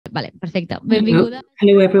Vale, perfecte. Benvinguda.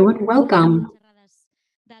 Hello everyone, welcome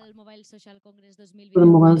to the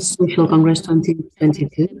Mobile Social Congress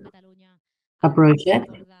 2022, a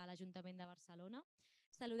project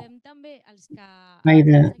by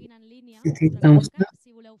the City Council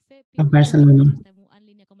of Barcelona.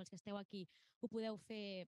 Ho podeu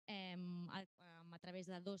fer a través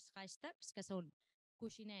de dos hashtags, que són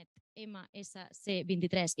Choojit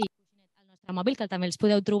MSC23 i Choojit al nostre mòbil, que també els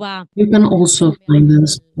podeu trobar. You can also find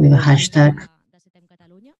us with a hashtag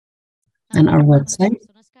and our website.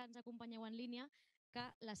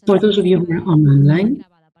 For those of you who are online,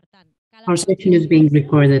 our session is being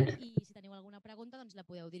recorded.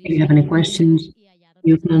 If you have any questions,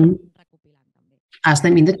 you can ask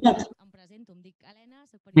them in the chat.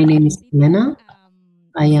 My name is Elena.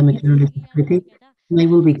 I am a journalist critic, and I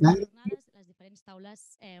will be guiding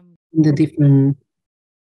the different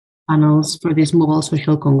panels for this Mobile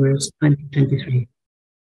Social Congress 2023.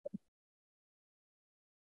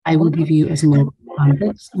 I will give you a small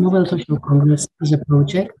context. Mobile Social Congress is a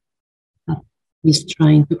project that is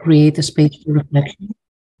trying to create a space for reflection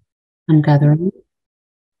and gathering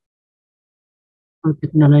for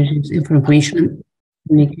technologies, information,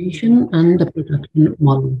 communication, and the production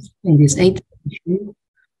models. In this 8th edition,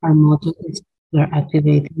 our motto is we are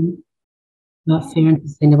activating fair and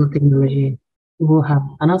sustainable technology. We will have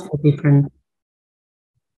panels for different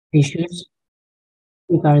issues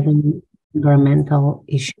regarding environmental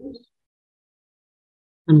issues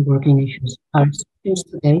and working issues. Our speakers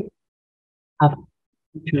today have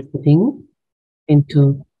interpreting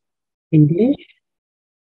into English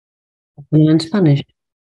and Spanish.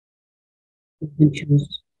 You can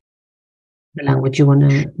choose the language you want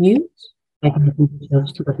to use by connecting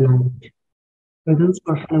yourselves to that language. For those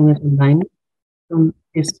who are following us online, don't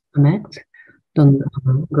disconnect, don't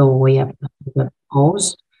go away after the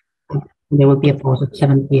pause. There will be a pause at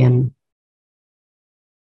 7 p.m.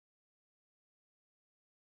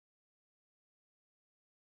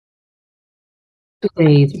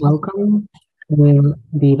 Today's welcome will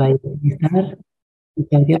be by Llistar,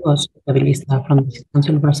 Claudia Bosch, Llistar from the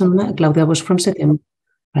Council of Barcelona, Claudia Bosch from SETEM,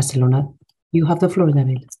 Barcelona. You have the floor,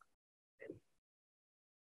 David.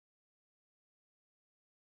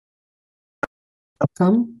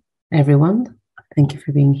 Welcome, everyone. Thank you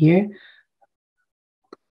for being here.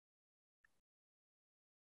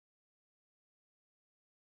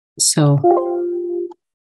 So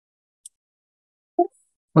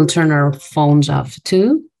we'll turn our phones off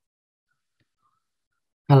too,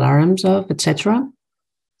 alarms off, etc.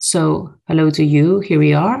 So hello to you. Here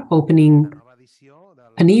we are opening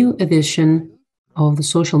a new edition of the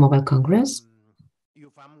Social Mobile Congress.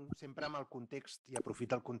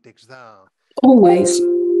 Always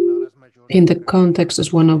in the context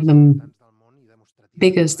as one of the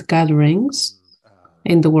biggest gatherings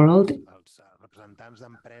in the world,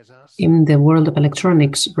 in the world of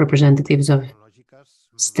electronics, representatives of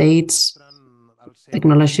states,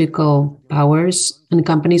 technological powers, and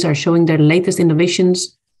companies are showing their latest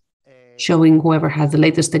innovations, showing whoever has the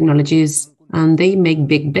latest technologies, and they make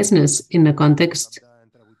big business in a context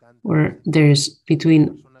where there's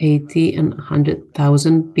between 80 and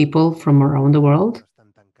 100,000 people from around the world.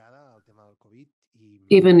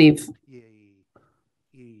 Even if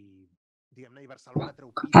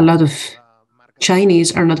a lot of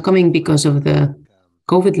Chinese are not coming because of the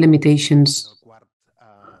COVID limitations,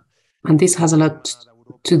 and this has a lot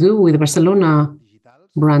to do with Barcelona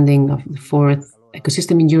branding of the 4th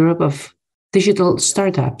ecosystem in Europe of digital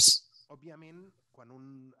startups.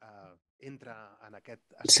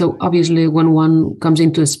 So obviously, when one comes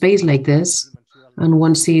into a space like this and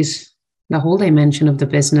one sees the whole dimension of the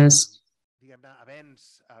business,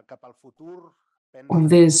 of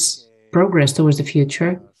this progress towards the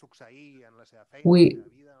future, we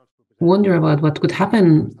wonder about what could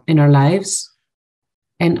happen in our lives,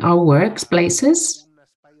 in our workplaces,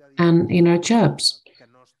 and in our jobs.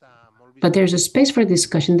 But there's a space for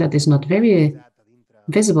discussion that is not very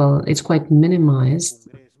visible. It's quite minimized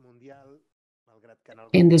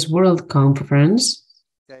in this World Conference,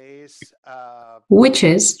 which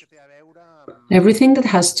is everything that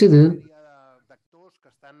has to do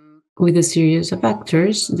with a series of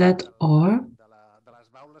actors that are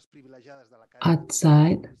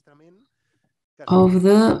outside of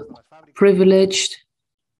the privileged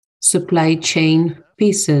supply chain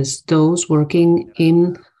pieces, those working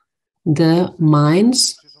in the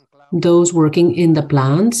mines, those working in the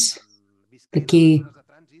plants, the key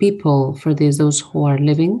people for this, those who are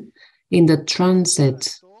living in the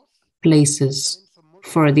transit places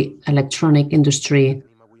for the electronic industry.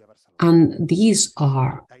 And these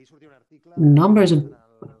are numbers of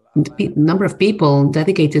the number of people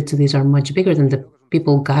dedicated to this are much bigger than the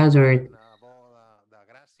people gathered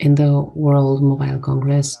in the World Mobile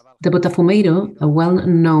Congress. The Botafumeiro, a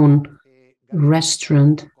well-known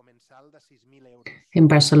restaurant in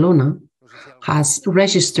Barcelona, has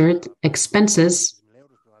registered expenses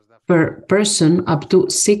per person up to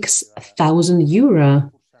 6,000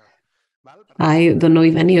 euro. I don't know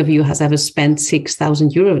if any of you has ever spent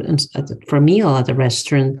 6,000 euro for a meal at a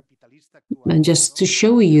restaurant. And just to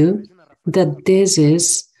show you that this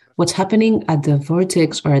is what's happening at the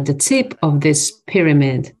vortex or at the tip of this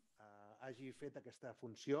pyramid.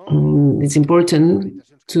 It's important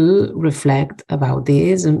to reflect about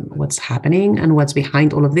this and what's happening and what's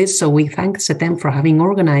behind all of this. So we thank SETEM for having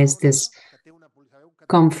organized this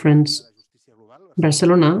conference.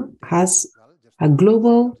 Barcelona has a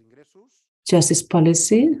global justice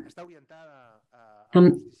policy,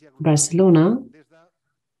 and Barcelona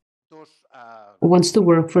wants to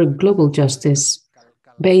work for global justice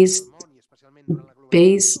based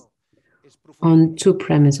on two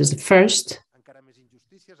premises. First,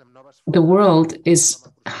 the world is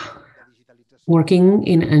working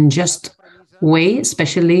in an unjust way,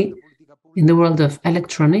 especially in the world of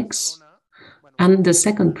electronics. And the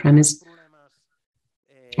second premise,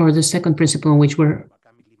 or the second principle on which we're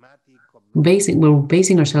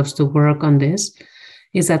basing ourselves to work on this,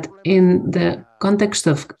 is that in the context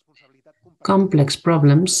of complex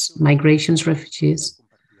problems, migrations, refugees,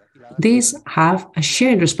 these have a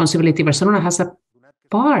shared responsibility. Barcelona has a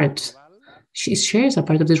part. She shares a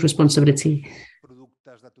part of this responsibility.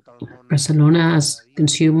 Barcelona, as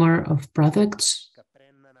consumer of products,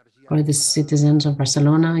 or the citizens of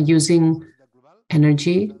Barcelona using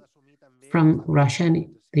energy from Russia and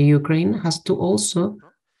the Ukraine, has to also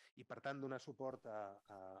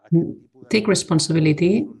take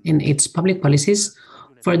responsibility in its public policies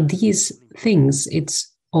for these things,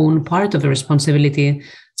 its own part of the responsibility.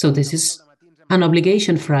 So this is an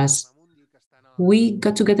obligation for us. We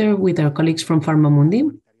got together with our colleagues from Pharmamundi,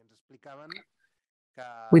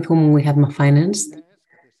 with whom we have financed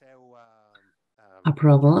a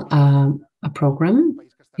program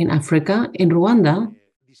in Africa. In Rwanda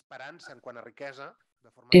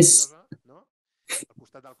is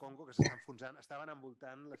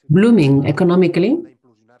blooming economically,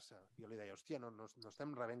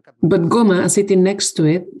 but Goma, sitting next to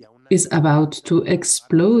it, is about to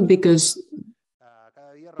explode because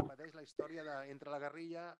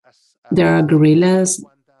there are guerrillas,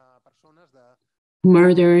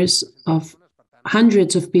 murders of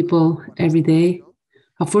hundreds of people every day.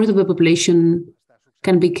 A fourth of the population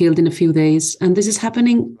can be killed in a few days, and this is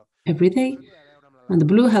happening every day. And the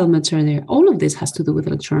blue helmets are there. All of this has to do with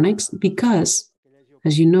electronics because,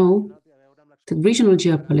 as you know, the regional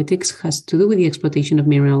geopolitics has to do with the exploitation of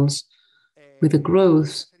minerals, with the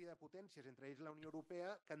growth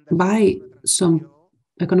by some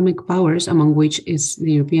economic powers, among which is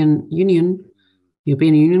the European Union,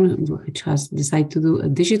 which has decided to do a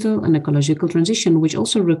digital and ecological transition, which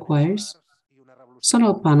also requires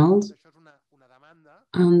solar panels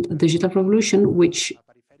and a digital revolution, which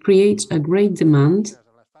creates a great demand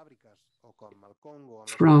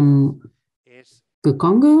from the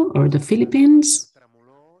Congo or the Philippines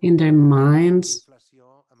in their minds,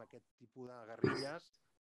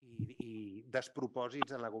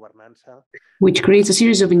 which creates a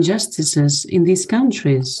series of injustices in these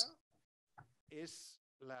countries.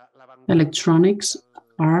 Electronics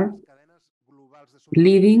are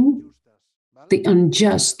leading the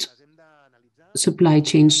unjust supply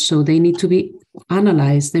chains, so they need to be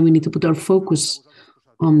analyzed, and we need to put our focus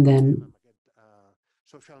on them.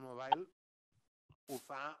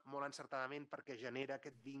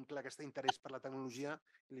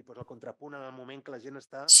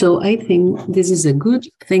 So I think this is a good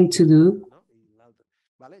thing to do.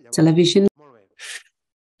 Television.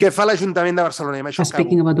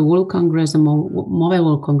 Speaking about the World Congress, the Mobile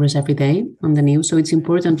World Congress every day on the news, so it's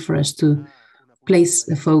important for us to place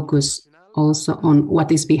the focus also on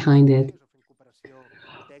what is behind it.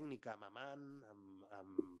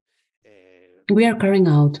 We are carrying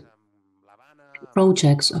out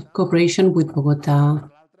projects of cooperation with Bogota,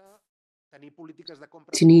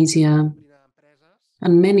 Tunisia,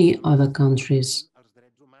 and many other countries.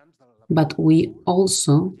 But we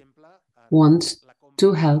also want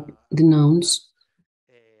to help denounce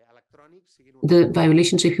the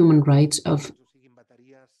violations of human rights of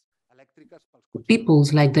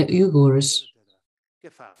peoples like the Uyghurs,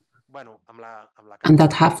 and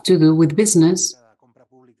that have to do with business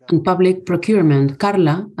and public procurement.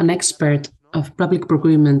 Carla, an expert of public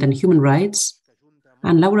procurement and human rights,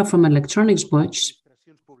 and Laura from Electronics Watch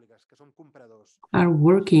are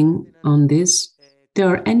working on this. There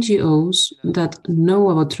are NGOs that know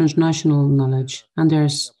about transnational knowledge, and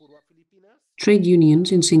there's trade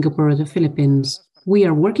unions in Singapore or the Philippines. We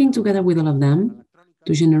are working together with all of them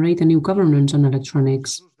to generate a new governance on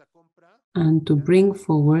electronics and to bring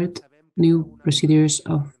forward new procedures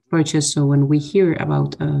of purchase. So when we hear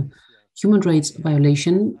about a human rights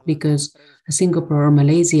violation because Singapore or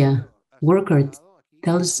Malaysia Worklt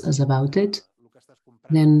tells us about it,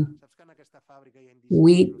 then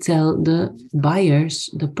we tell the buyers,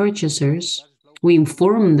 the purchasers, we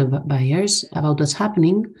inform the buyers about what's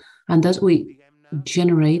happening, and thus we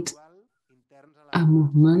generate a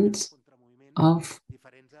movement of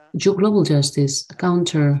global justice, a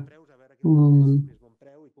counter movement,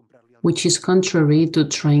 which is contrary to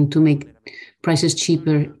trying to make prices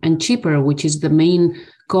cheaper and cheaper, which is the main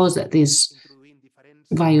cause that is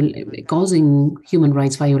causing human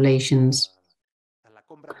rights violations.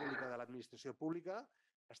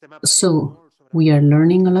 So we are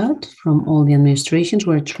learning a lot from all the administrations.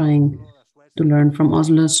 We're trying to learn from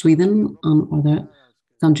Oslo, Sweden, and other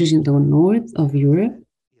countries in the north of Europe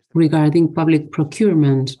regarding public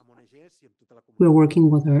procurement. We're working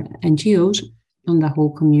with our NGOs and the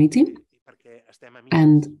whole community,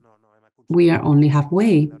 and we are only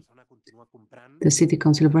halfway. The City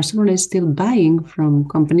Council of Barcelona is still buying from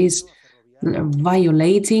companies that are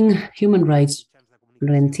violating human rights.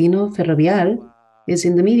 Florentino Ferrovial is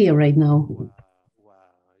in the media right now,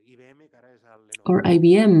 or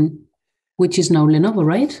IBM, which is now Lenovo,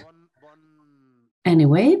 right?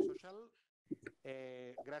 Anyway,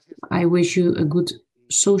 I wish you a good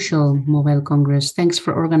social mobile congress. Thanks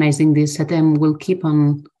for organizing this. SETEM will keep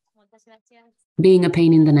on being a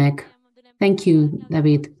pain in the neck. Thank you,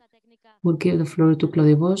 David. We'll give the floor to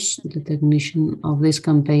Claudia Bosch, the technician of this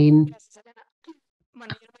campaign,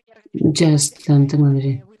 Just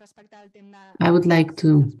Technology. I would like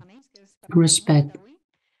to respect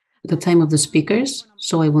the time of the speakers,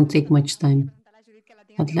 so I won't take much time.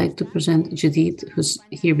 I'd like to present Choojit, who's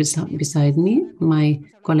here beside me, my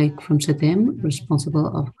colleague from SETEM,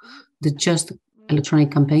 responsible of the Just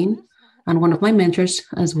Electronic campaign, and one of my mentors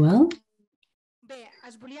as well.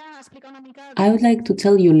 I would like to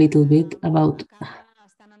tell you a little bit about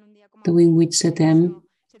the way in which SETEM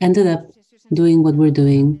ended up doing what we're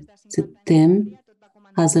doing. SETEM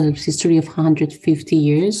has a history of 150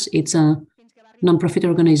 years. It's a non-profit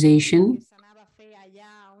organization.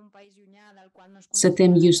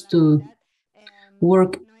 SETEM used to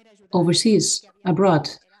work overseas, abroad,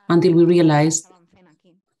 until we realized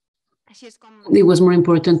it was more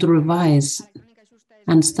important to revise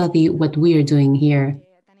and study what we are doing here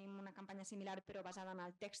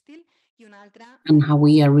and how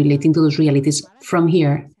we are relating to those realities from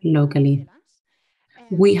here, locally.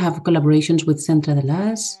 We have collaborations with Centre de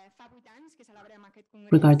l'AS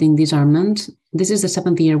regarding disarmament. This is the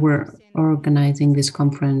 7th year we're organizing this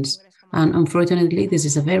conference, and unfortunately, this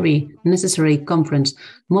is a very necessary conference. The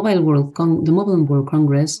Mobile World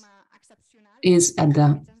Congress is at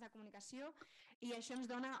the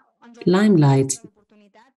limelight,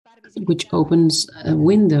 which opens a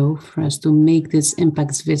window for us to make these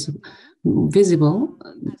impacts visible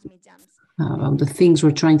about the things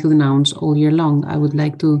we're trying to denounce all year long. I would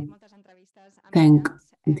like to thank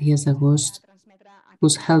Díaz Agost,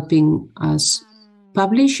 who's helping us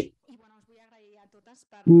publish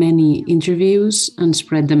many interviews and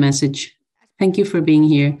spread the message. Thank you for being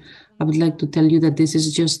here. I would like to tell you that this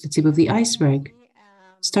is just the tip of the iceberg.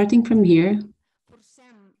 Starting from here,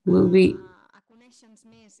 we'll be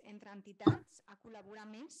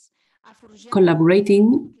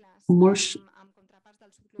collaborating more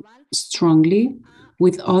strongly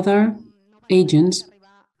with other agents,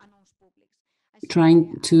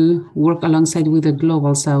 trying to work alongside with the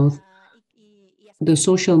Global South. The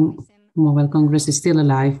Social Mobile Congress is still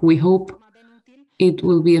alive. We hope it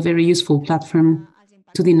will be a very useful platform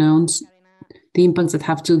to denounce the impacts that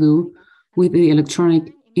have to do with the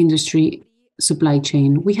electronic industry supply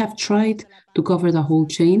chain. We have tried to cover the whole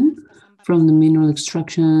chain, from the mineral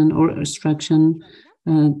extraction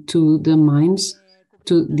to the mines,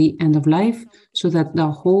 to the end of life, so that the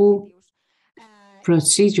whole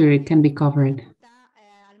procedure can be covered.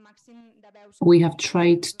 We have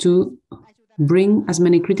tried to bring as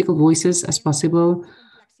many critical voices as possible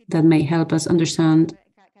that may help us understand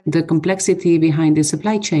the complexity behind the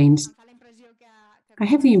supply chains. I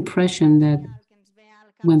have the impression that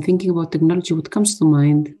when thinking about technology, what comes to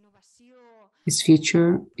mind is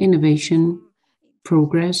future, innovation,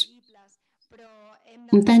 progress,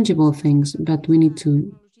 intangible things, but we need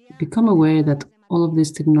to become aware that all of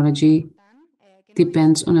this technology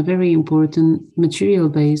depends on a very important material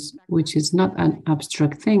base, which is not an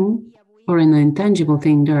abstract thing or an intangible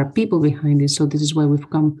thing. There are people behind it. So this is why we've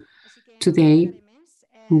come today.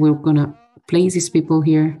 We're going to place these people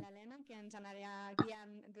here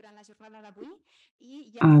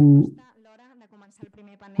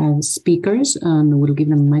as speakers, and we'll give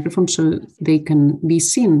them a microphone so they can be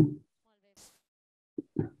seen.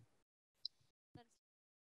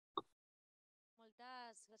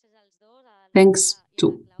 Thanks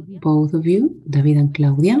to both of you, David and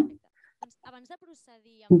Claudia.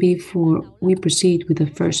 Before we proceed with the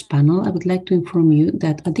first panel, I would like to inform you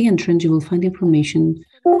that at the entrance you will find information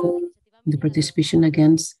on the participation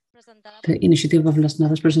against the initiative of Las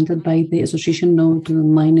Navas presented by the Association No to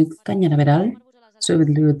Mine Cañaveral. So if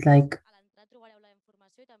you would like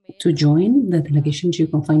to join the delegations, you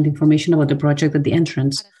can find information about the project at the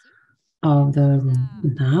entrance of the room.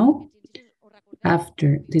 Now,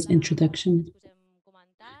 after this introduction,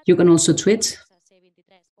 you can also tweet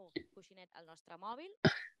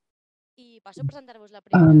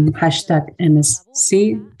hashtag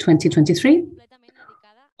MSC 2023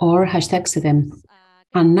 or hashtag SETEM.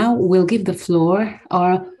 And now we'll give the floor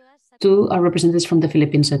to our representatives from the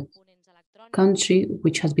Philippines, a country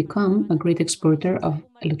which has become a great exporter of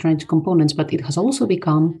electronic components, but it has also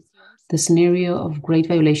become the scenario of great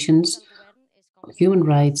violations of human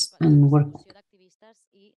rights and work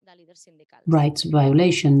rights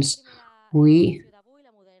violations. We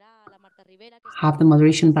have the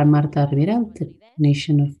moderation by Marta Rivera, the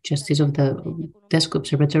Nation of Justice of the Desk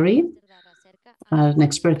Observatory, an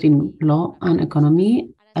expert in law and economy,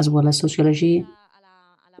 as well as sociology.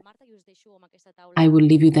 I will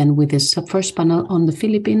leave you then with this first panel on the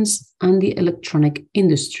Philippines and the electronic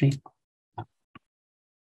industry.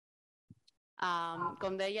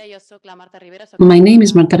 My name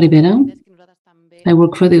is Marta Rivera. I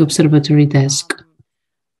work for the Observatory Desk.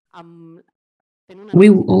 We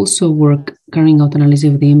also work carrying out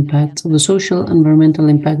analysis of the impacts of the social and environmental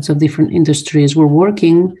impacts of different industries. We're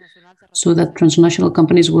working so that transnational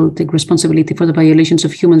companies will take responsibility for the violations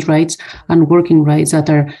of human rights and working rights that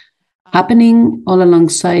are happening all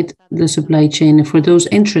alongside the supply chain. For those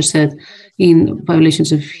interested in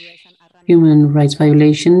violations of human rights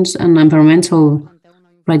violations and environmental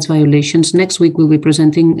rights violations, next week we'll be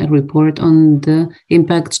presenting a report on the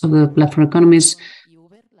impacts of the platform economies,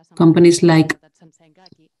 companies like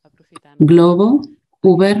Globo,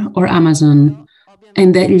 Uber, or Amazon,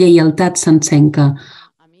 and the Lleialtat Santsenca.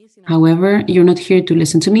 However, you're not here to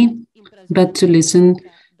listen to me, but to listen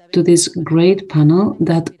to this great panel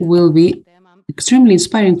that will be extremely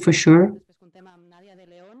inspiring for sure.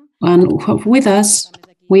 And with us,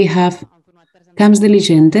 we have Kamz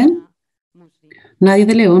Deligente, Nadia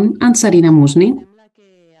De Leon, and Czarina Musni.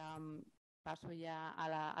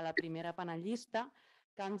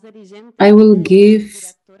 I will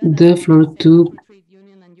give the floor to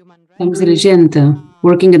Kamz Deligente,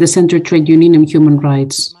 working at the Center Trade Union and Human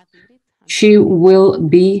Rights. She will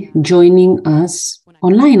be joining us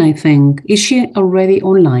online, I think. Is she already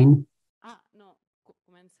online?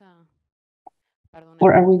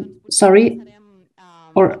 Or are we, sorry,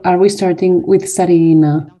 or are we starting with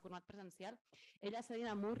Czarina?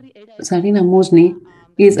 Czarina Musni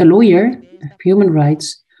is a lawyer of human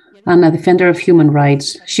rights and a defender of human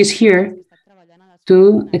rights. She's here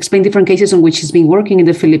to explain different cases on which she's been working in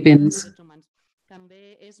the Philippines,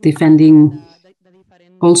 defending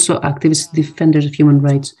also activist defenders of human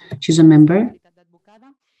rights. She's a member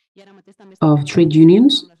of trade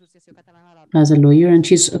unions as a lawyer, and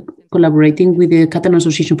she's collaborating with the Catalan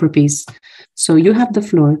Association for Peace. So you have the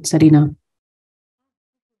floor, Czarina.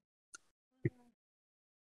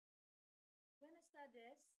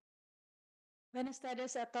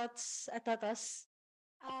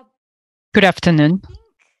 Good afternoon.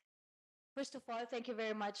 First of all, thank you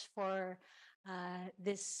very much for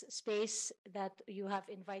this space that you have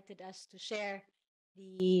invited us to share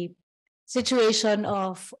the situation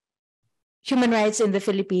of human rights in the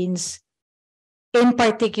Philippines, in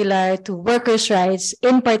particular to workers' rights,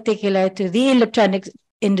 in particular to the electronics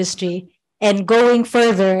industry, and going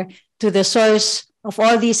further to the source of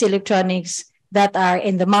all these electronics that are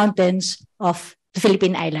in the mountains of the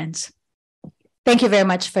Philippine Islands. Thank you very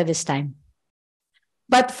much for this time.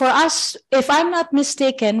 But for us, if I'm not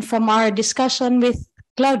mistaken from our discussion with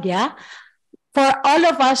Claudia, for all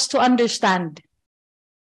of us to understand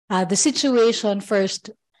the situation first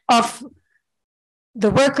of the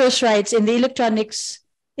workers' rights in the electronics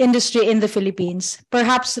industry in the Philippines,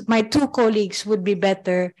 perhaps my two colleagues would be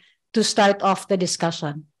better to start off the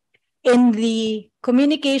discussion. In the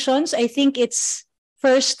communications, I think it's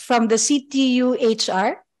first from the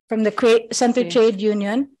CTUHR, from the Center Trade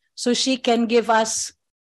Union, so she can give us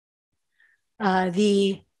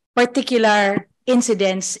the particular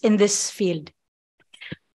incidents in this field.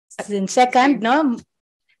 And second, no?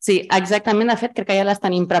 Sí, exactament. De fet, crec que ja les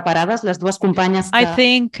tenim preparades, les dues companyes que... I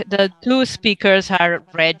think the two speakers are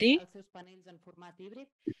ready.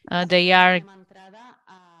 They are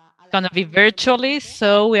going to be virtually,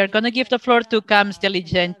 so we are going to give the floor to Kamz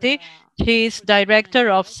Deligente. She's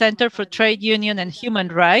Director of Center for Trade Union and Human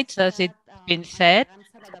Rights, as it's been said.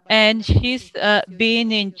 And she's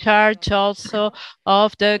been in charge also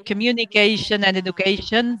of the Communication and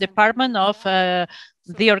Education Department of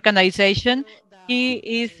the organization. He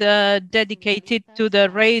is dedicated to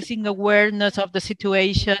the raising awareness of the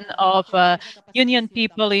situation of union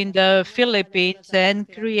people in the Philippines and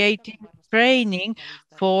creating training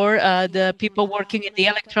for the people working in the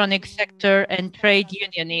electronic sector and trade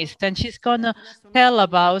unionists. And she's going to tell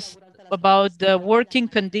about the working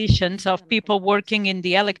conditions of people working in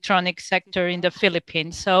the electronic sector in the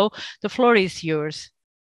Philippines. So the floor is yours,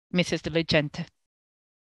 Mrs. Deligente.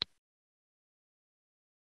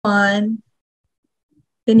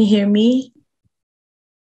 Can you hear me?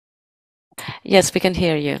 Yes, we can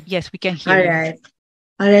hear you. Yes, we can hear you. All right.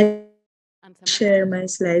 All right. Share my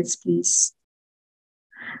slides, please.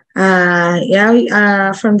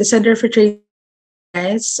 From the Center for Trade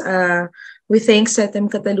Rights, we thank SETEM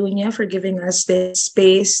Catalunya for giving us this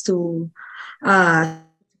space to of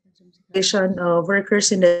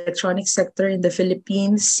workers in the electronic sector in the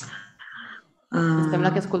Philippines.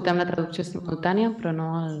 Sembla que escoltem la traducció simultània, però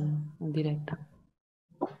no el directe.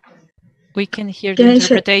 We can hear the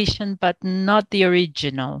interpretation, but not the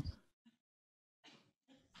original.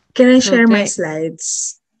 Can I share my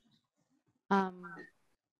slides?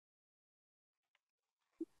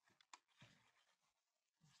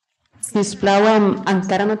 Sisplau,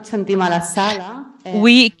 encara no et sentim a la sala.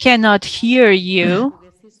 We cannot hear you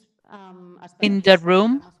in the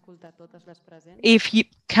room. If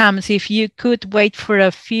you could wait for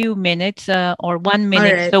a few minutes or 1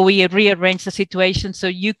 minute, right, so we rearrange the situation so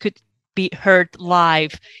you could be heard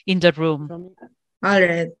live in the room. All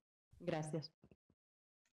right. Gracias.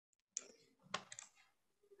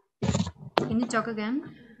 Can you talk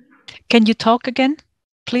again? Can you talk again,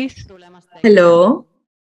 please? Hello?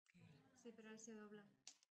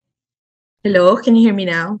 Hello, can you hear me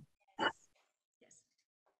now?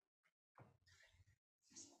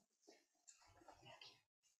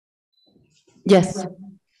 Yes.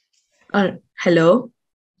 Hello?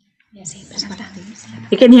 You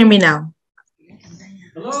can hear me now?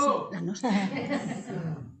 Hello?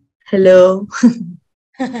 Hello?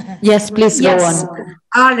 Yes, please go on.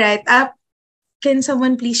 All right. Can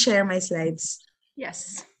someone please share my slides?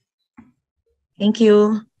 Yes. Thank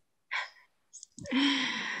you.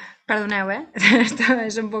 Perdoneu, Esto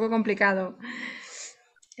es un poco complicado.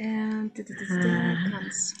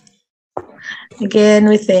 Again,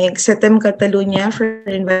 we thank SETEM Catalunya for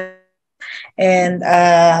inviting and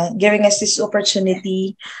giving us this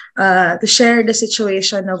opportunity to share the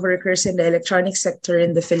situation of workers in the electronic sector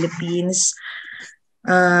in the Philippines.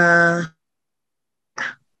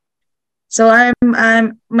 So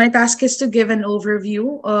my task is to give an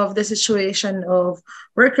overview of the situation of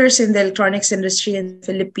workers in the electronics industry in the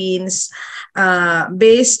Philippines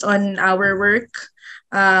based on our work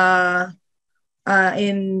as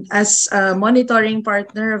a monitoring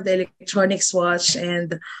partner of the Electronics Watch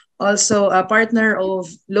and also a partner of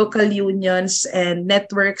local unions and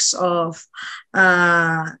networks of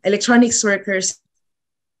electronics workers.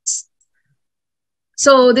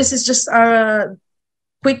 So this is just a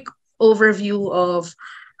quick overview of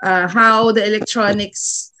how the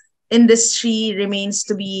electronics industry remains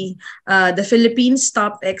to be the Philippines'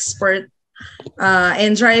 top export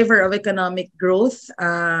and driver of economic growth.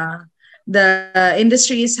 The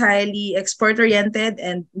industry is highly export-oriented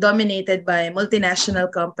and dominated by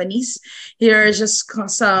multinational companies. Here are just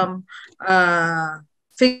some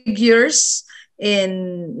figures.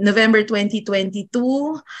 In November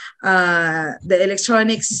 2022, the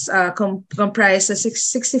electronics comprises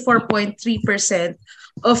 64.3%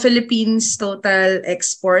 of Philippines' total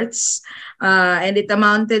exports, and it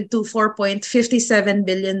amounted to $4.57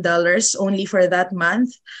 billion only for that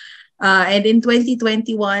month. And in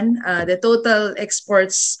 2021, the total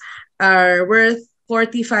exports are worth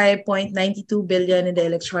 $45.92 billion in the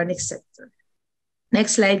electronics sector.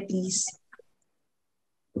 Next slide, please.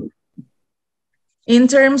 In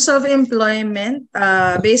terms of employment,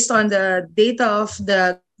 based on the data of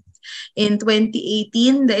in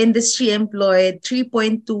 2018, the industry employed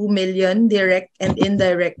 3.2 million direct and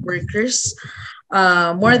indirect workers.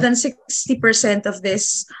 More than 60% of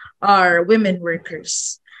this are women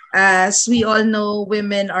workers. As we all know,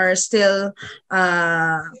 women are still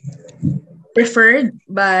preferred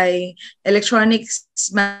by electronics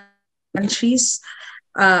countries,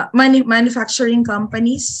 manufacturing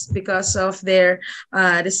companies, because of their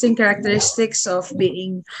distinct characteristics of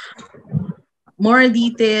being more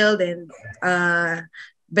detailed and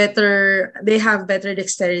they have better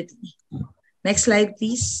dexterity. Next slide,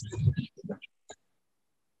 please.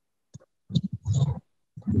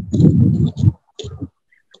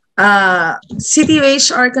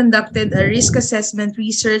 CTUHR conducted a risk assessment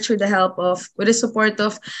research with the support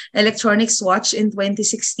of Electronics Watch in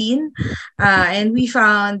 2016, and we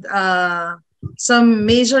found some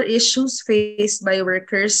major issues faced by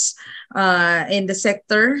workers in the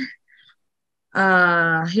sector.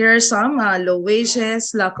 Here are some: low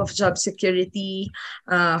wages, lack of job security,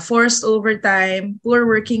 forced overtime, poor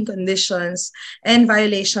working conditions, and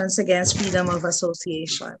violations against freedom of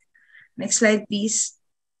association. Next slide, please.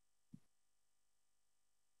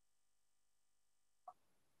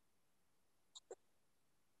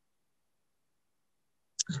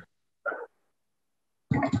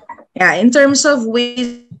 Yeah, in terms of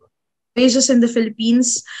wages in the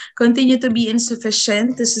Philippines continue to be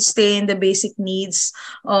insufficient to sustain the basic needs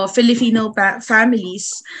of Filipino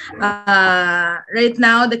families. Right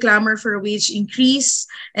now, the clamor for wage increase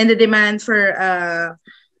and the demand for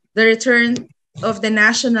the return of the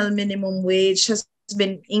national minimum wage has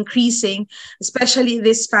been increasing, especially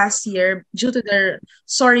this past year, due to the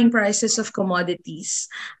soaring prices of commodities.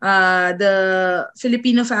 The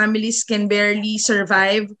Filipino families can barely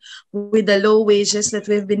survive with the low wages that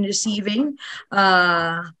we've been receiving.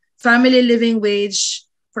 Family living wage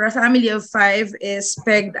for a family of 5 is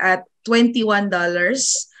pegged at $21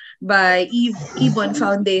 by Ibon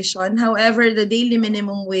Foundation. However, the daily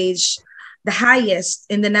minimum wage, the highest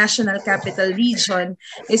in the National Capital Region,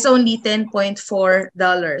 is only $10.4.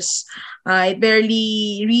 It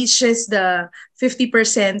barely reaches the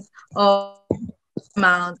 50% of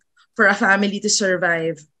amount for a family to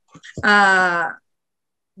survive.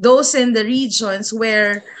 Those in the regions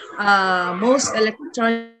where most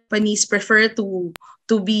electronic companies prefer to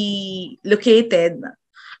be located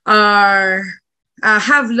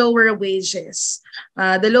have lower wages.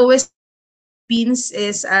 The lowest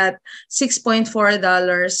is at $6.4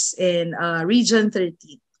 in Region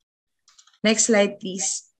 13. Next slide,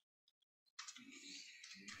 please.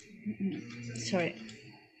 Sorry.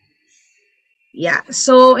 Yeah,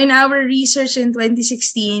 so in our research in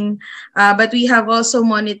 2016, but we have also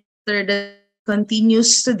monitored the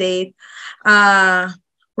continues to date,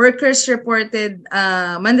 workers reported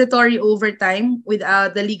mandatory overtime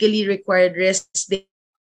without the legally required rest day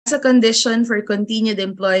as a condition for continued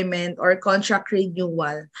employment or contract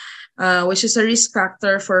renewal, which is a risk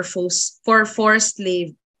factor for forced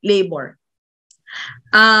labor.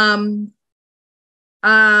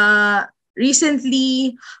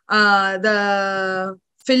 Recently, the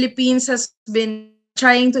Philippines has been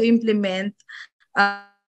trying to implement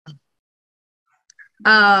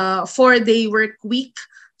 4-day work week.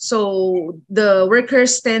 So the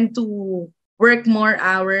workers tend to work more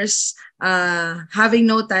hours, having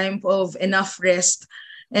no time of enough rest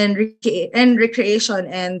and recreation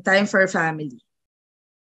and time for family.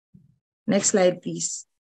 Next slide, please.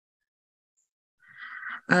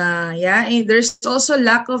 There's also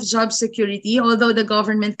lack of job security, although the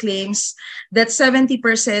government claims that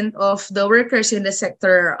 70% of the workers in the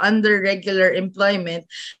sector are under regular employment.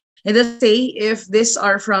 It doesn't say if these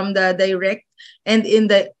are from the direct and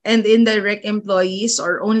indirect employees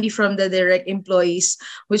or only from the direct employees,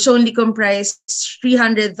 which only comprise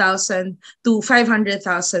 300,000 to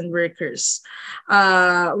 500,000 workers.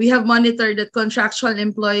 We have monitored that contractual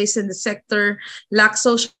employees in the sector lack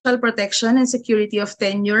social protection and security of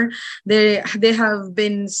tenure. They have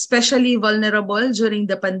been especially vulnerable during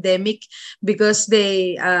the pandemic because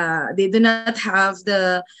they do not have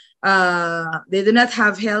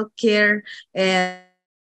health care and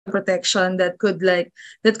protection that could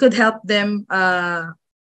help them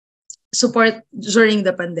support during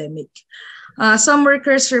the pandemic. Some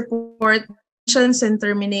workers report and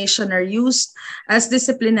termination are used as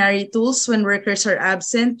disciplinary tools when workers are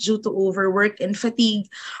absent due to overwork and fatigue,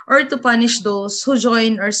 or to punish those who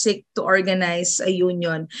join or seek to organize a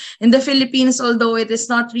union. In the Philippines, although it is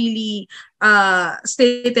not really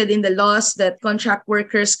stated in the laws that contract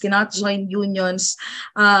workers cannot join unions,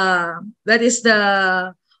 that is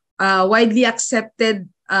the widely accepted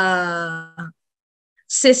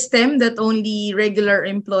system that only regular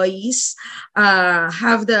employees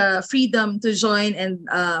have the freedom to join and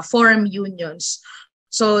form unions.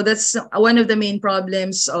 So that's one of the main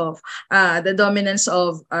problems of the dominance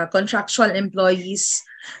of contractual employees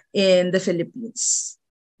in the Philippines.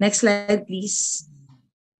 Next slide, please.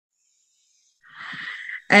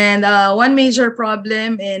 And one major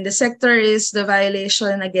problem in the sector is the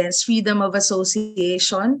violation against freedom of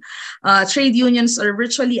association. Trade unions are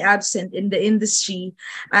virtually absent in the industry,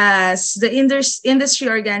 as the industry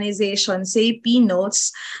organization SETEM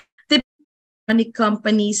notes, typically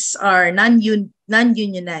companies are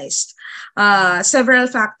non-unionized. Several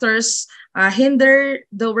factors hinder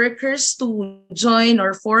the workers to join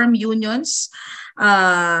or form unions.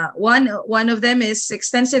 One of them is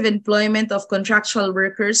extensive employment of contractual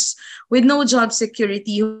workers with no job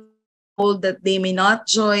security, that they may not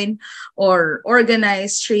join or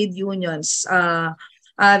organize trade unions.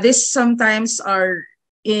 This sometimes are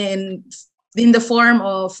in the form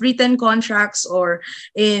of written contracts or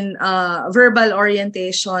in verbal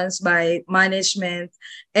orientations by management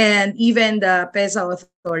and even the PESA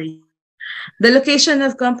authority. The location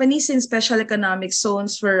of companies in special economic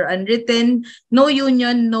zones were unwritten, no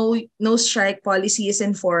union, no strike policy is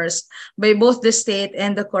enforced by both the state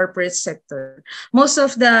and the corporate sector. Most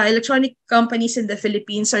of the electronic companies in the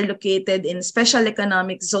Philippines are located in special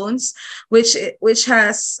economic zones, which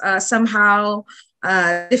has somehow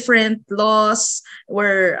different laws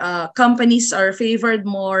where companies are favored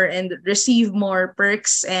more and receive more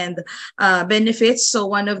perks and benefits. So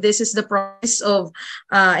one of this is the promise of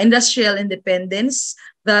industrial independence,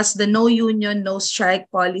 thus the no union, no strike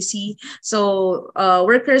policy. So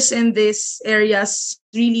workers in these areas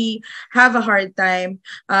really have a hard time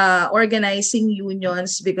organizing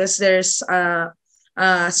unions because there's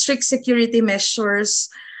strict security measures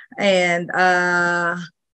and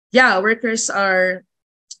workers are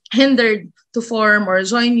hindered to form or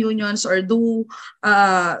join unions or do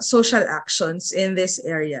social actions in these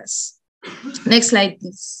areas. Next slide,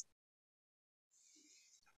 please.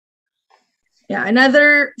 Yeah,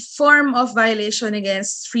 another form of violation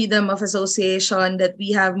against freedom of association that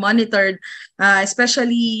we have monitored,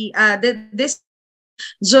 especially this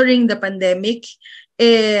during the pandemic,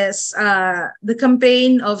 is the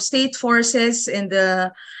campaign of state forces in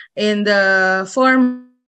the form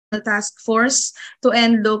task force to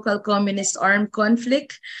end local communist armed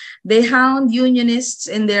conflict. They hound unionists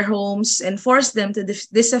in their homes and force them to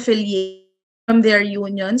disaffiliate from their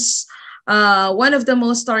unions. One of the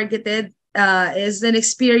most targeted is the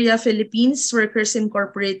Nexperia Philippines Workers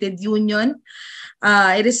Incorporated Union.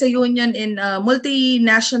 It is a union in a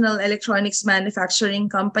multinational electronics manufacturing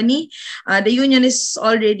company. The union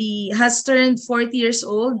has turned 40 years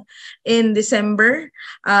old in December,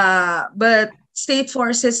 but state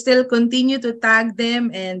forces still continue to tag them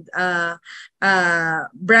and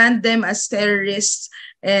brand them as terrorists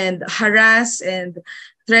and harass and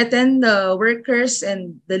threaten the workers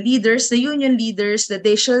and the leaders, the union leaders, that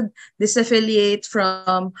they should disaffiliate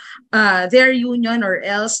from their union or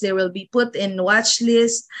else they will be put in watch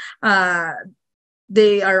list.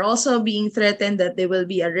 They are also being threatened that they will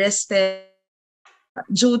be arrested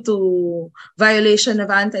due to violation of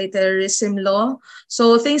anti-terrorism law.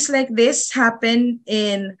 So things like this happen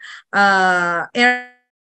in areas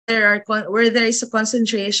where there is a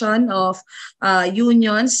concentration of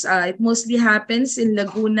unions. It mostly happens in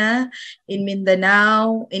Laguna, in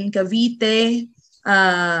Mindanao, in Cavite.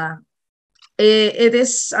 It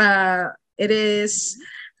is a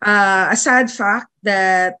sad fact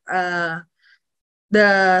that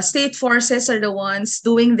the state forces are the ones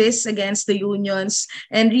doing this against the unions.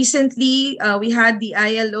 And recently, we had the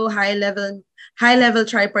ILO high-level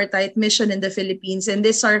tripartite mission in the Philippines. And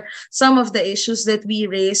these are some of the issues that we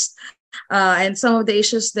raised and some of the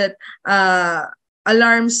issues that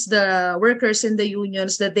alarms the workers in the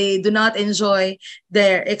unions, that they do not enjoy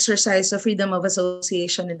their exercise of freedom of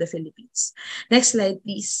association in the Philippines. Next slide,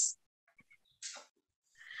 please.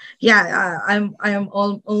 Yeah, I'm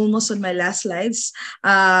almost on my last slides.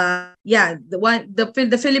 The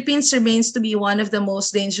Philippines remains to be one of the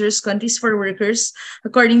most dangerous countries for workers,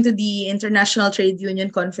 according to the International Trade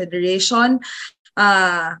Union Confederation.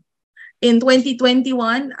 In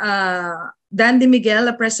 2021, Dan De Miguel,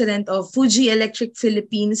 a president of Fuji Electric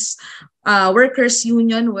Philippines Workers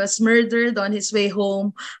Union, was murdered on his way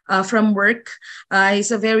home from work.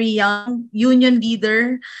 He's a very young union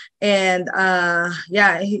leader, and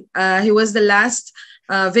he was the last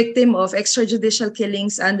victim of extrajudicial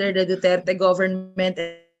killings under the Duterte government.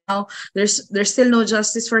 Now there's still no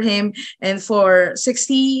justice for him and for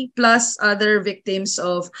 60 plus other victims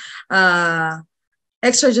of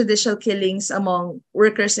extrajudicial killings among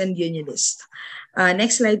workers and unionists.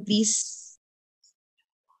 Next slide, please.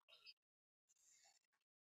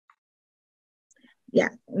 yeah,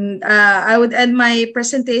 I would end my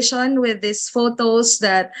presentation with these photos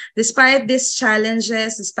that despite these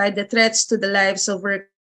challenges, despite the threats to the lives of workers,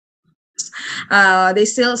 they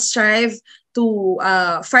still strive to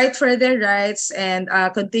fight for their rights and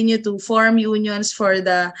continue to form unions for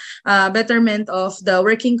the betterment of the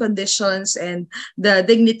working conditions and the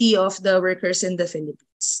dignity of the workers in the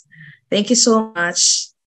Philippines. Thank you so much.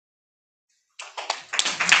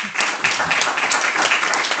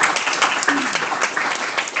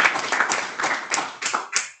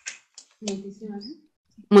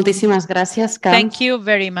 Muchísimas gracias, Kamz. Thank you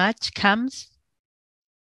very much, Kamz.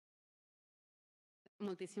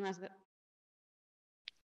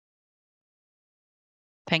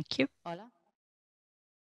 Thank you. Hola.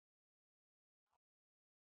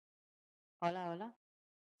 Hola, hola.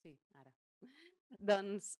 Sí, ara.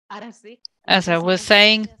 Doncs ara sí. As I was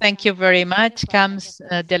saying, thank you very much, Kamz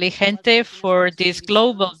Deligente, for this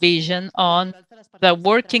global vision on the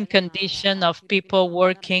working condition of people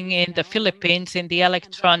working in the Philippines in the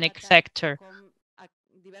electronic sector.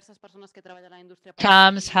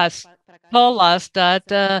 Kamz has told us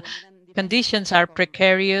that conditions are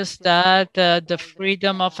precarious, that the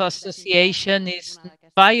freedom of association is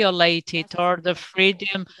violated, or the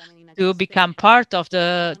freedom to become part of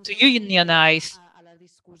to unionize.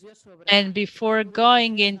 And before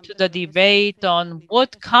going into the debate on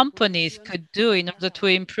what companies could do in order to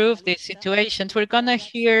improve these situations, we're going to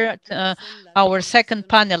hear our second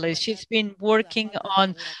panelist. She's been working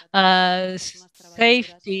on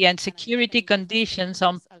safety and security conditions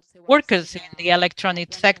on workers in the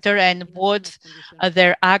electronic sector and what's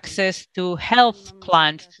their access to health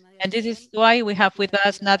plans. And this is why we have with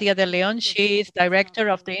us Nadia De Leon. She is director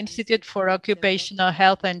of the Institute for Occupational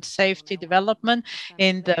Health and Safety Development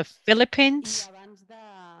in the Philippines.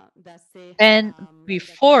 And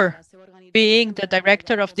before being the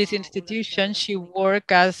director of this institution, she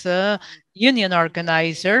worked as a union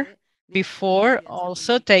organizer, before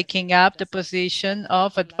also taking up the position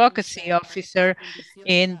of advocacy officer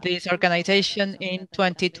in this organization in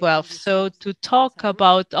 2012. So to talk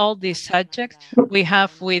about all these subjects, we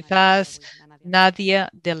have with us Nadia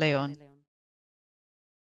De Leon.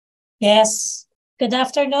 Yes. Good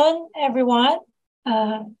afternoon, everyone.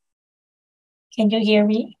 Can you hear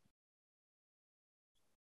me?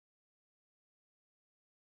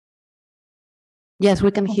 Yes,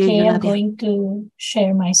 we can hear you, Okay, I'm Nadia. going to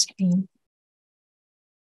share my screen.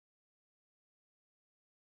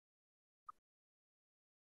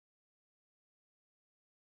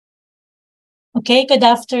 Okay, good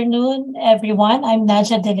afternoon, everyone. I'm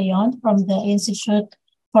Nadia De Leon from the Institute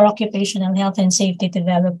for Occupational Health and Safety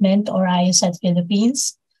Development, or IOSHAD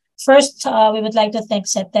Philippines. First, we would like to thank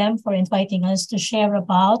SETEM for inviting us to share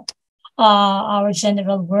about our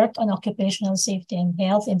general work on occupational safety and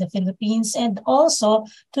health in the Philippines, and also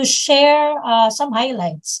to share some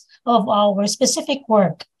highlights of our specific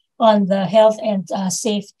work on the health and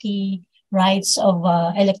safety rights of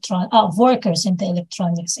workers in the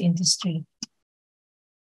electronics industry.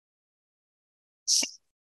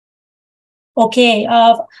 Okay,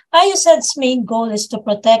 IOSHAD's main goal is to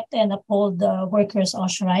protect and uphold the workers'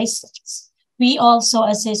 OSH rights. We also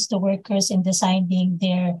assist the workers in designing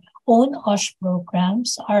their own OSH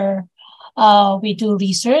programs. We do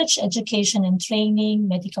research, education and training,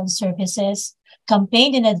 medical services,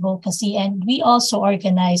 campaign and advocacy, and we also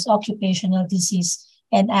organize occupational disease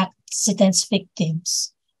and accidents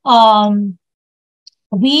victims.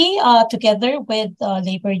 We, together with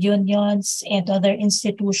labor unions and other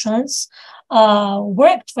institutions,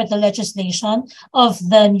 worked for the legislation of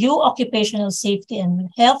the new Occupational Safety and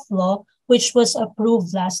Health Law, which was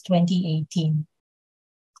approved last 2018.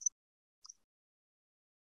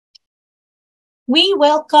 We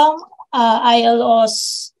welcome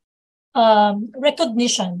ILO's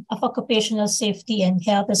recognition of occupational safety and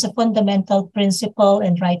health as a fundamental principle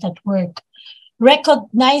and right at work.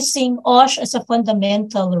 Recognizing OSH as a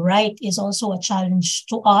fundamental right is also a challenge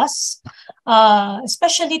to us,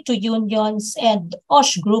 especially to unions and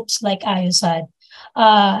OSH groups like IOSHAD.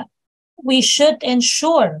 We should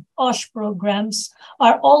ensure OSH programs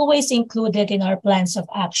are always included in our plans of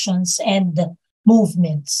actions and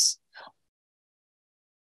movements.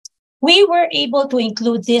 We were able to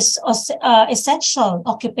include this essential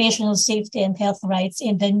occupational safety and health rights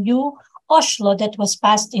in the new OSH law that was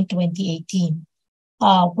passed in 2018.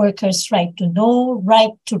 Workers' right to know, right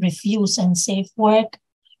to refuse unsafe work,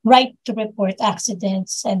 right to report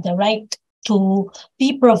accidents, and the right to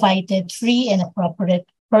be provided free and appropriate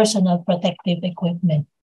personal protective equipment.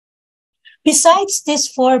 Besides these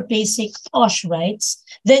four basic OSH rights,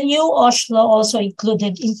 the new OSH law also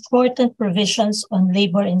included important provisions on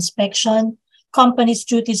labor inspection, companies'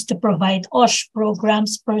 duties to provide OSH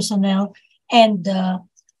programs, personnel, and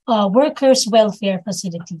workers' welfare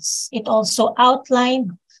facilities. It also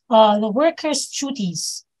outlined the workers'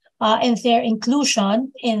 duties and their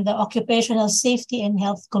inclusion in the occupational safety and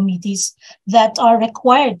health committees that are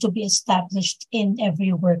required to be established in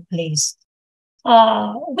every workplace.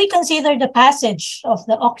 We consider the passage of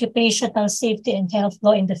the Occupational Safety and Health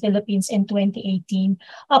Law in the Philippines in 2018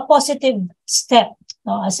 a positive step,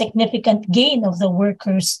 a significant gain of the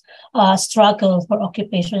workers' struggle for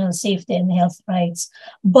occupational safety and health rights.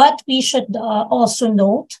 But we should also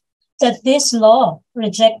note that this law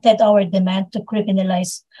rejected our demand to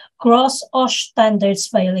criminalize gross OSH standards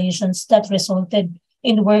violations that resulted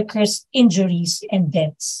in workers' injuries and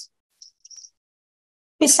deaths.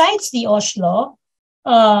 Besides the OSH law,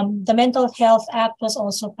 the Mental Health Act was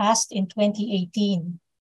also passed in 2018.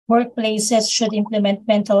 Workplaces should implement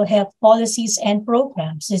mental health policies and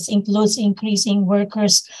programs. This includes increasing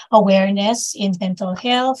workers' awareness in mental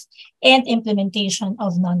health and implementation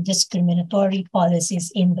of non-discriminatory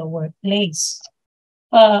policies in the workplace.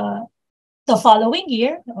 The following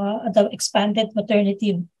year, the expanded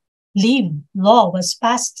maternity leave law was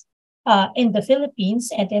passed in the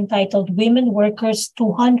Philippines and entitled Women Workers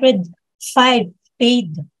 205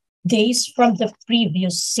 paid days from the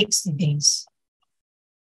previous 60 days.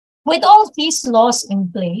 With all these laws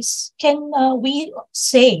in place, can we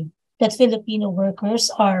say that Filipino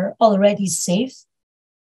workers are already safe?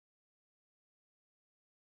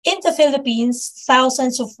 In the Philippines,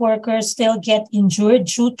 thousands of workers still get injured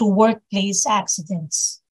due to workplace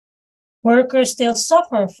accidents. Workers still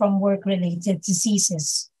suffer from work-related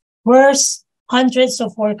diseases. Worse, hundreds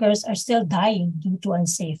of workers are still dying due to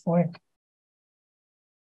unsafe work.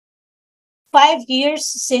 5 years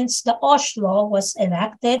since the OSH law was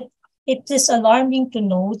enacted, it is alarming to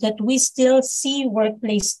know that we still see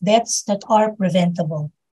workplace deaths that are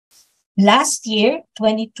preventable. Last year,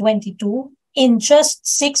 2022, in just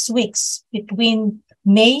 6 weeks between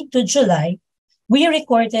May to July, we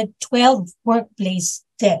recorded 12 workplace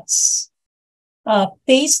deaths.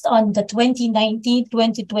 Based on the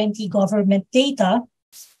 2019-2020 government data,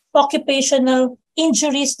 occupational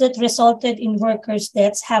injuries that resulted in workers'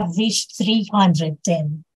 deaths have reached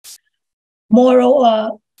 310.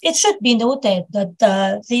 Moreover, it should be noted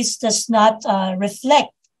that this does not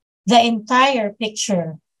reflect the entire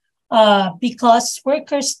picture because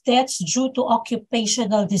workers' deaths due to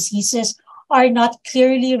occupational diseases are not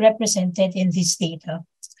clearly represented in this data.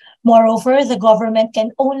 Moreover, the government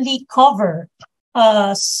can only cover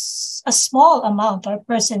a small amount or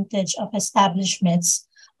percentage of establishments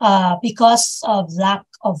because of lack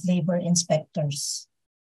of labor inspectors.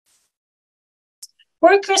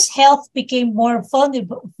 Workers' health became more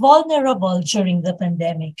vulnerable during the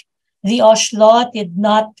pandemic. The OSH law did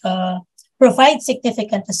not provide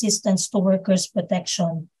significant assistance to workers'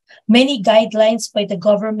 protection. Many guidelines by the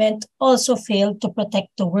government also failed to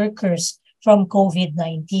protect the workers from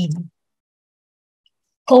COVID-19.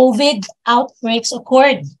 COVID outbreaks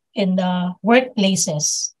occurred in the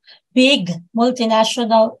workplaces. Big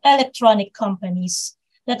multinational electronic companies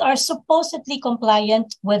that are supposedly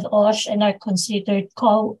compliant with OSH and are considered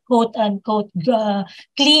quote-unquote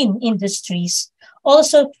clean industries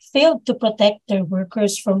also failed to protect their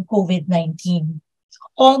workers from COVID-19.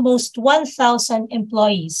 Almost 1,000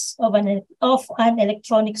 employees of an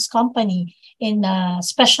electronics company in a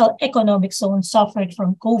special economic zone suffered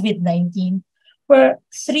from COVID-19, where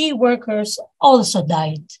 3 workers also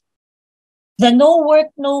died. The no work,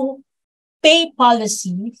 no pay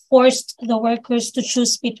policy forced the workers to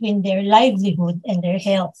choose between their livelihood and their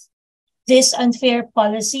health. This unfair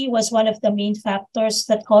policy was one of the main factors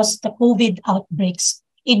that caused the COVID outbreaks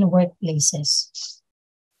in workplaces.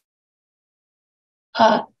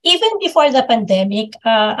 Even before the pandemic,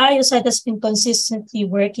 IOSHAD has been consistently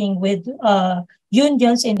working with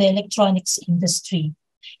unions in the electronics industry.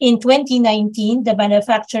 In 2019, the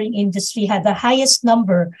manufacturing industry had the highest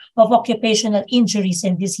number of occupational injuries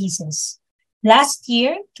and diseases. Last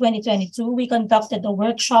year, 2022, we conducted a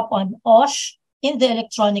workshop on OSH in the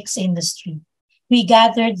electronics industry. We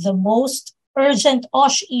gathered the most urgent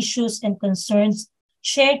OSH issues and concerns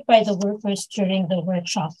shared by the workers during the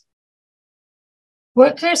workshop.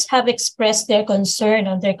 Workers have expressed their concern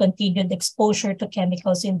on their continued exposure to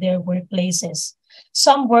chemicals in their workplaces.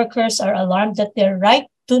 Some workers are alarmed that their right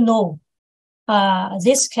to know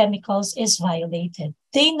these chemicals is violated.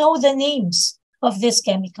 They know the names of these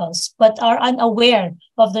chemicals, but are unaware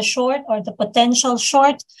of the short or the potential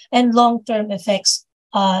short and long-term effects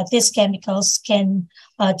these chemicals can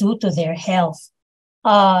do to their health.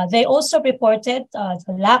 They also reported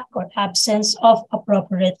the lack or absence of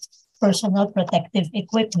appropriate personal protective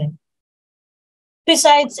equipment.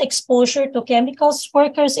 Besides exposure to chemicals,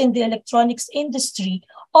 workers in the electronics industry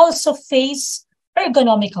also face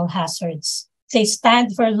ergonomical hazards. They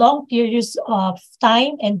stand for long periods of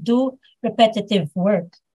time and do repetitive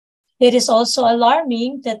work. It is also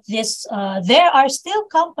alarming that there are still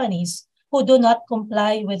companies who do not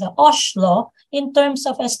comply with the OSH law in terms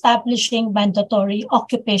of establishing mandatory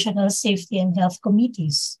occupational safety and health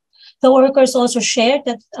committees. The workers also shared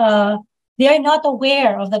that they are not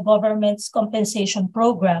aware of the government's compensation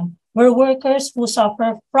program, where workers who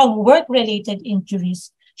suffer from work-related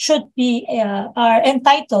injuries are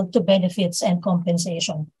entitled to benefits and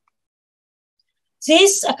compensation.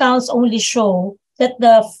 These accounts only show that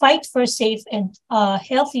the fight for safe and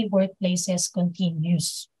healthy workplaces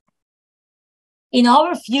continues. In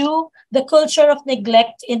our view, the culture of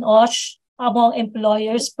neglect in OSH among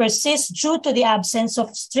employers persists due to the absence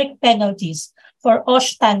of strict penalties for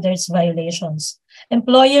OSH standards violations.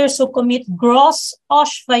 Employers who commit gross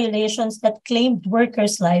OSH violations that claimed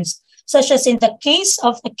workers' lives, such as in the case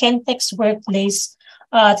of the Kentex workplace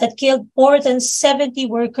that killed more than 70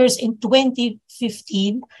 workers in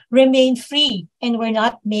 2015, remain free and were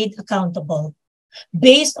not made accountable.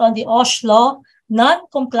 Based on the OSH law,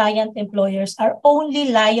 non-compliant employers are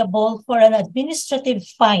only liable for an administrative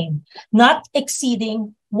fine not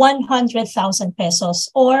exceeding 100,000 pesos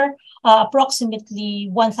or approximately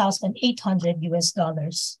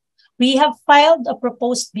 $1,800. We have filed a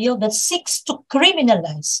proposed bill that seeks to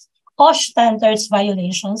criminalize OSH standards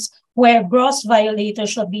violations, where gross violators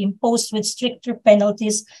shall be imposed with stricter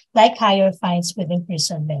penalties like higher fines with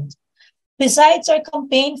imprisonment. Besides our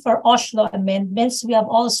campaign for OSH law amendments, we have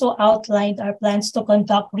also outlined our plans to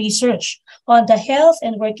conduct research on the health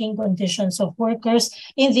and working conditions of workers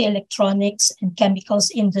in the electronics and chemicals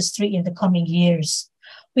industry in the coming years.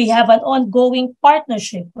 We have an ongoing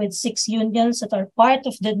partnership with 6 unions that are part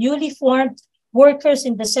of the newly formed Workers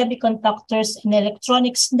in the Semiconductors and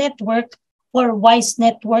Electronics Network, or WISE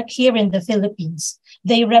network, here in the Philippines.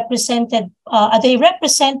 They represent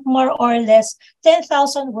more or less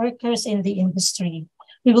 10,000 workers in the industry.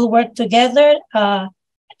 We will work together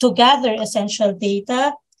to gather essential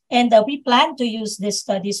data, and we plan to use these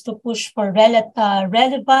studies to push for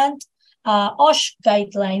relevant OSH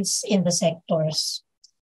guidelines in the sectors.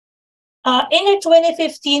 In a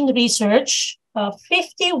 2015 research,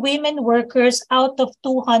 50 women workers out of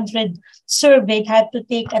 200 surveyed had to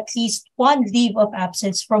take at least 1 leave of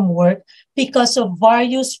absence from work because of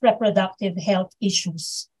various reproductive health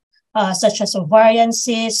issues, such as ovarian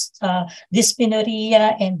cysts,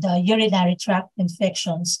 dysmenorrhea, and urinary tract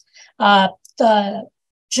infections.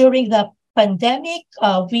 During the pandemic,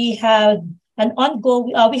 we have an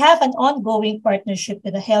ongoing partnership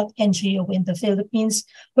with a health NGO in the Philippines,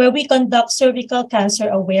 where we conduct cervical cancer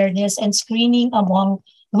awareness and screening among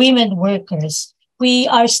women workers. We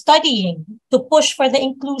are studying to push for the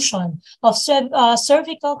inclusion of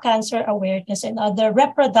cervical cancer awareness and other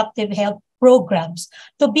reproductive health programs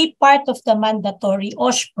to be part of the mandatory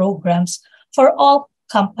OSH programs for all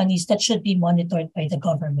companies that should be monitored by the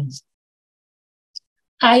government.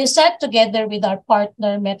 IOSHAD, together with our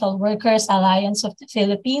partner Metal Workers Alliance of the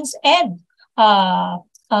Philippines and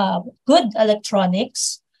Good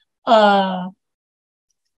Electronics,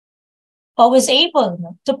 was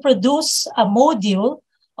able to produce a module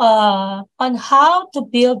on how to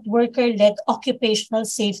build worker-led occupational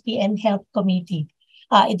safety and health committee.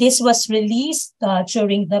 This was released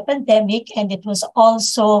during the pandemic, and it was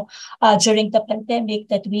also during the pandemic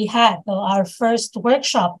that we had our first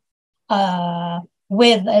workshop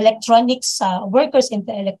with electronics workers in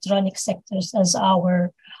the electronic sectors as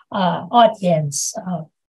our audience.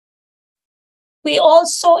 We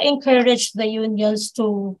also encourage the unions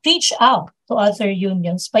to reach out to other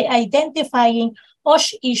unions by identifying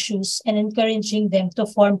OSH issues and encouraging them to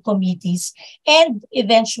form committees, and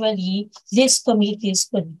eventually these committees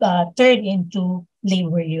could turn into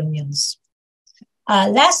labor unions.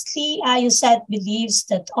 Lastly, IOSHAD believes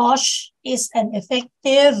that OSH is an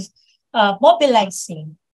effective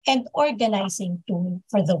mobilizing and organizing tool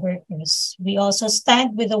for the workers. We also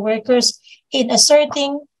stand with the workers in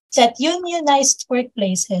asserting that unionized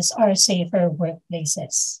workplaces are safer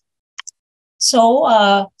workplaces.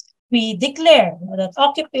 So we declare that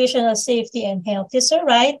occupational safety and health is a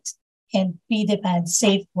right, and we demand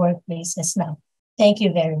safe workplaces now. Thank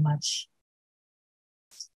you very much.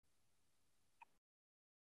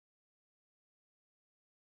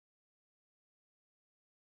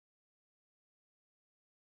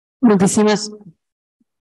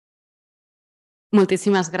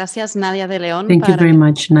 Muchísimas gracias, Nadia De Leon. Thank you very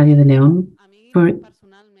much, Nadia De Leon, for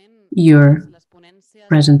your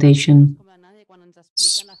presentation.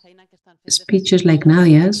 Speeches like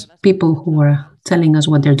Nadia's, people who are telling us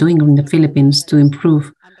what they're doing in the Philippines to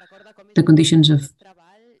improve the conditions of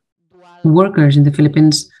workers in the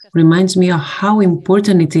Philippines reminds me of how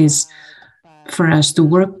important it is for us to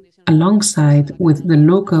work alongside with the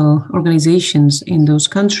local organizations in those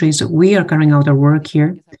countries. We are carrying out our work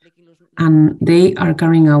here, and they are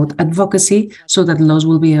carrying out advocacy so that laws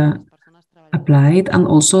will be applied, and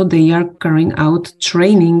also they are carrying out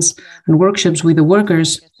trainings and workshops with the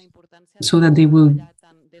workers so that they will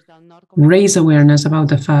raise awareness about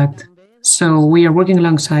the fact. So we are working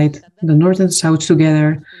alongside the North and South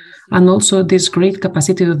together, and also this great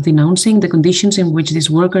capacity of denouncing the conditions in which these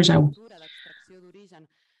workers are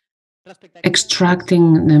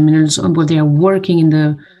extracting the minerals, on what they are working in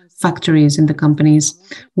the factories, in the companies.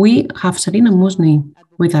 We have Czarina Musni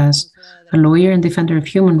with us, a lawyer and defender of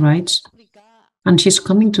human rights, and she's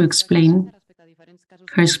coming to explain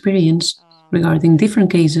her experience regarding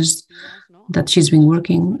different cases that she's been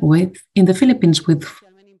working with in the Philippines with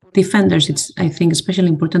defenders. It's, I think, especially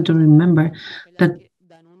important to remember that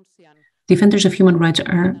defenders of human rights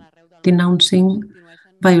are denouncing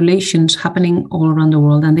violations happening all around the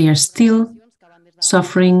world, and they are still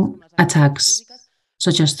suffering attacks,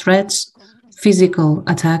 such as threats, physical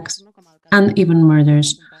attacks, and even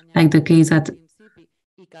murders, like the case that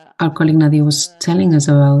our colleague Nadia was telling us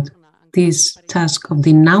about. This task of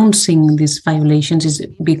denouncing these violations is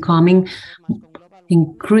becoming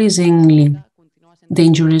increasingly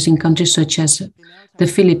dangerous in countries such as the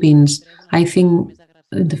Philippines. I think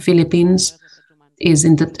the Philippines is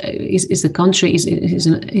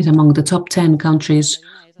among the top 10 countries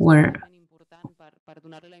where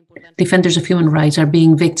defenders of human rights are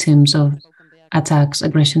being victims of attacks,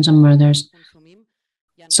 aggressions, and murders.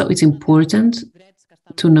 So it's important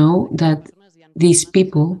to know that these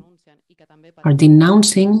people are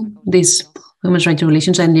denouncing these human rights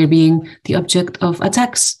violations, and they're being the object of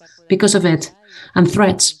attacks because of it, and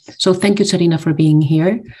threats. So thank you, Czarina, for being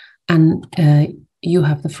here, and you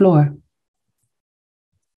have the floor.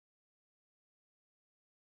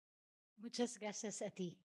 Muchas gracias,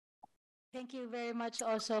 Ati. Thank you very much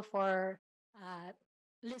also for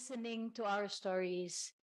listening to our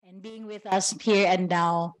stories and being with us here and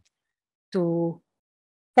now to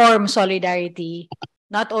form solidarity,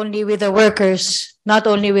 not only with the workers, not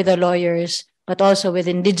only with the lawyers, but also with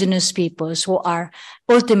indigenous peoples who are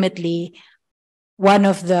ultimately one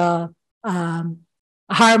of the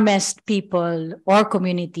harmest people or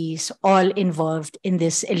communities all involved in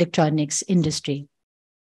this electronics industry.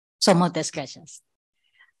 So muchas gracias.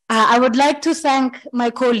 I would like to thank my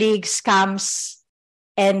colleagues Kamz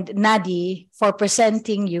and Nadia for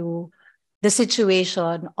presenting you the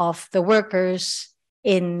situation of the workers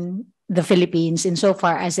in the Philippines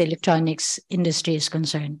insofar as the electronics industry is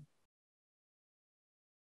concerned.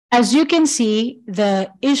 As you can see,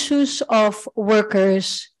 the issues of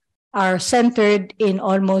workers are centered in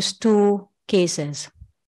almost two cases: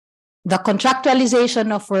 the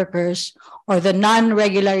contractualization of workers or the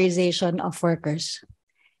non-regularization of workers,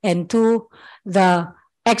 and two, the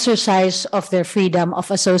exercise of their freedom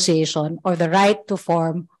of association or the right to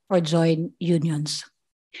form or join unions.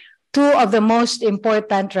 Two of the most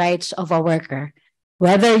important rights of a worker,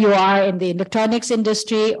 whether you are in the electronics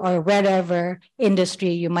industry or wherever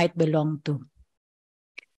industry you might belong to.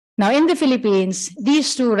 Now, in the Philippines,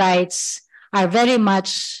 these two rights are very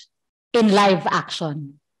much in live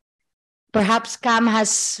action. Perhaps Cam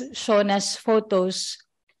has shown us photos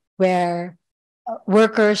where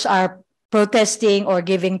workers are protesting or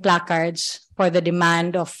giving placards for the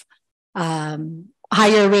demand of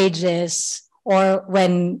higher wages, or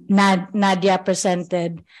when Nadia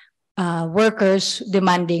presented workers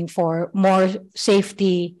demanding for more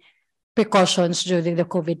safety precautions during the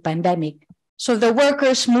COVID pandemic. So the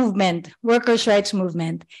workers' movement, workers' rights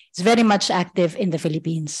movement, is very much active in the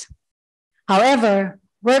Philippines. However,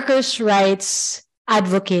 workers' rights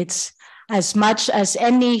advocates, as much as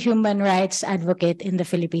any human rights advocate in the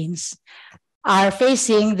Philippines, are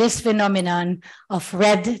facing this phenomenon of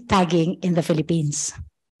red tagging in the Philippines.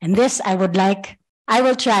 And this I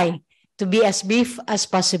will try to be as brief as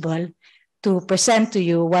possible to present to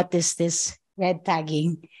you what is this red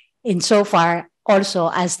tagging insofar also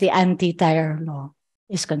as the anti-terror law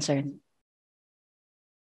is concerned.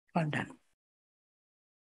 Hold on.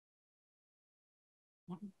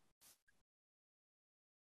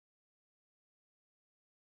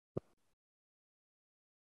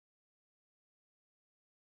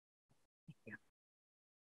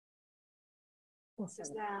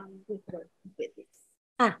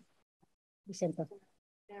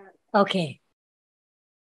 Okay.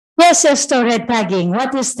 Yes, as to red tagging.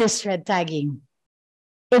 What is this red tagging?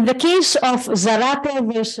 In the case of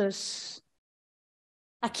Zarate versus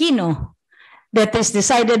Aquino, that is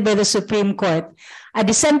decided by the Supreme Court, a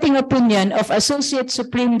dissenting opinion of Associate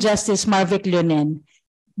Supreme Justice Marvick Lunen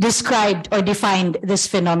described or defined this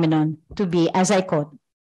phenomenon to be, as I quote,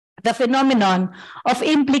 the phenomenon of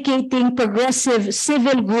implicating progressive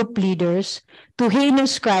civil group leaders to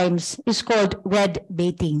heinous crimes is called red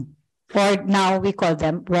baiting, or now we call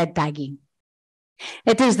them red tagging.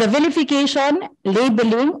 It is the vilification,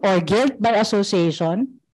 labeling, or guilt by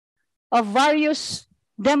association of various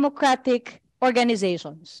democratic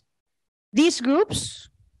organizations. These groups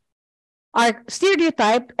are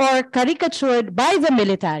stereotyped or caricatured by the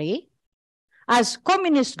military as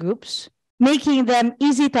communist groups, making them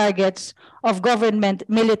easy targets of government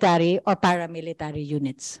military or paramilitary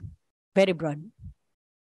units. Very broad.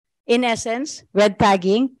 In essence, red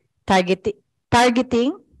tagging, tagging,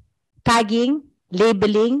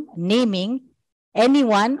 labeling, naming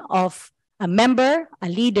anyone of a member, a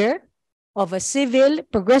leader of a civil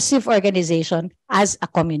progressive organization as a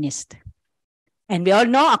communist. And we all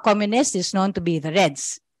know a communist is known to be the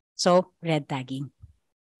Reds. So, red tagging.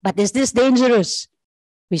 But is this dangerous?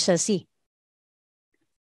 We shall see.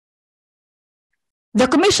 The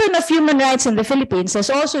Commission of Human Rights in the Philippines has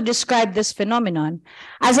also described this phenomenon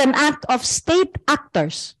as an act of state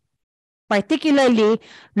actors, particularly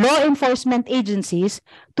law enforcement agencies,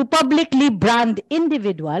 to publicly brand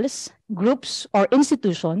individuals, groups, or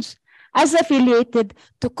institutions as affiliated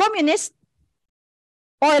to communist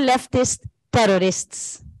or leftist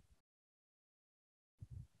terrorists.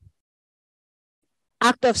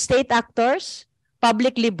 Act of state actors,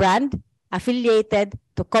 publicly brand, affiliated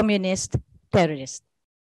to communist terrorists.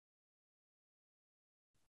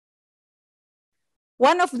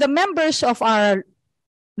 One of the members of our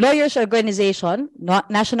lawyers organization,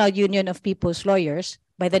 National Union of People's Lawyers,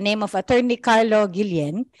 by the name of Attorney Carlo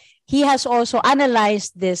Guillen, he has also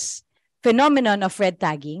analyzed this phenomenon of red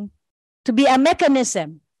tagging to be a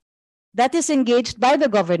mechanism that is engaged by the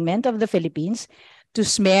government of the Philippines to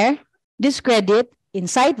smear, discredit,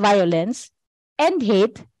 incite violence, and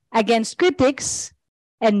hate against critics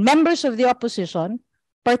and members of the opposition,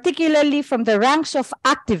 particularly from the ranks of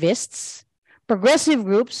activists, progressive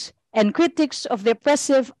groups, and critics of the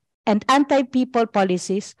oppressive and anti-people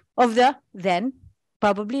policies of the then,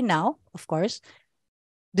 probably now, of course,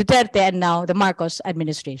 Duterte and now the Marcos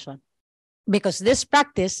administration. Because this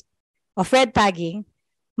practice of red tagging,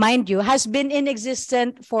 mind you, has been in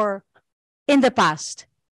existence in the past.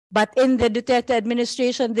 But in the Duterte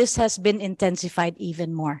administration, this has been intensified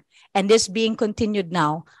even more. And this being continued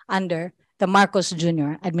now under the Marcos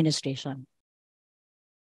Jr. administration.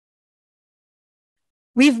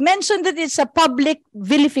 We've mentioned that it's a public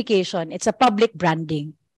vilification. It's a public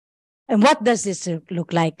branding. And what does this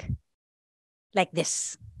look like? Like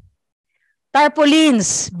this.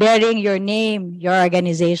 Tarpaulins bearing your name, your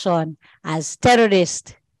organization as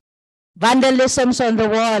terrorist. Vandalisms on the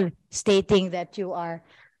wall stating that you are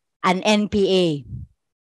an NPA.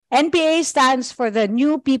 NPA stands for the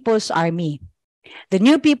New People's Army. The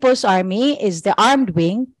New People's Army is the armed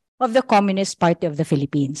wing of the Communist Party of the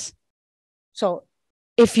Philippines. So,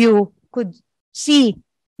 if you could see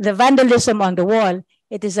the vandalism on the wall,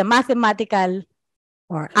 it is a mathematical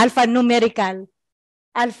or mathematical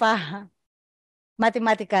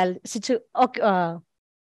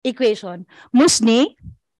equation. Musni,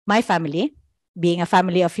 my family, being a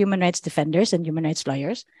family of human rights defenders and human rights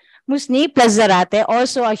lawyers, Musni plus Zarate,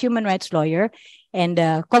 also a human rights lawyer and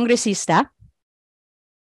congressista,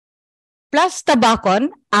 plus Tabacon,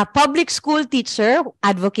 a public school teacher who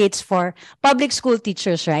advocates for public school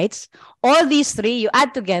teachers' rights. All these three, you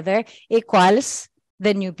add together, equals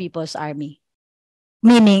the New People's Army.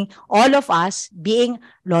 Meaning, all of us being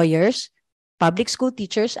lawyers, public school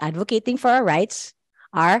teachers advocating for our rights,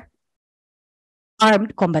 are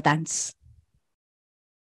armed combatants.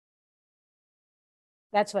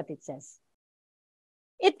 That's what it says.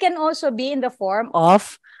 It can also be in the form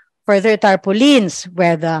of further tarpaulins,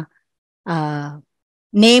 where the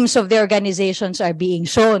names of the organizations are being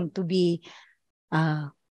shown to be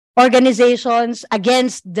organizations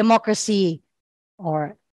against democracy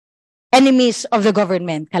or enemies of the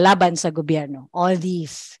government, kalaban sa gobyerno. All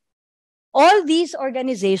these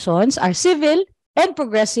organizations are civil and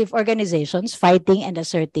progressive organizations fighting and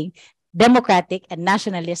asserting democratic and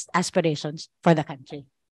nationalist aspirations for the country.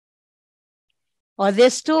 Or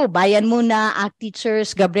this too, Bayan Muna, ACT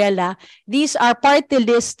Teachers, Gabriela, these are party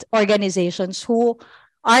list organizations who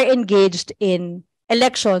are engaged in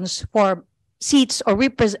elections for seats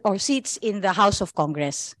or seats in the House of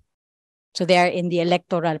Congress. So they are in the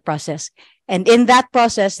electoral process. And in that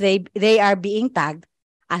process, they are being tagged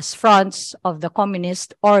as fronts of the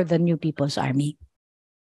Communist or the New People's Army.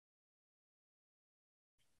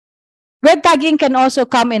 Red tagging can also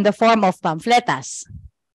come in the form of pamphlets.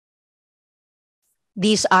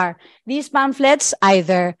 These pamphlets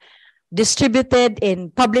either distributed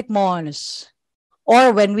in public malls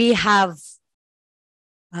or when we have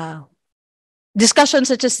discussions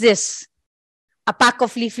such as this, a pack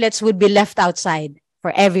of leaflets would be left outside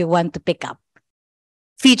for everyone to pick up,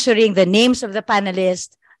 featuring the names of the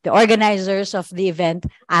panelists, the organizers of the event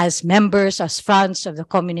as members, as fronts of the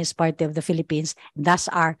Communist Party of the Philippines, and thus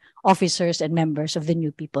are officers and members of the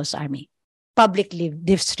New People's Army, publicly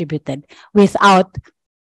distributed without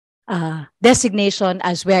designation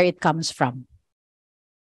as where it comes from.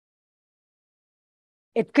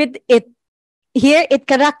 Here it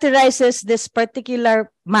characterizes this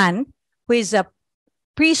particular man who is a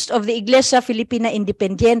priest of the Iglesia Filipina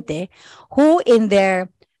Independiente, who in their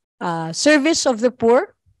service of the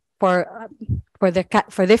poor for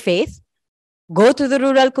their faith, go to the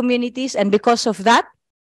rural communities, and because of that,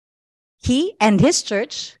 he and his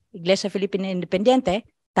church, Iglesia Filipina Independiente,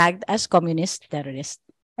 tagged as communist terrorist.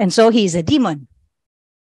 And so he is a demon,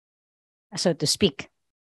 so to speak.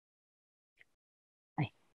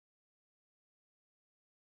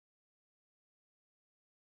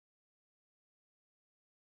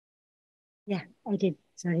 Yeah, I did.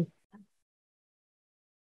 Sorry.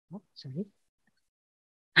 Oh, sorry.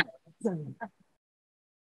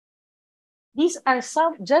 These are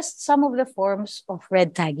just some of the forms of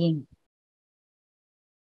red tagging.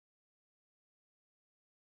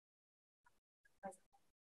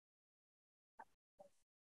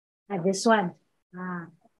 This one.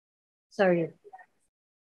 Sorry.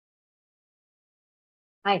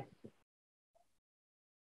 Hi.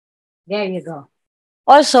 There you go.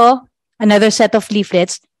 Also, another set of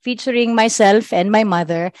leaflets featuring myself and my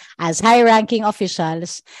mother as high-ranking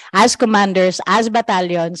officials, as commanders, as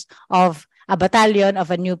battalions of a battalion of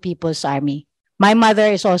a New People's Army. My mother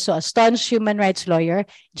is also a staunch human rights lawyer.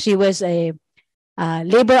 She was a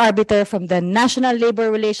labor arbiter from the National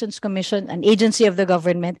Labor Relations Commission, an agency of the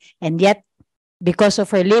government, and yet, because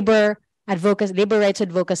of her labor rights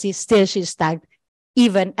advocacy, still she's tagged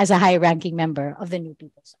even as a high-ranking member of the New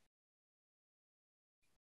People's Army.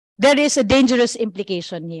 There is a dangerous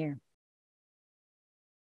implication here.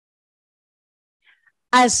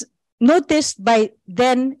 As noticed by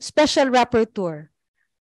then Special Rapporteur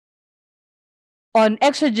on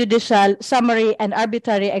extrajudicial summary and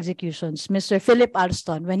arbitrary executions, Mr. Philip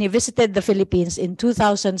Alston, when he visited the Philippines in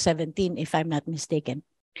 2017, if I'm not mistaken,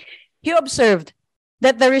 he observed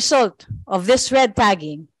that the result of this red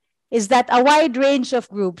tagging is that a wide range of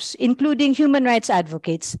groups, including human rights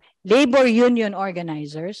advocates, labor union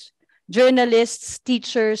organizers, journalists,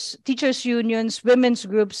 teachers unions, women's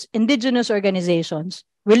groups, indigenous organizations,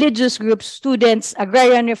 religious groups, students,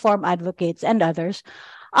 agrarian reform advocates, and others,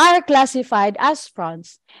 are classified as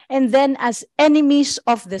fronts and then as enemies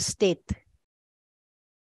of the state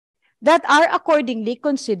that are accordingly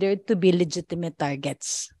considered to be legitimate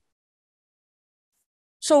targets.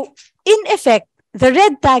 So, in effect, the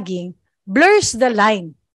red tagging blurs the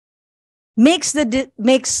line, makes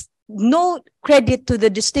no credit to the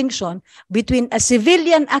distinction between a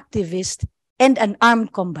civilian activist and an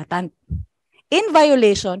armed combatant, in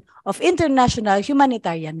violation of international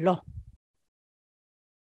humanitarian law.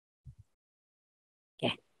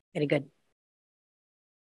 Okay, very good.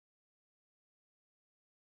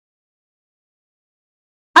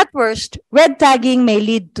 At worst, red tagging may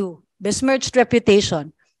lead to besmirched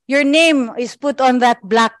reputation. Your name is put on that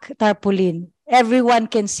black tarpaulin. Everyone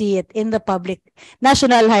can see it in the public.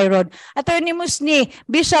 National High Road. Attorney Musni,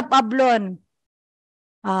 Bishop Ablon,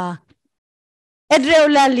 Edre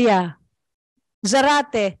Eulalia,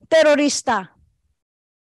 Zarate, terrorista.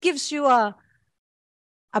 Gives you a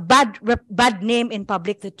bad name in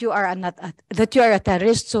public that you are a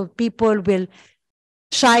terrorist, so people will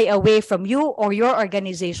shy away from you or your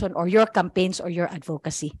organization or your campaigns or your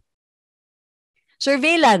advocacy.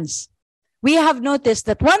 Surveillance. We have noticed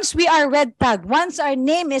that once we are red tagged, once our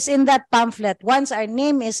name is in that pamphlet, once our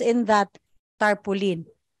name is in that tarpaulin,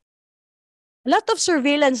 a lot of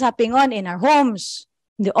surveillance happening on in our homes,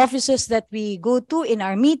 in the offices that we go to, in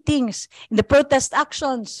our meetings, in the protest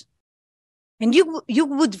actions. And you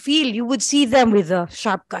would see them with a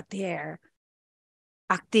sharp cut hair,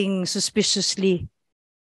 acting suspiciously.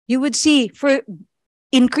 You would see for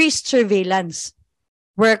increased surveillance,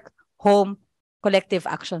 work, home, collective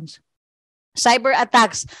actions. Cyber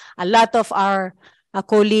attacks. A lot of our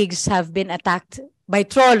colleagues have been attacked by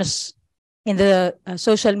trolls in the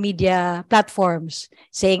social media platforms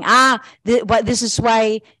saying, this is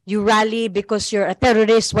why you rally because you're a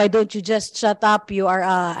terrorist. Why don't you just shut up? You are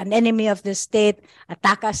an enemy of the state.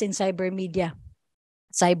 Attack us in cyber media,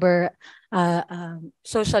 social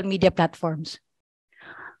media platforms.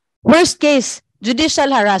 Worst case,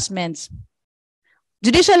 judicial harassments.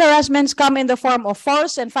 Judicial harassments come in the form of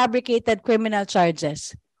false and fabricated criminal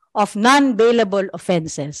charges of non-bailable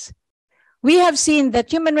offenses. We have seen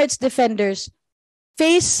that human rights defenders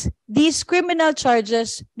face these criminal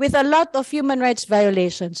charges with a lot of human rights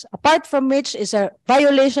violations, apart from which is a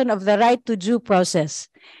violation of the right to due process.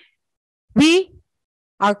 We,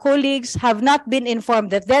 our colleagues, have not been informed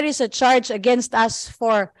that there is a charge against us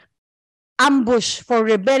for ambush, for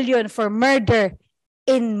rebellion, for murder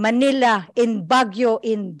in Manila, in Baguio,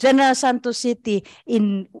 in General Santos City,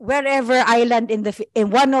 in wherever island in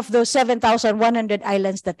one of those 7,100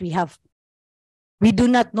 islands that we have. We do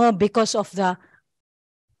not know because of the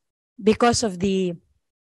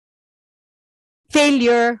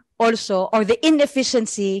failure also, or the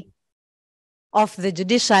inefficiency of the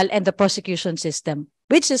judicial and the prosecution system,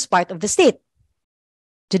 which is part of the state,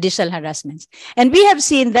 judicial harassments. And we have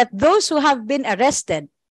seen that those who have been arrested,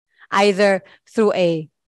 either through a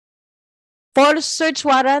false search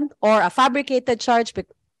warrant or a fabricated charge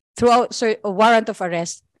through a warrant of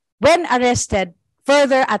arrest, when arrested,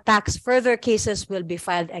 further attacks, further cases will be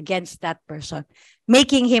filed against that person,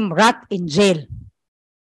 making him rot in jail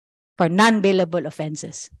for non-bailable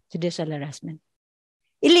offenses, judicial harassment.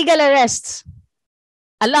 Illegal arrests.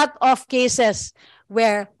 A lot of cases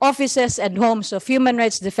where offices and homes of human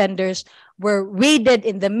rights defenders were raided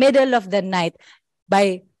in the middle of the night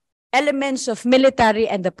by elements of military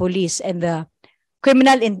and the police and the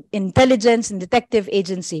criminal intelligence and detective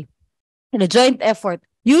agency in a joint effort,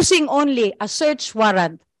 using only a search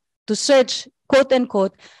warrant to search, quote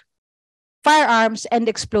unquote, firearms and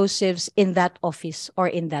explosives in that office or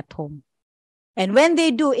in that home. And when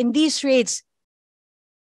they do in these raids,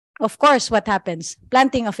 of course, what happens?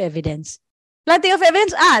 Planting of evidence. Planting of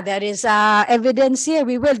evidence, there is evidence here,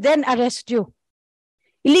 we will then arrest you.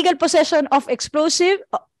 Illegal possession of explosive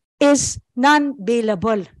is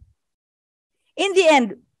non-bailable. In the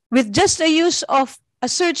end, with just the use of a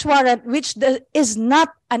search warrant, which is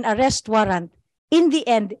not an arrest warrant, in the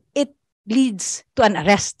end, it leads to an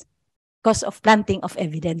arrest because of planting of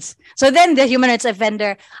evidence. So then the human rights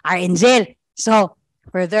offender are in jail. So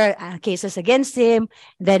further cases against him,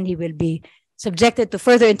 then he will be subjected to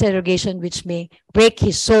further interrogation, which may break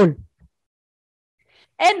his soul.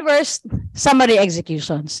 And worst, summary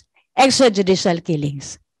executions, extrajudicial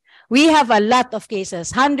killings. We have a lot of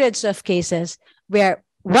cases, hundreds of cases, where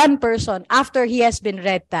one person, after he has been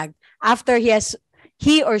red tagged, after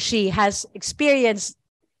he or she has experienced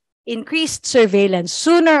increased surveillance,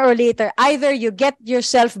 sooner or later, either you get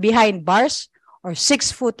yourself behind bars or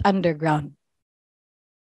 6 foot underground.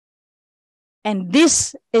 And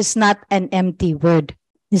this is not an empty word.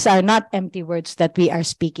 These are not empty words that we are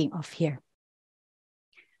speaking of here.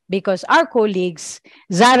 Because our colleagues,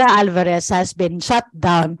 Zara Alvarez, has been shut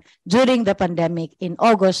down during the pandemic in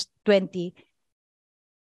August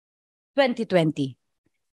 2020.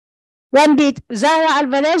 Zara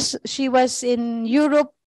Alvarez, she was in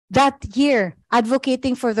Europe that year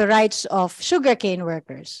advocating for the rights of sugarcane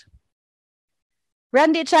workers.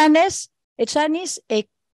 Randy Chanes, a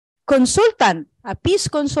consultant, a peace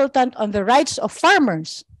consultant on the rights of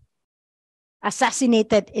farmers,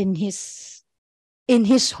 assassinated in his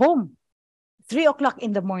home, 3 o'clock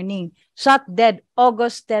in the morning, shot dead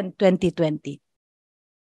August 10, 2020.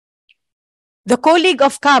 The colleague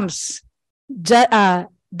of Kamz,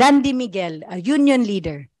 Dandy Miguel, a union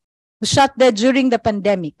leader, was shot dead during the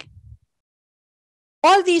pandemic.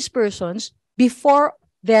 All these persons, before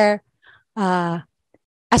their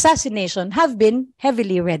assassination, have been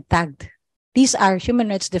heavily red tagged. These are human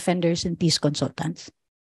rights defenders and peace consultants.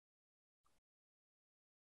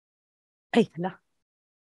 Ay, hala.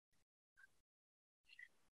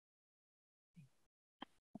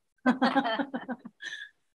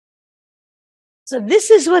 So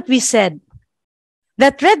this is what we said,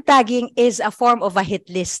 that red tagging is a form of a hit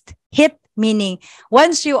list. Hit meaning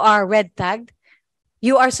once you are red tagged,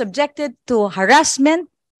 you are subjected to harassment,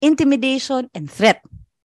 intimidation, and threat.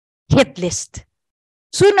 Hit list.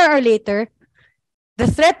 Sooner or later, the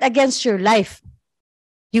threat against your life,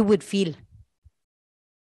 you would feel.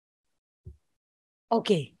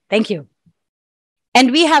 Okay, thank you.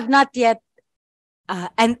 And we have not yet,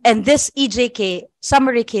 and this EJK,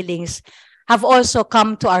 summary killings, have also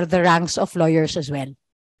come to the ranks of lawyers as well.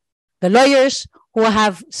 The lawyers who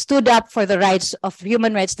have stood up for the rights of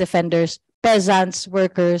human rights defenders, peasants,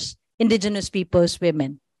 workers indigenous peoples,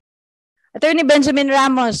 women. Attorney Benjamin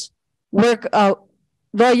Ramos,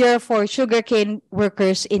 lawyer for sugarcane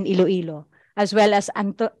workers in Iloilo, as well as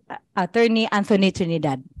Attorney Anthony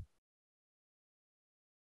Trinidad.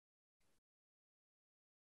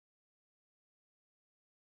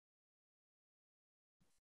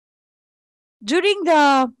 During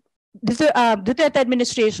the Duterte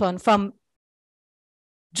administration from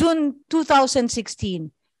June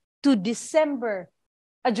 2016 to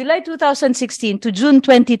July 2016 to June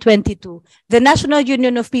 2022, the National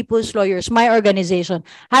Union of People's Lawyers, my organization,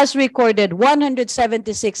 has recorded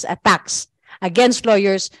 176 attacks against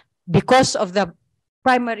lawyers because of the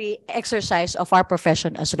primary exercise of our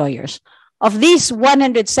profession as lawyers. Of these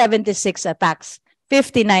 176 attacks,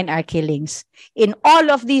 59 are killings. In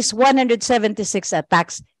all of these 176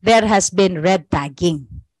 attacks, there has been red tagging.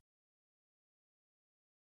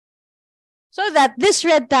 So that this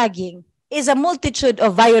red tagging is a multitude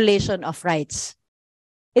of violation of rights.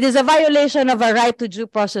 It is a violation of a right to due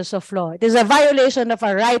process of law. It is a violation of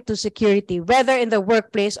a right to security, whether in the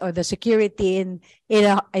workplace or the security in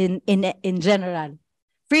general.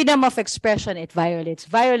 Freedom of expression, it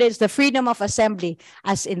violates the freedom of assembly,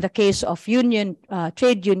 as in the case of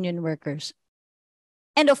trade union workers.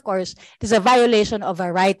 And of course, it is a violation of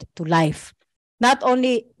a right to life. Not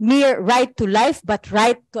only mere right to life, but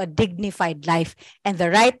right to a dignified life and the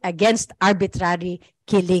right against arbitrary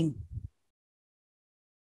killing.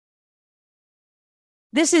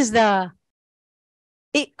 This is the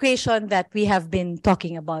equation that we have been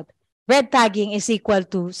talking about. Red tagging is equal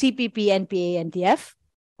to CPP, NPA, NTF,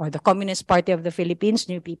 or the Communist Party of the Philippines,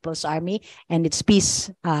 New People's Army, and its peace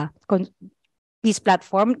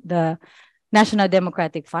platform, the National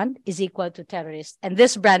Democratic Fund, is equal to terrorists. And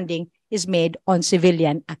this branding is made on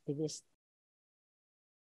civilian activists.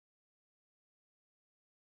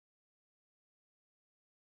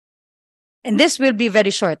 And this will be very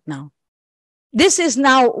short now. This is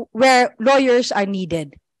now where lawyers are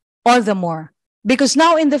needed all the more. Because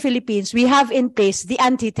now in the Philippines, we have in place the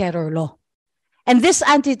anti-terror law. And this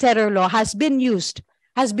anti-terror law has been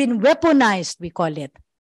weaponized, we call it,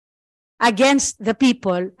 against the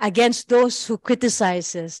people, against those who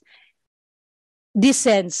criticizes,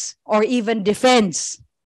 dissents, or even defends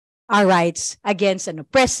our rights against an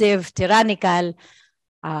oppressive, tyrannical,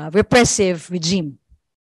 repressive regime.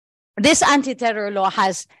 This anti-terror law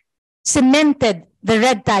has cemented the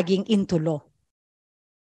red tagging into law.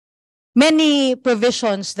 Many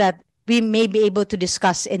provisions that we may be able to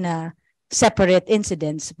discuss in a separate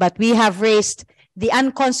incidents, but we have raised the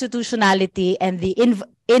unconstitutionality and the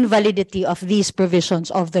invalidity of these provisions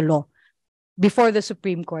of the law before the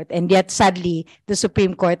Supreme Court. And yet, sadly, the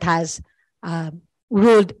Supreme Court has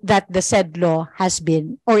ruled that the said law has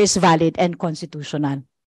been or is valid and constitutional.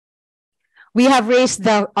 We have raised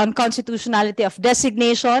the unconstitutionality of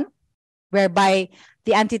designation, whereby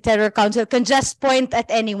the Anti-Terror Council can just point at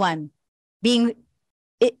anyone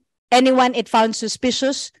it found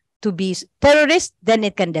suspicious to be terrorist, then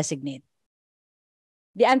it can designate.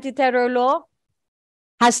 The anti-terror law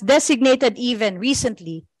has designated even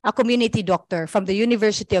recently a community doctor from the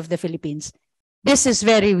University of the Philippines. This is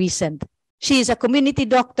very recent. She is a community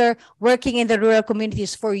doctor working in the rural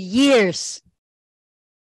communities for years.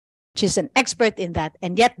 She's an expert in that.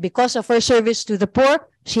 And yet, because of her service to the poor,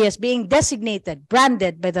 she is being designated,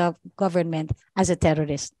 branded by the government as a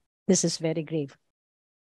terrorist. This is very grave.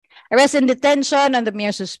 Arrest and detention on the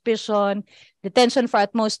mere suspicion, detention for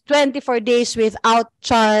at most 24 days without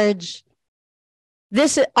charge.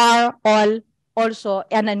 These are all also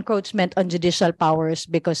an encroachment on judicial powers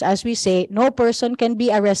because, as we say, no person can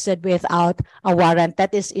be arrested without a warrant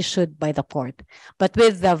that is issued by the court. But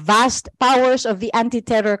with the vast powers of the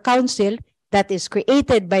Anti-Terror Council that is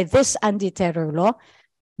created by this anti-terror law,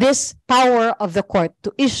 this power of the court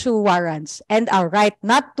to issue warrants and our right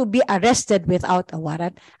not to be arrested without a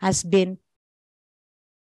warrant has been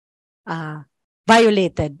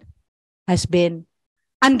violated, has been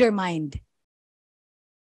undermined.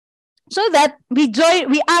 So that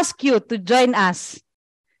we ask you to join us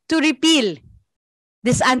to repeal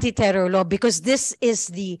this anti-terror law because this is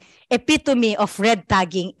the epitome of red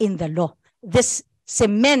tagging in the law. This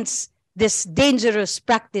cements this dangerous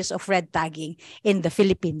practice of red tagging in the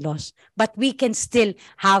Philippine laws. But we can still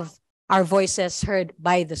have our voices heard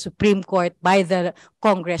by the Supreme Court, by the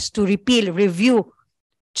Congress to repeal, review,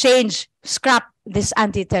 change, scrap this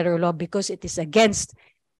anti-terror law because it is against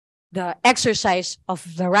the exercise of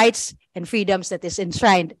the rights and freedoms that is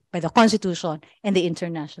enshrined by the Constitution and the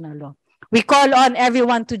international law. We call on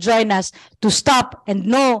everyone to join us to stop and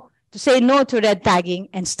to say no to red tagging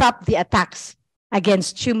and stop the attacks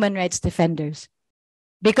against human rights defenders.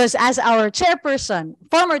 Because as our chairperson,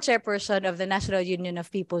 former chairperson of the National Union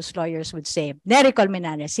of People's Lawyers would say, Nery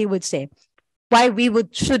Colmenares, he would say, why we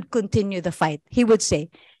should continue the fight. He would say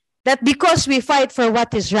that because we fight for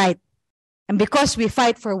what is right, and because we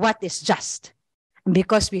fight for what is just, and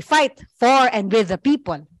because we fight for and with the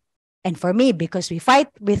people, and for me, because we fight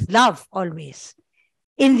with love always,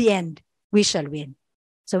 in the end, we shall win.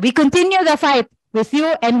 So we continue the fight with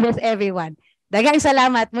you and with everyone. Daghang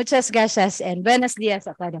salamat, muchas gracias, and buenos dias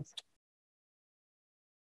a todos.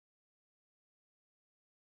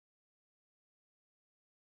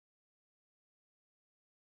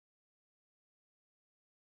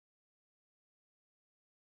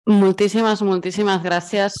 Moltíssimes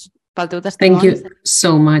gràcies pel teu testimoni. Thank you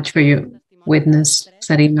so much for your witness,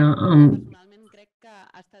 Czarina.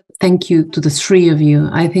 Thank you to the three of you.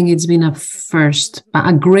 I think it's been a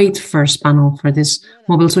great first panel for this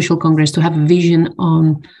Mobile Social Congress to have a vision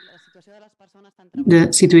on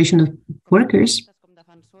the situation of workers,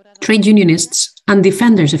 trade unionists, and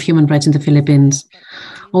defenders of human rights in the Philippines.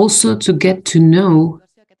 Also to get to know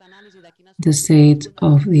the state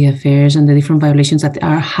of the affairs and the different violations that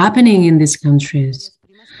are happening in these countries,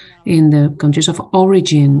 in the countries of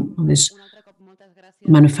origin of this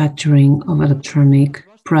manufacturing of electronic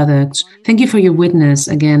products. Thank you for your witness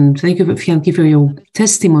again. Thank you for your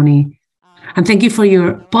testimony. And thank you for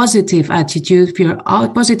your positive attitude, for your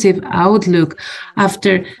positive outlook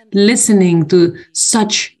after listening to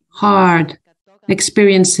such hard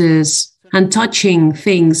experiences and touching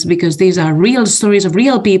things, because these are real stories of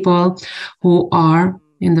real people who are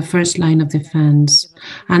in the first line of defense,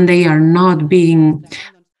 and they are not being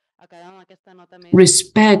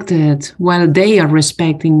respected while they are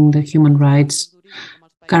respecting the human rights,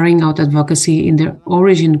 carrying out advocacy in their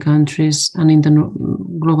origin countries and in the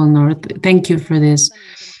global north. Thank you for this.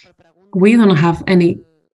 We don't have any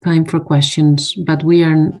time for questions, but we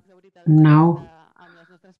are now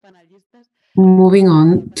moving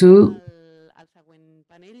on to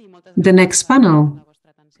the next panel.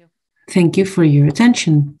 Thank you for your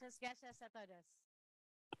attention.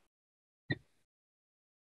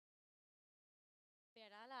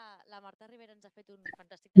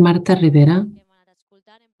 Marta Rivera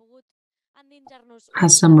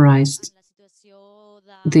has summarized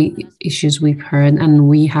the issues we've heard, and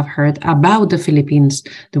we have heard about the Philippines,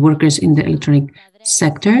 the workers in the electronic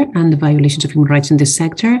sector and the violations of human rights in this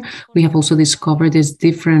sector. We have also discovered these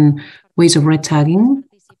different ways of red tagging,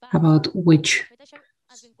 about which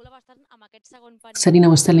Czarina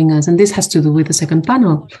was telling us, and this has to do with the second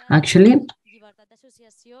panel, actually,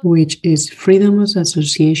 which is freedom of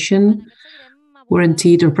association,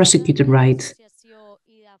 guaranteed or prosecuted right.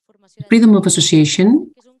 Freedom of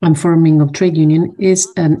association and forming of trade union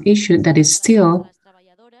is an issue that is still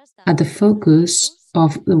at the focus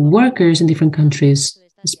of the workers in different countries,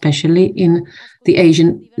 especially in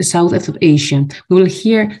the south of Asia. We will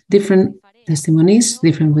hear different testimonies,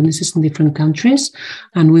 different witnesses in different countries,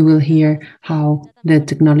 and we will hear how the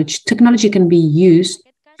technology can be used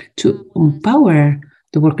to empower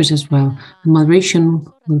the workers as well. The moderation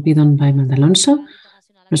will be done by Manda Alonso,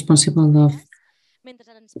 responsible of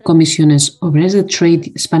Comisiones Obreras,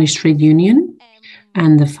 the Spanish trade union,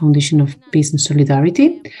 and the Foundation of Peace and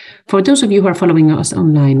Solidarity. For those of you who are following us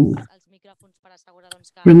online,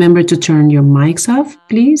 remember to turn your mics off,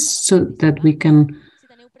 please, so that we can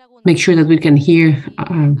make sure that we can hear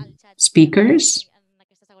our speakers.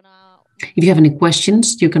 If you have any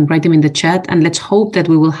questions, you can write them in the chat, and let's hope that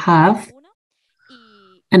we will have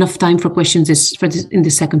enough time for questions in the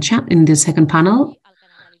second panel.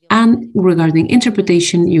 And regarding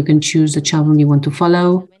interpretation, you can choose the channel you want to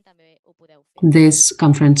follow this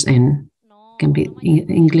conference in. It can be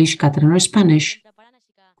English, Catalan, or Spanish.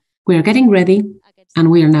 We are getting ready,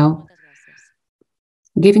 and we are now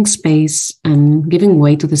giving space and giving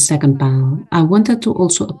way to the second panel. I wanted to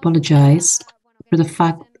also apologize for the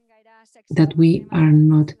fact that we are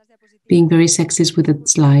not being very sexist with the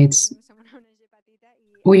slides.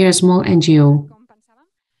 We are a small NGO.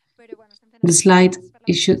 The slide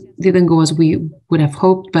issue didn't go as we would have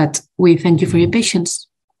hoped, but we thank you for your patience.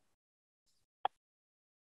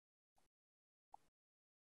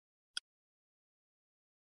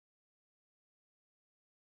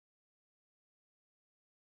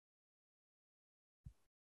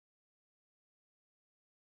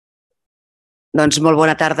 Doncs molt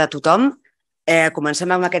bona tarda a tothom.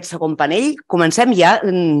 Comencem amb aquest segon panell. Comencem ja.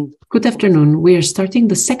 Good afternoon. We are starting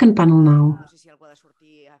the second panel now.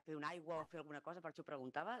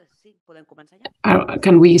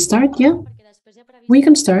 Can we start? Yeah, we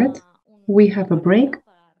can start. We have a break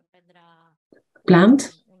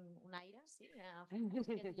planned.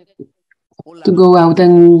 to go out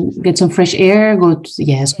and get some fresh air, go to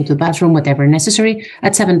the bathroom, whatever necessary,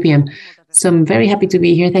 at 7 p.m. So I'm very happy to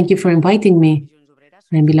be here. Thank you for inviting me.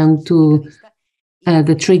 I belong to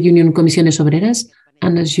the Trade Union Comisiones Obreras,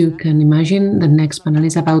 and as you can imagine, the next panel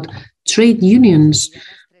is about trade unions.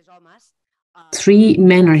 3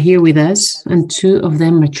 men are here with us, and 2 of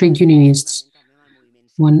them are trade unionists,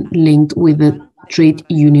 one linked with the trade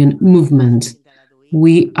union movement.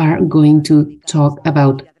 We are going to talk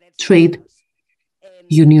about trade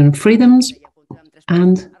union freedoms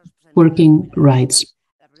and working rights.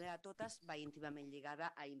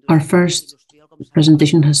 Our first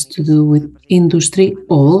presentation has to do with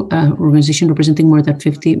Industri-ALL, an organization representing more than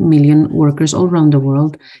 50 million workers all around the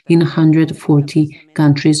world in 140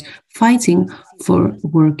 countries, fighting for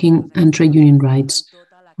working and trade union rights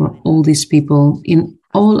for all these people in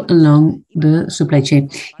all along the supply chain.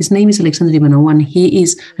 His name is Ivanou, and he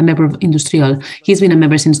is a member of Industri-ALL. He's been a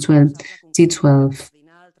member since 2012,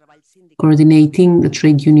 coordinating the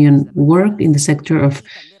trade union work in the sector of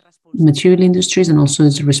material industries, and also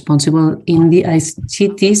is responsible in the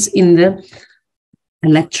ICTs in the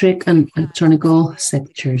electric and electronical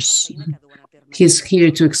sectors. He's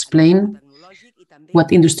here to explain what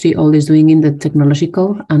Industri-ALL is doing in the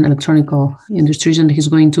technological and electronical industries, and he's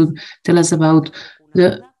going to tell us about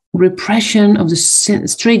the repression of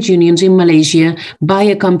the trade unions in Malaysia by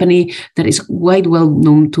a company that is quite well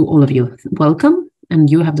known to all of you. Welcome, and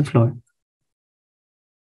you have the floor.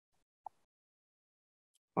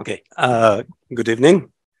 Okay, good evening.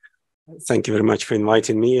 Thank you very much for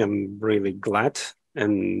inviting me. I'm really glad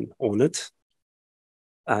and honored.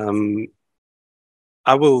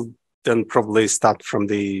 I will then probably start from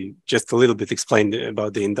just a little bit explain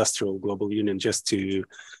about the Industrial Global Union, just to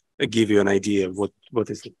give you an idea of what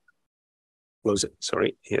is it. Close it,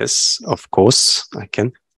 sorry. Yes, of course, I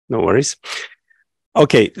can, no worries.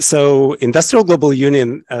 Okay, so Industrial Global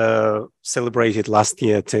Union celebrated last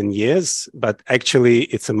year 10 years, but actually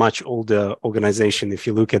it's a much older organization. If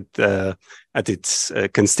you look at its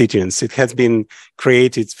constituents, it has been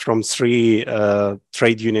created from 3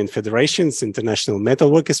 trade union federations: International Metal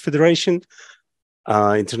Workers Federation,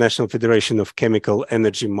 International Federation of Chemical,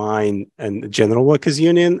 Energy, Mine and General Workers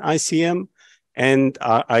Union, ICM, and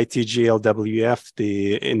ITGLWF,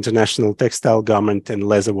 the International Textile, Garment and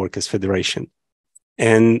Leather Workers Federation.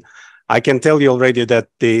 And I can tell you already that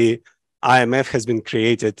the IMF has been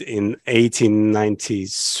created in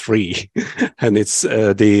 1893, and it's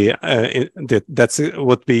that's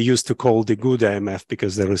what we used to call the good IMF,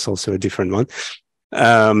 because there is also a different one.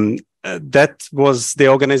 That was the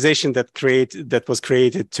organization that was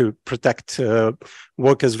created to protect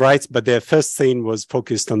workers' rights, but their first thing was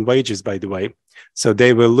focused on wages, by the way. So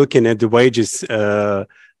they were looking at the wages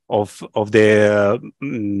of their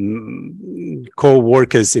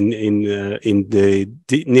co-workers in the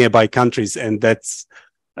nearby countries, and that's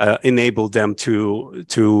enabled them to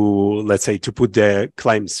let's say to put their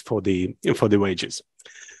claims for the wages.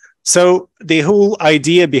 So the whole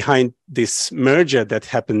idea behind this merger that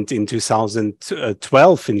happened in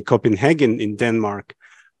 2012 in Copenhagen in Denmark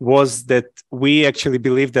was that we actually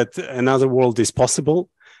believe that another world is possible.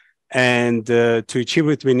 And to achieve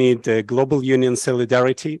it, we need global union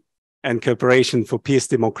solidarity and cooperation for peace,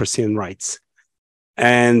 democracy, and rights.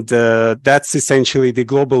 And that's essentially the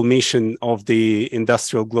global mission of the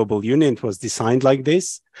Industrial Global Union. It was designed like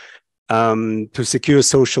this, to secure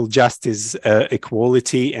social justice,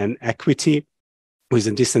 equality, and equity with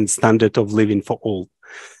a decent standard of living for all.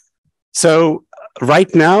 So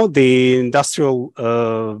right now, the Industrial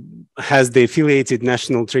has the affiliated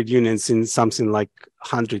national trade unions in something like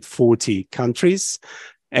 140 countries,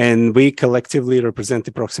 and we collectively represent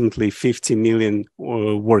approximately 50 million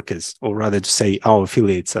workers, or rather to say our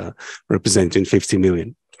affiliates are representing 50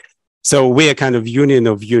 million. So we are kind of union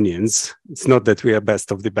of unions. It's not that we are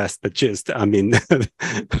best of the best, but just, I mean,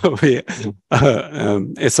 we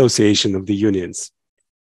association of the unions.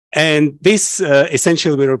 And this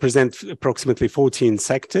essentially we represent approximately 14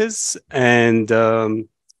 sectors, and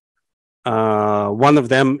one of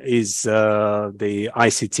them is the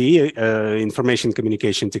ICT, Information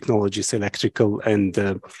Communication Technologies, Electrical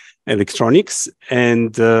and Electronics.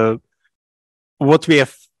 And what we are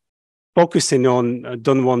focusing on,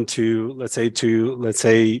 don't want to let's say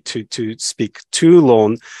to speak too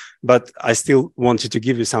long, but I still wanted to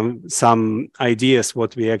give you some ideas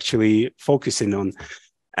what we're actually focusing on.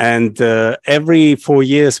 And every 4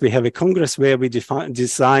 years, we have a Congress where we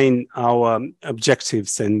design our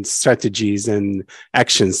objectives and strategies and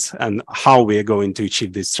actions and how we are going to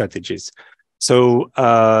achieve these strategies. So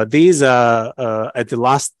these are, at the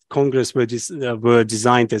last Congress, were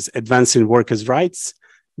designed as advancing workers' rights,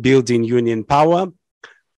 building union power,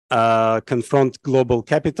 confront global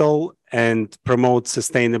capital, and promote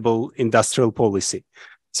sustainable industrial policy.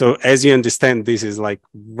 So as you understand, this is like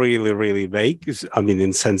really, really vague. I mean,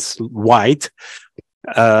 in sense, wide.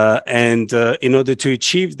 In order to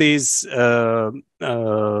achieve these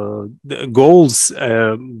goals,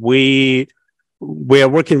 we are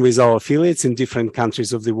working with our affiliates in different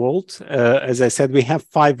countries of the world. As I said, we have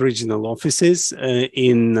 5 regional offices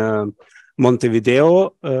in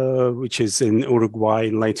Montevideo, which is in Uruguay,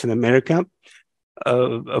 in Latin America.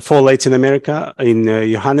 For Latin America, in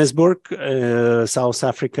Johannesburg, South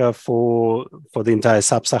Africa for the entire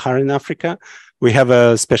sub-Saharan Africa. We have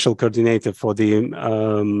a special coordinator for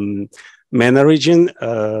the MENA region,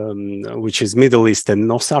 which is Middle East and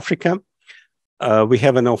North Africa. We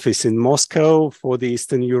have an office in Moscow for the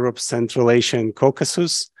Eastern Europe, Central Asia, and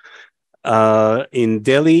Caucasus. In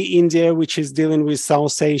Delhi, India, which is dealing with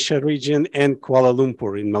South Asia region, and Kuala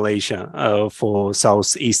Lumpur in Malaysia for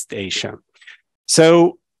Southeast Asia.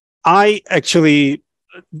 So I actually,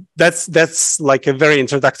 that's like a very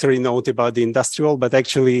introductory note about the industrial, but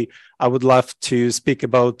actually I would love to speak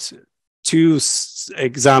about 2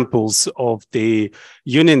 examples of the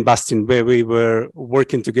union busting where we were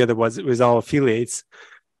working together with our affiliates.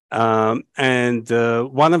 One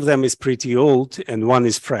of them is pretty old and one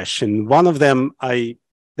is fresh. And one of them,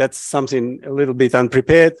 that's something a little bit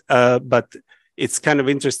unprepared, but it's kind of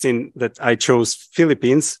interesting that I chose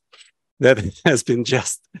Philippines. That has been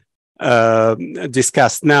just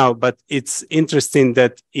discussed now, but it's interesting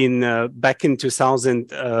that back in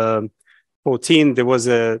 2014 there was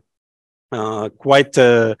a quite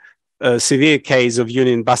a severe case of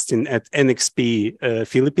union busting at NXP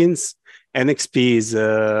Philippines. NXP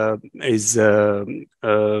is a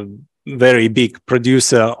very big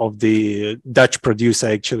producer of the Dutch producer,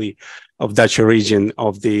 actually, of Dutch origin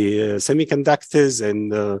of the semiconductors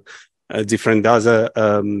and different other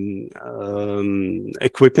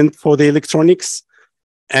equipment for the electronics.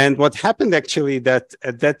 And what happened actually that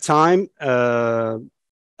at that time,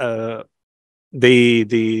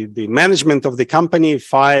 the management of the company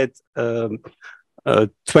fired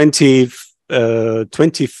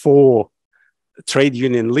 24 trade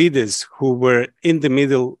union leaders who were in the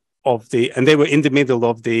middle of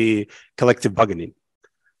the collective bargaining.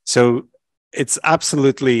 So it's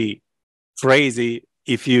absolutely crazy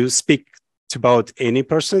if you speak about any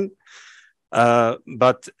person,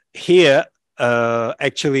 but here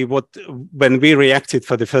actually when we reacted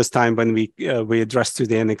for the first time, when we addressed to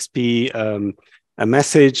the NXP a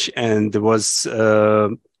message, and there was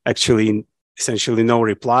actually essentially no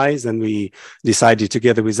replies, and we decided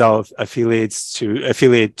together with our affiliate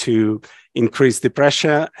to increase the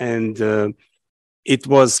pressure, and it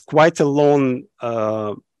was quite a long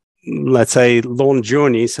let's say long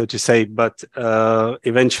journey, so to say, but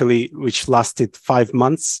eventually, which lasted 5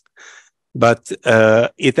 months. But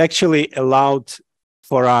it actually allowed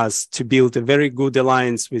for us to build a very good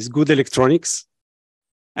alliance with good electronics.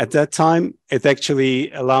 At that time, it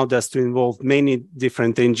actually allowed us to involve many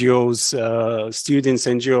different NGOs, students,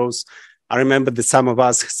 NGOs. I remember that some of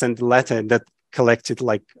us sent a letter that collected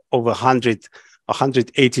like over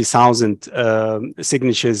 180,000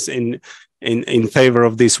 signatures in favor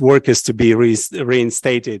of these workers to be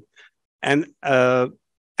reinstated. And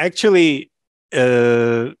actually,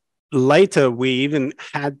 later we even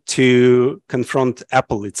had to confront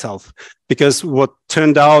Apple itself, because what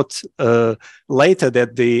turned out later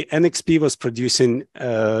that the NXP was producing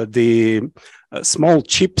the small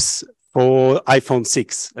chips for iPhone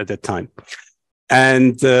 6 at that time.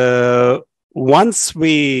 And once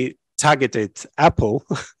we targeted Apple,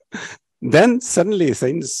 then suddenly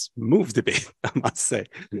things moved a bit, I must say.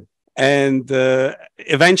 And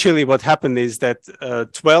eventually what happened is that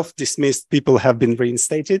 12 dismissed people have been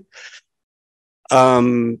reinstated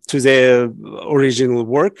to their original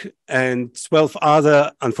work, and 12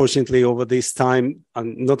 other, unfortunately, over this time,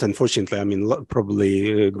 not unfortunately, I mean,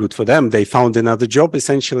 probably good for them, they found another job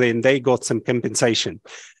essentially, and they got some compensation.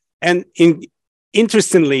 And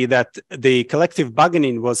interestingly, that the collective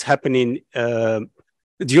bargaining was happening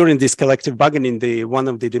during this collective bargaining, one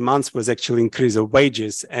of the demands was actually increase of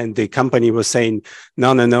wages, and the company was saying,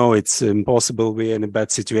 no, it's impossible. We're in a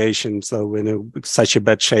bad situation. So we're in such a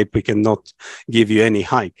bad shape, we cannot give you any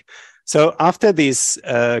hike. So after this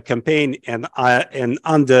campaign and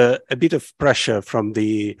under a bit of pressure from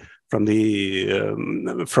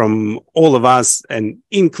all of us, and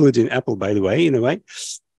including Apple, by the way, in a way,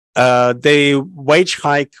 the wage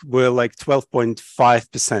hike were like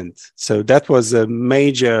 12.5%. So that was a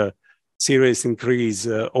major, serious increase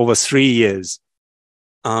over 3 years,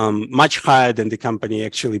 much higher than the company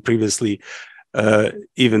actually previously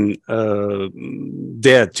even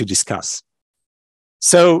dared to discuss.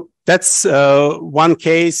 So that's one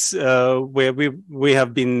case where we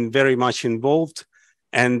have been very much involved,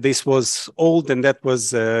 and this was old, and that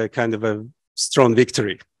was kind of a strong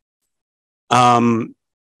victory. On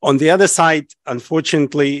the other side,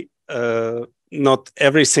 unfortunately, not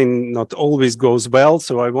everything, not always goes well.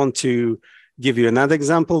 So I want to give you another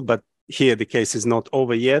example, but here the case is not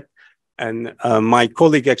over yet. And my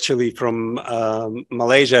colleague actually from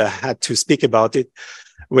Malaysia had to speak about it.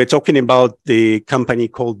 We're talking about the company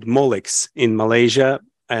called Molex in Malaysia.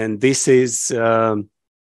 And this is our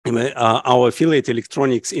affiliate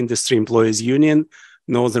Electronics Industry Employees Union,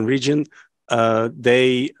 Northern Region.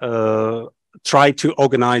 They try to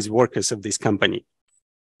organize workers of this company.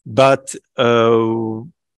 But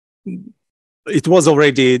it was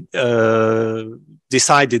already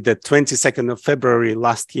decided that 22nd of February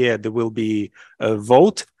last year, there will be a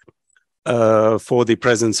vote for the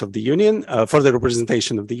presence of the union, for the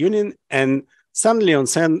representation of the union. And suddenly on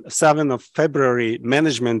 7th of February,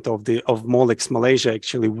 management of Molex Malaysia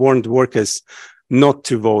actually warned workers not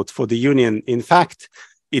to vote for the union. In fact,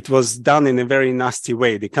 it was done in a very nasty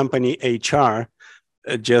way. The company HR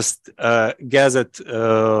just gathered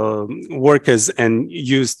workers and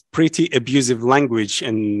used pretty abusive language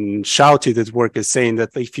and shouted at workers, saying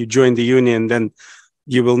that if you join the union, then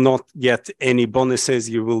you will not get any bonuses,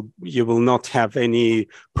 you will not have any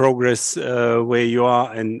progress where you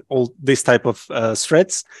are, and all this type of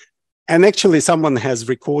threats. And actually, someone has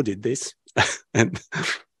recorded this,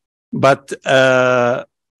 but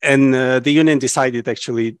the union decided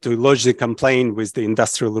actually to lodge the complaint with the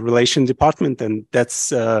Industrial Relations Department, and that's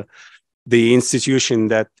the institution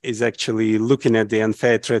that is actually looking at the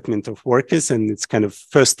unfair treatment of workers, and it's kind of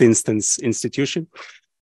first instance institution.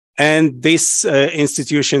 And this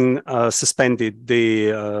institution suspended this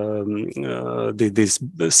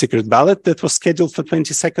secret ballot that was scheduled for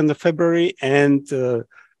 22nd of February, and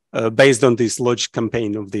based on this lodged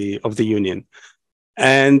campaign of the union.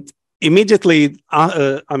 And immediately,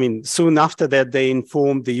 soon after that, they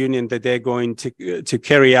informed the union that they're going to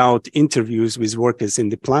carry out interviews with workers in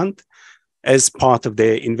the plant as part of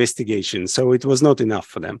their investigation. So it was not enough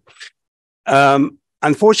for them.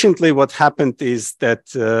 Unfortunately, what happened is that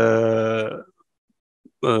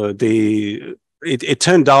it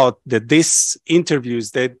turned out that these interviews,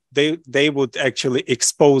 that they would actually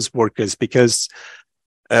expose workers, because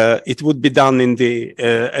it would be done in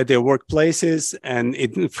at their workplaces and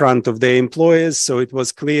in front of their employers. So it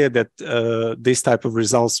was clear that this type of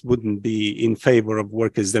results wouldn't be in favor of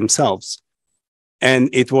workers themselves. And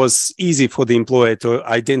it was easy for the employer to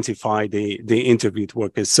identify the interviewed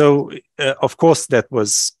workers. So, of course, that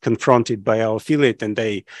was confronted by our affiliate, and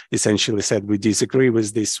they essentially said, we disagree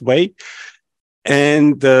with this way.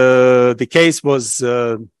 And the case was,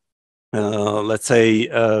 let's say,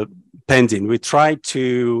 pending. We tried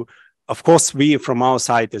to, of course, we from our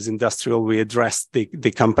side as industrial, we addressed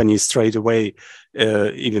the company straight away,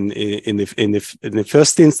 even in the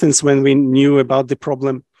first instance when we knew about the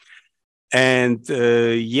problem. And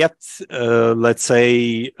yet, let's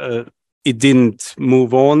say, it didn't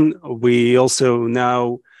move on. We also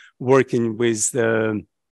now working with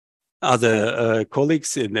other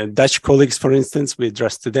colleagues, Dutch colleagues, for instance, we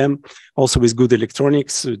addressed to them. Also with Good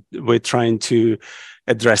Electronics, we're trying to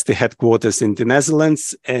address the headquarters in the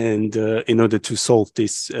Netherlands, and in order to solve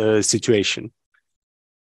this situation.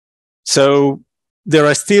 So there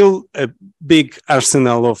are still a big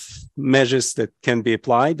arsenal of measures that can be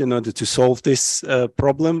applied in order to solve this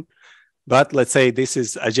problem. But let's say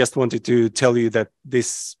I just wanted to tell you that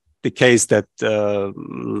the case that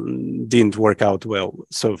didn't work out well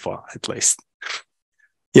so far, at least.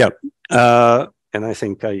 Yeah. And I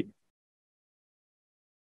think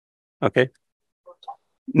okay.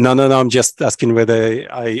 No, I'm just asking whether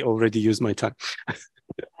I already used my time.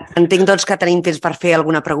 Entenc, doncs, que tenim temps per fer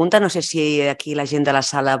alguna pregunta. No sé si aquí la gent de la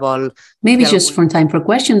sala vol... Maybe just for time for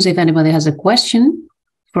questions, if anybody has a question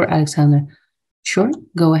for Alexander. Sure,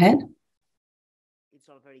 go ahead. It's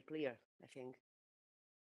all very clear, I think.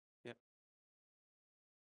 Yeah.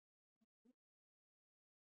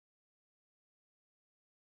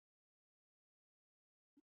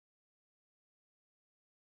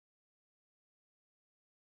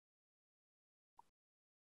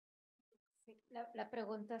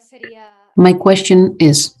 My question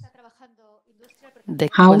is,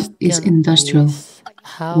 how is industrial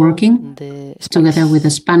working together with the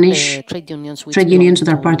Spanish trade unions that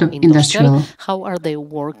are part of Industrial. How are they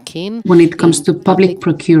working when it comes to public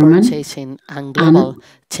procurement and global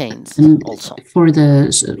chains also? For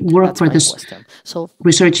the work for this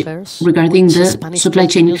research regarding the supply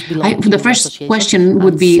chain. The first question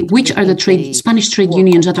would be, which are the Spanish trade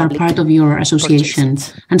unions that are part of your association?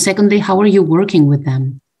 And secondly, how are you working with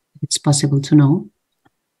them? It's possible to know.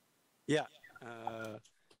 Yeah,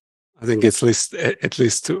 I think it's at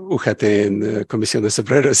least UGT and Comisiones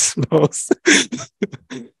Obreras both.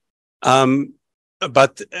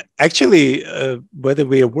 But actually, whether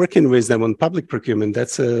we are working with them on public procurement,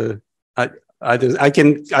 that's I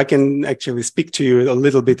can actually speak to you a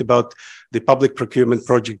little bit about the public procurement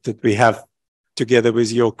project that we have together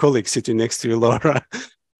with your colleague sitting next to you, Laura,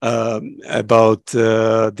 about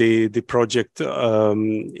the project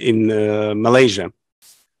in Malaysia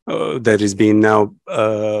that is being now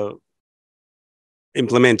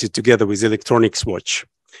implemented together with Electronics Watch.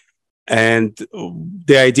 And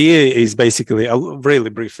the idea is basically, really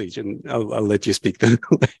briefly, and I'll let you speak then.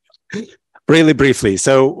 Really briefly.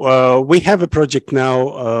 So we have a project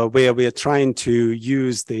now where we are trying to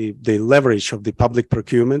use the leverage of the public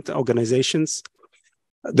procurement organizations,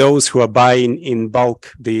 those who are buying in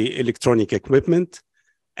bulk the electronic equipment.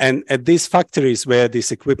 And at these factories where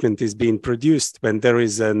this equipment is being produced, when there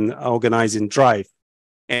is an organizing drive,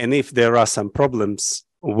 and if there are some problems,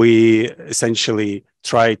 we essentially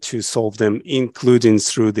try to solve them, including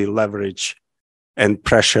through the leverage and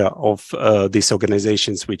pressure of these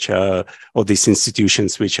organizations which are, or these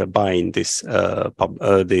institutions which are buying this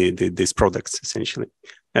these products, essentially.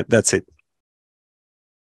 That's it.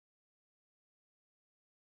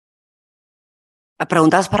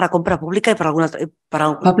 Preguntaves per la compra pública I per alguna...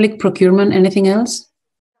 Public procurement, anything else?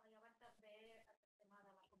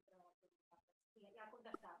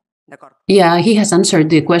 Yeah, he has answered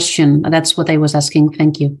the question. That's what I was asking.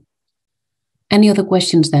 Thank you. Any other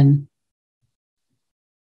questions then?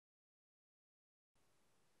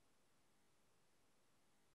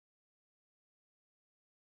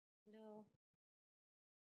 Hello.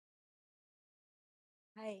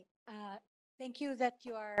 Hi. Thank you that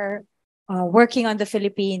you are working on the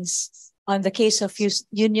Philippines on the case of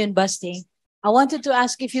union busting. I wanted to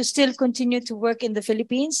ask if you still continue to work in the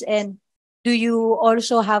Philippines, and do you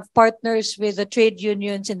also have partners with the trade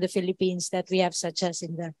unions in the Philippines that we have, such as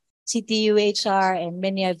in the CTUHR and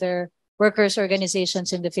many other workers'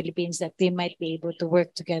 organizations in the Philippines, that we might be able to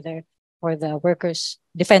work together for the workers'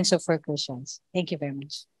 defense of workers' rights? Thank you very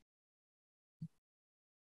much.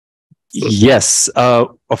 Yes,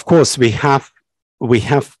 of course we have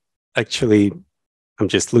actually. I'm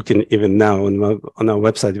just looking even now on our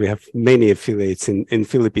website. We have many affiliates in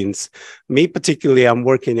Philippines. Me particularly, I'm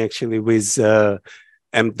working actually with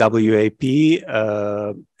MWAP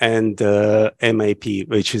and MAP,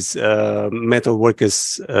 which is Metal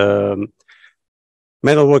Workers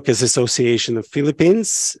Association of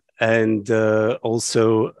Philippines, and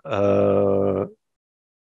also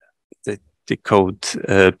the code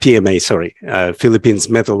PMA. Sorry, Philippines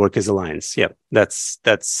Metal Workers Alliance. Yeah, that's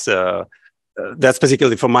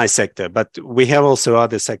particularly for my sector, but we have also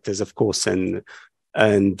other sectors, of course, and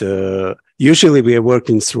usually we are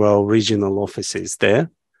working through our regional offices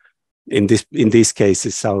there. In these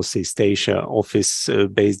cases, Southeast Asia office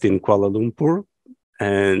based in Kuala Lumpur,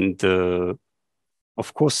 and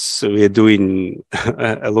of course we are doing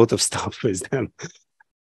a lot of stuff with them,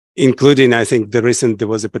 including, I think, there was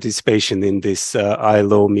a participation in this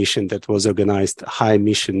ILO mission that was organized, high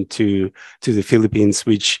mission to the Philippines,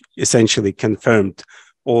 which essentially confirmed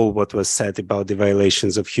all what was said about the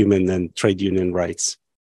violations of human and trade union rights.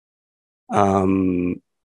 Of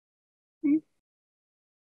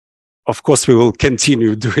course, we will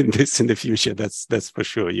continue doing this in the future. That's for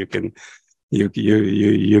sure. You can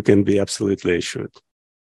be absolutely assured.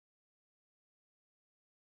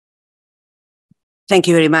 Thank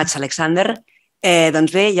you very much, Alexander.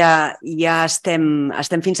 Doncs bé, ja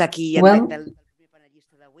estem fins aquí. Well,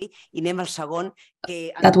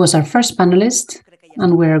 that was our first panelist,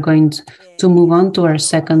 and we're going to move on to our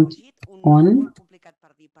second one.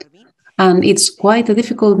 And it's quite a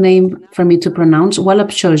difficult name for me to pronounce.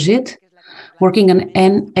 Wallop Choojit, working on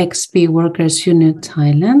NXP Workers Unit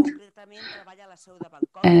Thailand,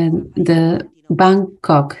 and the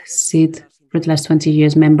Bangkok seat for the last 20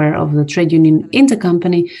 years, member of the trade union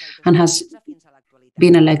intercompany, and has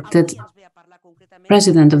been elected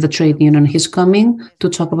president of the trade union. He's coming to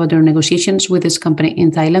talk about their negotiations with this company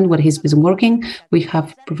in Thailand, where he's been working. We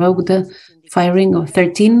have provoked the firing of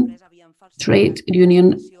 13 trade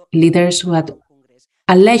union leaders who had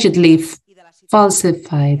allegedly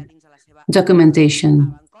falsified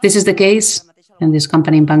documentation. This is the case in this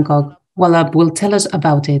company in Bangkok. Wallop will tell us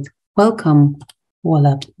about it. Welcome,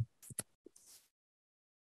 Wallop.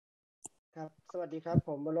 สวัสดีครับผ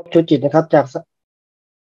มวรบชูจิตนะครับจาก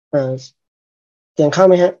เสียงเข้าไ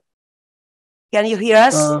หมฮะ Can you hear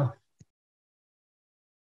us?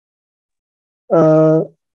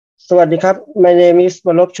 สวัสดีครับ My name is ว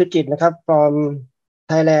รบชูจิตนะครับ from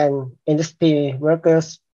Thailand Industry Workers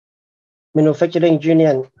Manufacturing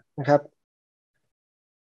Union นะครับ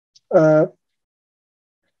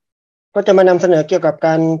ก็จะมานำเสนอเกี่ยวกับก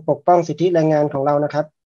ารปกป้องสิทธิแรงงานของเรานะครับ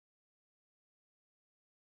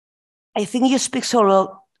I think you speak solo.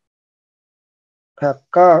 ครับ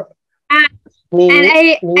ก็มี and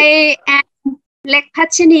I am Lek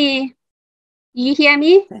Pachini. You hear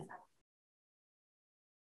me?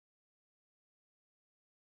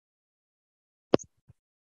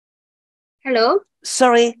 Hello.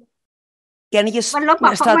 Sorry. Can you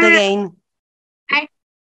start again?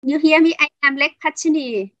 You hear me? I am Lek Pachini.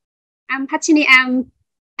 I'm Pachini.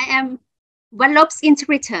 I am Wallop's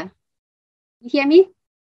interpreter. You hear me?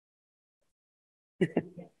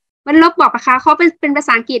 วันลบบอกนะคะเขาเป็นภาษ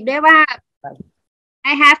าอังกฤษด้วยว่า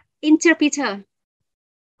I have interpreter.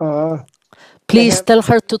 Please tell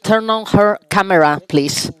her to turn on her camera,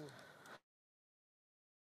 please.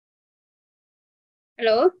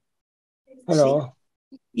 Hello. Hello.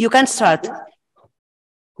 You can start.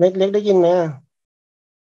 เล็กได้ยินไหม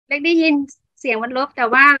เล็กได้ยินเสียงวันลบแต่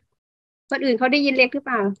ว่าคนอื่นเขาได้ยินเล็กหรือเป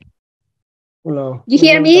ล่า Hello. You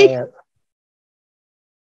hear me?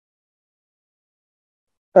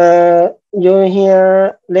 You hear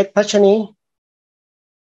Lek Pachani?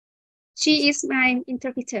 She is my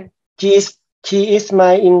interpreter. She is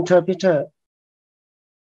my interpreter.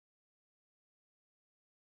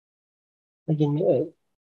 ได้ยินไหมเอ่ย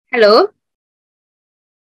Hello.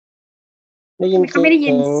 ได้ยิน เขาไม่ได้ยิ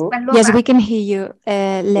นวันลบ Yes, we can hear you,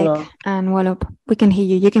 Lek and Wallop. We can hear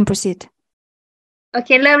you. You can proceed. โอเค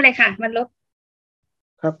เริ่มเลยค่ะวันลบ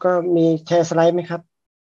ครับก็มีแชร์สไลด์ไหมครับ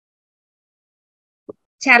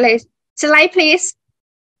แชร์เลย slide please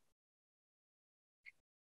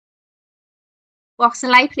บอก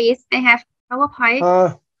slide please I have PowerPoint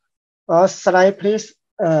slide please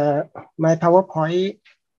my PowerPoint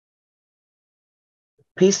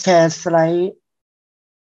please share slide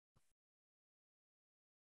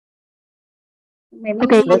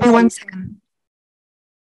Okay, give me 1 second.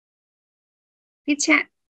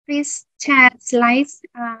 Please share slides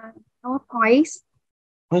PowerPoint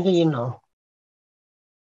ไม่ได้ยินเหรอ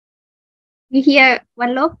You hear วั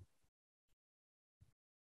นลบ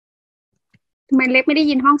ทำไมเล็กไม่ได้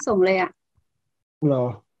ยินห้องส่งเลยอ่ะเหรอ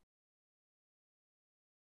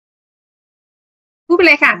พูดไปเ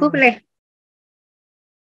ลยค่ะพูดไปเลย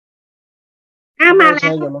มาแล้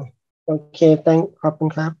วโอเคขอบคุณ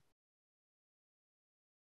ครับ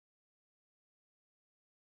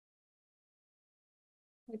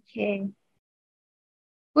โอเค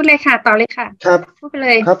พูดเลยค่ะต่อเลยค่ะครับพูดไปเล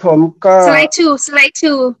ยครับผมก็ slide 2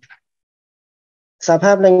 สหภ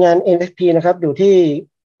าพแรงงาน NFP นะครับอยู่ที่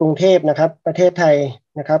กรุงเทพนะครับประเทศไทย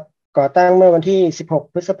นะครับก่อตั้งเมื่อวันที่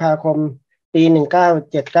16พฤษภาคมปี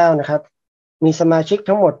1979นะครับมีสมาชิก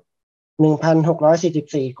ทั้งหมด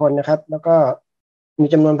 1,644 คนนะครับแล้วก็มี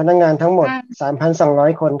จำนวนพนักงานทั้งหมด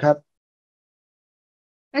 3,200 คนครับ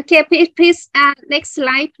Okay please next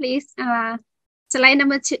slide please slide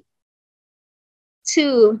number 2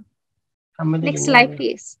 next slide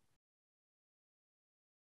please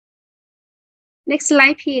Next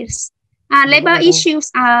slide, please. Labor issues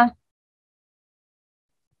are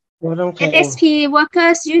NSP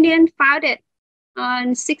Workers Union founded on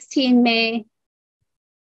 16 May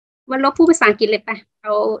วันลบพูดภาษาอังกฤษเลยปะเอ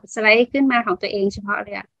าสไลด์ขึ้นมาของตัวเองเฉพาะเล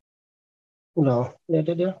ยอะเหรอเดี๋ยว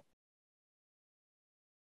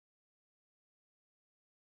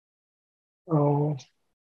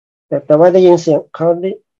แต่ว่าได้ยินเสียงเขาได้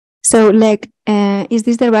So, Lek, is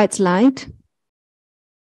this the right slide?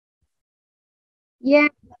 Yeah,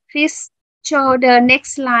 please show the next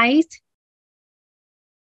slide.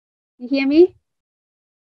 You hear me?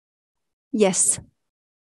 Yes.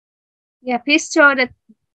 Yeah, please show the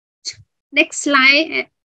next slide.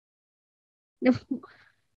 The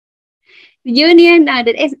union,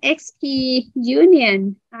 the XP Union,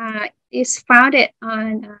 is founded on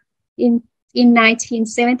in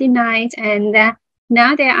 1979, and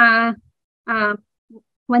now there are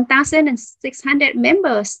 1,600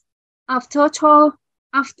 members. Of total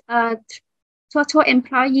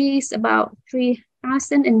employees about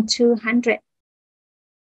 3,200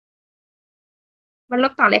 วันล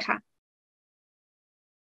บต่อเลยค่ะ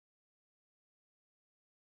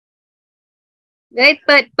เ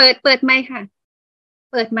ปิดไมค์ค่ะ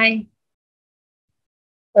เปิดไมค์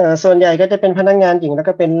ส่วนใหญ่ก็จะเป็นพนักงานหญิงแล้ว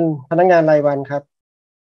ก็เป็นพนักงานรายวันครับ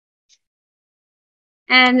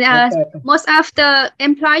And most of the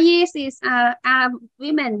employees are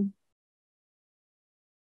women.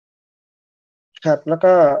 ครับแล้ว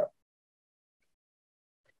ก็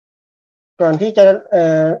ก่อนที่จะ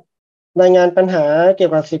รายงานปัญหาเกี่ย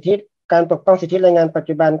วกับสิทธิการปกป้องสิทธิแรงงานปัจ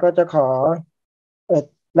จุบันก็จะขอ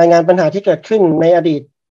รายงานปัญหาที่เกิดขึ้นในอดีต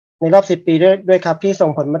ในรอบ10 ปีด้วยครับที่ส่ง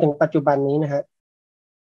ผลมาถึงปัจจุบันนี้นะฮะ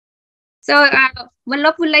So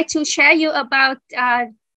Wallop would like to share you about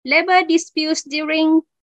labor disputes during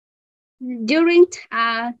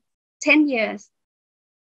 10 years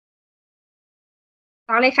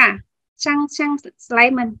ต่อเลยค่ะช่างสไล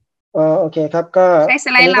ด์มันโอเคครับก็ใช้ส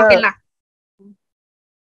ไลด์เราเป็นหลัก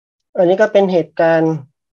อันนี้ก็เป็นเหตุการณ์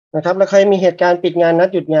นะครับแล้วเคยมีเหตุการณ์ปิดงานนัด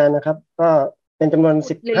หยุดงานนะครับก็เป็นจำนวน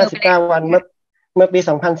59 วันเมื่อปี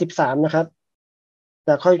2013นะครับจ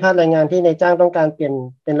ากข้อพิพาทแรงงานที่นายจ้างต้องการเปลี่ยน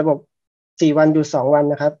เป็นระบบ4 วันหยุด2 วัน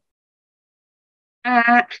นะครับ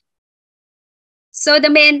So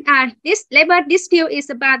the main this labor dispute is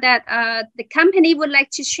about that the company would like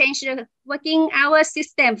to change the working hour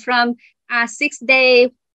system from 6 days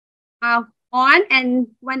on and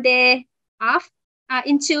 1 day off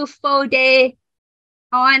into 4 days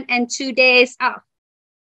on and 2 days off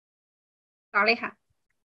ต่อเลยค่ะ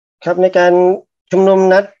ครับในการชุมนุม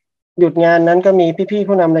นัดหยุดงานนั้นก็มีพี่ๆ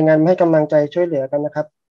ผู้นำแรงงานมาให้กำลังใจช่วยเหลือกันนะครับ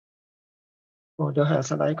เดี๋ยวหา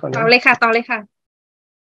สไลด์ก่อนนะต่อเลยค่ะ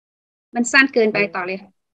มันสั้นเกินไปต่อเลยค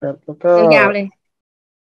รับแล้วก็ยาวเลย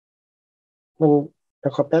มัน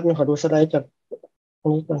ขอแป๊บนึงขอดูสไลด์จากตรง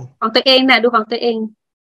นี้ก่อนของตัวเองนะดูของตัวเอง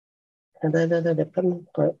ได้เดี๋ยวแป๊บนึง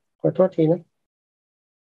ขอโทษทีนะ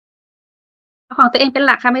ของตัวเองเป็นห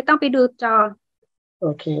ลักค่ะไม่ต้องไปดูจอโอ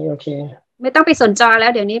เคไม่ต้องไปสนจอแล้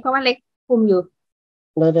วเดี๋ยวนี้เพราะว่าเล็กคุมอยู่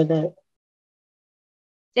ได้จ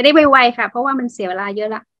ะได้ไวๆค่ะเพราะว่ามันเสียเวลาเยอะ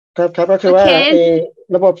ละครับก็คือว่า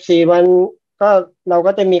ระบบ4 วันก็เรา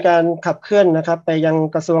ก็จะมีการขับเคลื่อนนะครับไปยัง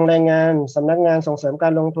กระทรวงแรงงานสำนักงานส่งเสริมกา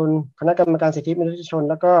รลงทุนคณะกรรมการสิทธิมนุษยชน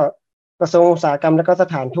แล้วก็กระทรวงอุตสาหกรรมแล้วก็ส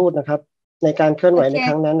ถานทูตนะครับในการเคลื่อนไหวในค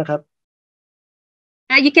รั้งนั้นนะครับ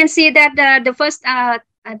You can see that the first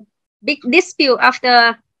big dispute of the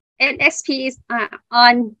NSP is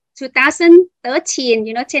on 2013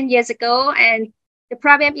 10 years ago and the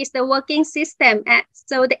problem is the working system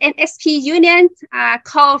so the NSP union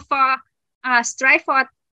called for strike for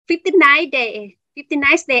 59 days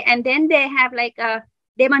and then they have like a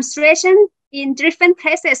demonstration in different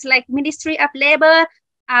places like Ministry of Labor,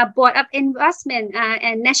 Board of Investment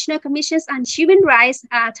and National Commissions on Human Rights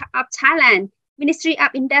of Thailand, Ministry of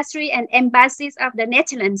Industry and embassies of the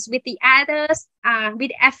Netherlands with the others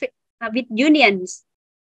with unions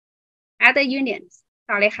other unions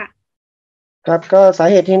ต่อเลยค่ะครับก็สา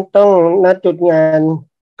เหตุที่ต้องนัดหยุดงาน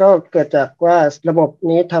ก็เกิดจากว่าระบบ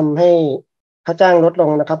นี้ทำให้ค่าจ้างลดลง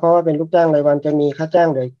นะครับเพราะว่าเป็นลูกจ้างรายวันจะมีค่าจ้าง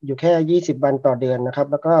เหลืออยู่แค่20 วันต่อเดือนนะครับ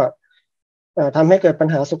แล้วก็ทำให้เกิดปัญ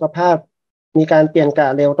หาสุขภาพมีการเปลี่ยนกะ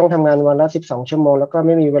เร็วต้องทำงานวันละ12 ชั่วโมงแล้วก็ไ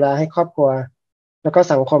ม่มีเวลาให้ครอบครัวแล้วก็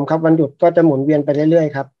สังคมครับวันหยุดก็จะหมุนเวียนไปเรื่อย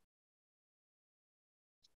ๆครับ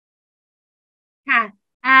ค่ะ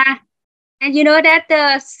and you know that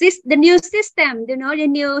the new system the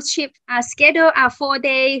new shift schedule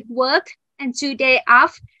 4-day work and 2-day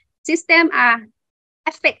off system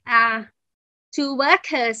affect to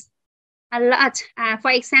workers a lot.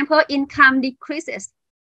 For example, income decreases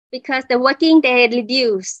because the working day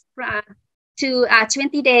reduced to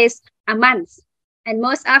 20 days a month, and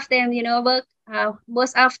most of them, work.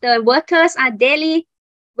 Most of the workers are daily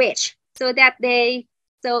wage, so that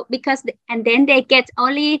and then they get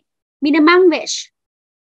only minimum wage.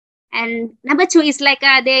 And number 2 is like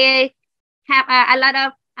they have a lot of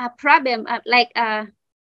problem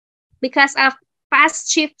because of fast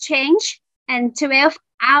shift change and 12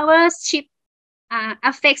 hours shift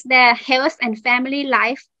affects their health and family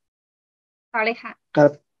life ต่อเลยค่ะครั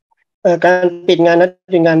บการปิดงานนัด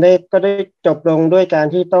หยุดงานก็ได้จบลงด้วยการ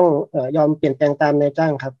ที่ต้องยอมเปลี่ยนแปลงตามนายจ้า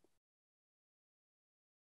งครับ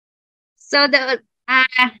So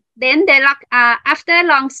then after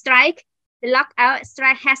long strike the lockout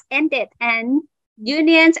strike has ended and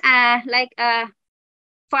unions are like are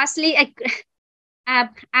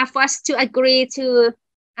forced to agree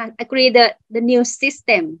the new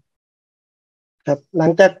system ครับหลั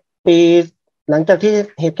งจากที่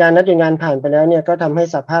เหตุการณ์นัดหยุดงานผ่านไปแล้วเนี่ยก็ทำให้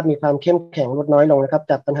สภาพมีความเข้มแข็งลดน้อยลงนะครับ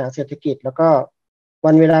จากปัญหาเศรษฐกิจแล้วก็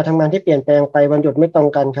วันเวลาทำงานที่เปลี่ยนแปลงไปวันหยุดไม่ตรง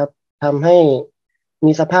กันครับทำให้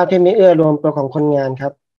มีสภาพที่ไม่เอื้อรวมตัวของคนงานครั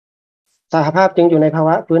บสหภาพจึงอยู่ในภาว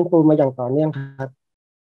ะฟื้นฟูมาอย่างต่อเนื่องครับ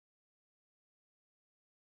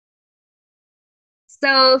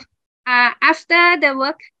So after the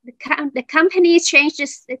work, the company changed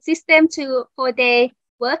the system to 4-day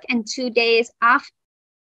work and 2 days off.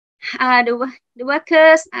 The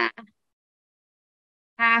workers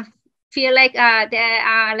feel like they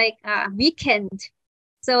are like weakened.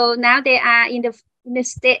 So now they are in the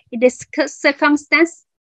circumstance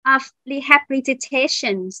of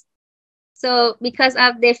rehabilitation. So because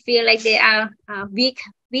of they feel like they are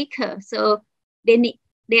weaker, so they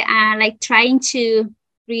are like trying to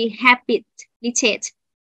rehabilitate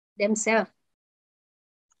themselves.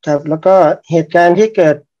 ครับแล้วก็เหตุการณ์ที่เกิ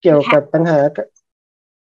ดเกี่ยวกับปัญหา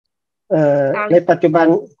ในปัจจุบัน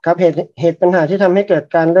ครับเหตุปัญหาที่ทำให้เกิด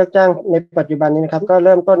การเลิกจ้างในปัจจุบันนี้นะครับก็เ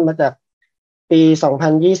ริ่มต้นมาจากปี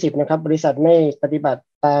 2020 นะครับบริษัทไม่ปฏิบัติ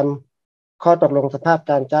ตามข้อตกลงสภาพ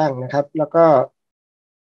การจ้างนะครับแล้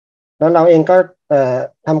วเราเองก็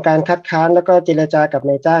ทำการคัดค้านแล้วก็เจรจากับ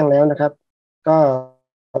นายจ้างแล้วนะครับก็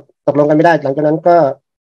ตกลงกันไม่ได้หลังจากนั้นก็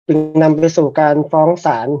จึงนำไปสู่การฟ้องศ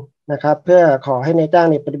าลนะครับเพื่อขอให้นายจ้าง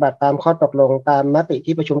ปฏิบัติตามข้อตกลงตามมติ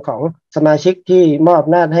ที่ประชุมของสมาชิกที่มอบอ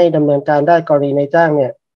ำนาจให้ดำเนินการได้กรณีนายจ้าง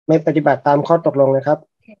ไม่ปฏิบัติตามข้อตกลงนะครับ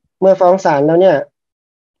เมื่อฟ้องศาลแล้ว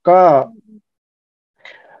ก็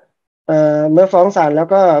เมื่อฟ้องศาลแล้ว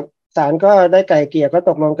ก็ศาลก็ได้ไกล่เกลี่ยก็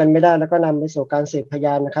ตกลงกันไม่ได้แล้วก็นำไปสู่การสืบพย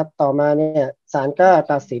านนะครับต่อมาศาลก็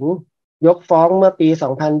ตัดสินยกฟ้องเมื่อปี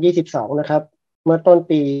 2022 นะครับเมื่อต้น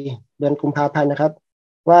ปีเดือนกุมภาพันธ์นะครับ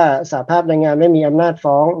ว่าสหภาพแรงงานไม่มีอำนาจ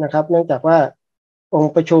ฟ้องนะครับเนื่องจากว่าอง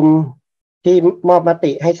ค์ประชุมที่มอบม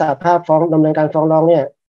ติให้สหภาพฟ้องดำเนินการฟ้องร้อง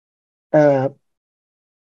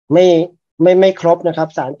ไม่ครบนะครับ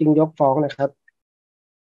ศาลจึงยกฟ้องนะครับ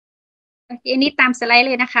โอเคนี่ตามสไลด์เ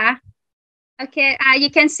ลยนะคะ Okay, you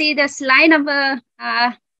can see the slide number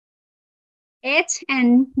 8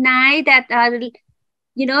 and 9 that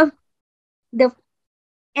you know the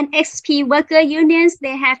NXP worker unions,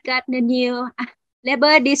 they have got the new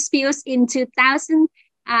labor disputes in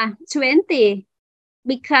 2020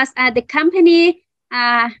 because the company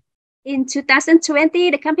in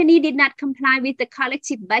 2020 the company did not comply with the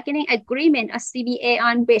collective bargaining agreement or CBA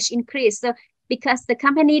on wage increase. So because the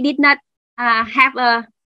company did not have a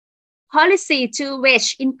policy to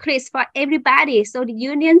wage increase for everybody, so the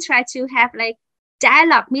union tried to have like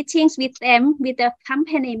dialogue meetings with them, with the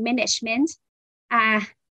company management.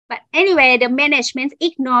 But anyway, the management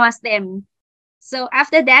ignores them. So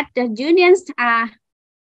after that, the unions are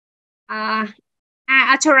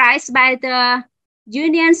authorized by the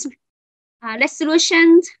unions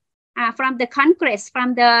resolutions from the Congress,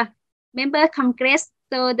 from the member Congress.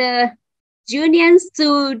 So the unions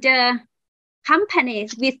sue the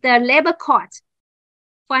companies with the labor court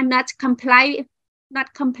for not complying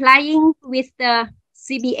with the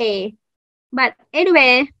CBA. But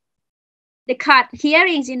anyway, the court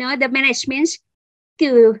hearings, you know, the management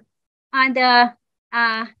skew on the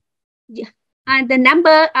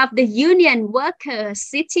number of the union workers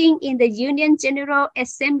sitting in the Union General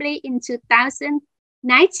Assembly in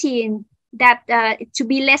 2019 that to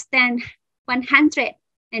be less than 100,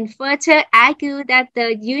 and further argue that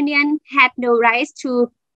the union had no right to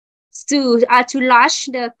sue or to lodge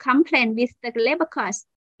the complaint with the labor court.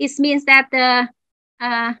 It means that the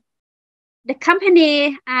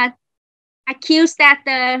company accused that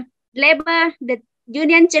the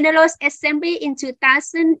Union General Assembly in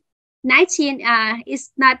 2019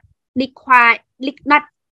 is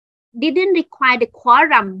didn't require the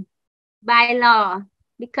quorum by law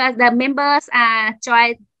because the members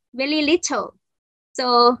joined very little.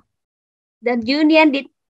 So the union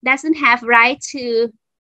doesn't have right to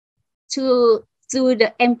sue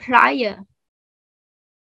the employer.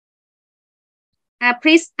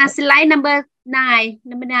 Please, slide number 9,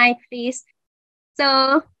 please.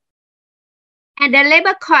 So, and the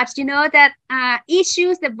labor court, you know, that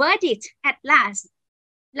issues the verdict at last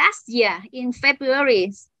year in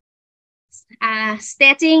February,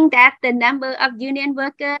 stating that the number of union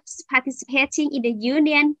workers participating in the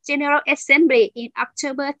Union General Assembly in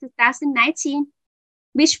October 2019,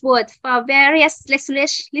 which voted for various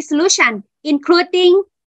resolutions, including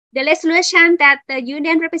the resolution that the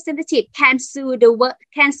union representative can sue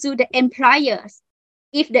the employers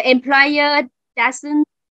if the employer doesn't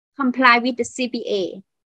comply with the CBA.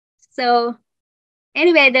 So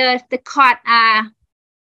anyway, the court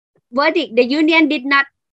verdict, the union did not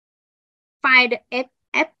file the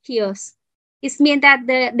appeals. It means that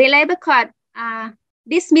the labor court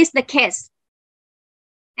dismissed the case,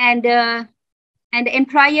 and the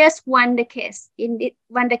employers won the case.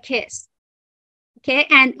 Okay,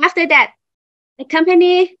 and after that, the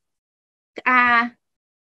company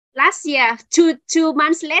last year, two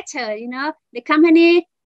months later, you know, the company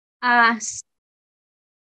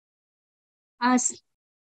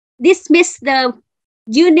dismiss the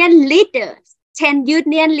union leaders, 10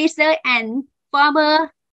 union leaders and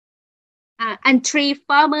former and 3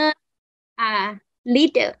 former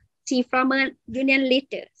leaders, 3 former union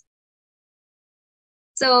leaders.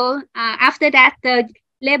 So after that, the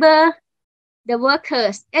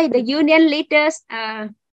workers, the union leaders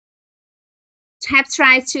have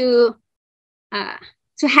tried to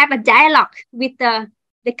have a dialogue with the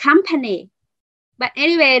company, but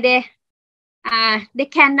anyway, they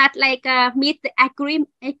cannot meet the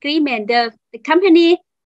agreement. The company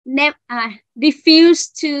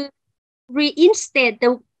refused to reinstate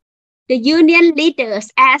the union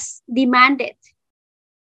leaders as demanded.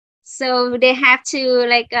 So they have to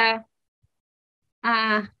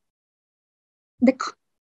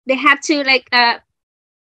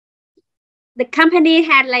the company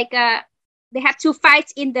had they have to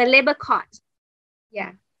fight in the labor court.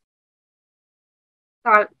 Yeah.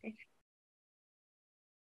 Sorry.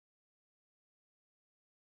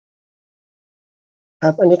 ค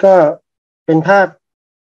รับอันนี้ก็เป็นภาพ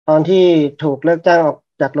ตอนที่ถูกเลิกจ้างออก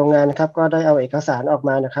จากโรงงานนะครับก็ได้เอาเอกสารออกม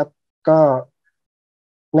านะครับก็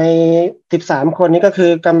ใน13คนนี้ก็คื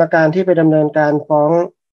อกรรมการที่ไปดำเนินการฟ้อง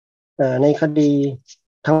ในคดี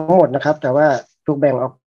ทั้งหมดนะครับแต่ว่าถูกแบ่งออ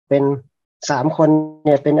กเป็น3คนเ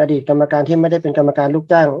นี่ยเป็นอดีตกรรมการที่ไม่ได้เป็นกรรมการลูก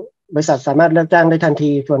จ้างบริษัทสามารถเลิกจ้างได้ทัน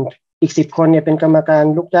ทีส่วนอีก10คนเนี่ยเป็นกรรมการ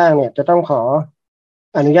ลูกจ้างเนี่ยจะต้องขอ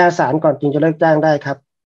อนุญาตศาลก่อนจึงจะเลิกจ้างได้ครับ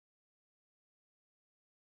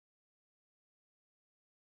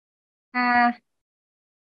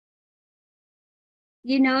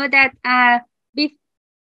You know that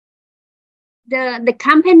the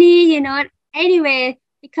company, anyway,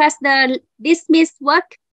 because the dismissed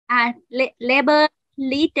work labor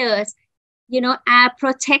leaders, are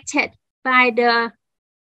protected by the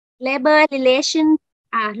labor relation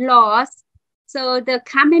laws. So the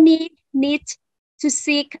company needs to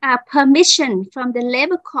seek permission from the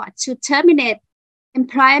labor court to terminate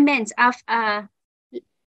employment of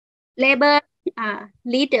labor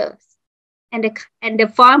leaders and the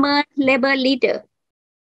former labor leader.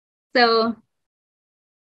 So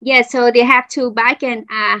so they have to bargain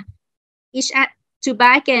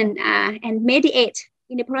and mediate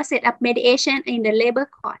in the process of mediation in the labor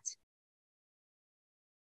court.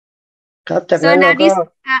 So now this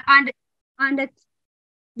on the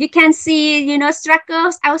you can see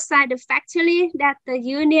struggles outside the factory that the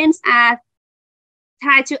unions are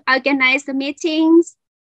trying to organize the meetings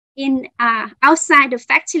in outside the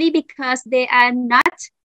factory because they are not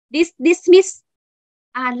dismissed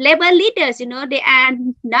labor leaders. They are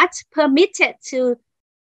not permitted to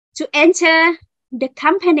enter the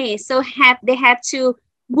company, so they have to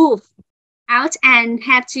move out and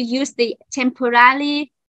have to use the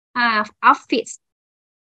temporary office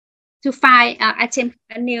to find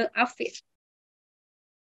a new office.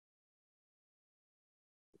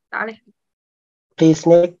 Sorry. Please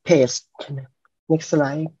next page. Next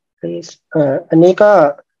slide, please. อันนี้ก็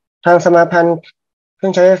ทางสมาพันธ์เครื่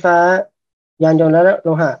องใช้ไฟฟ้ายานยนต์และโล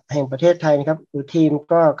หะแห่งประเทศไทยนะครับหรือทีม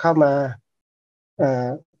ก็เข้ามา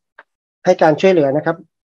ให้การช่วยเหลือนะครับ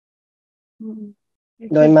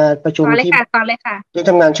โดยมาประชุมที่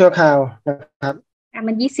ทำงานชั่วคราวนะครับ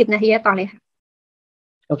มัน20 นาทีต่อเลยค่ะ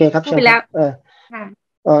โอเคครับเชิญครับ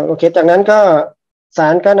โอเคจากนั้นก็ศา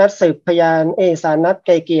ลก็นัดสืบพยานศาลนัดไก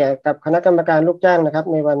ลเกลี่ยกับคณะกรรมการลูกจ้างนะครับ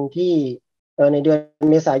ในวันที่ในเดือน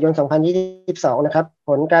เมษายน 2022 นะครับผ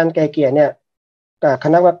ลการไกลเกลี่ยเนี่ยค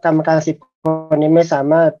ณะกรรมการ10 คนนี้ไม่สา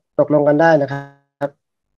มารถตกลงกันได้นะครับ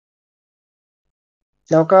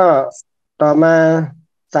แล้วก็ต่อมา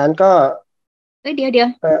ศาลก็เดี๋ยว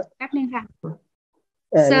แป๊บนึงค่ะ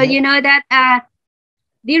so that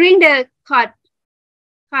during the court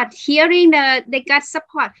hearing they got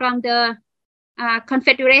support from the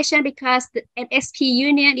confederation because the NSP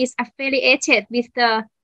union is affiliated with the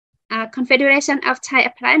Confederation of Thai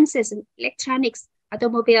Appliances and Electronics,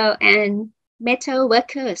 Automobile and Metal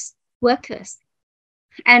Workers.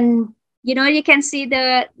 And you can see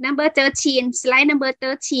the number 13, slide number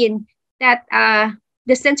 13, that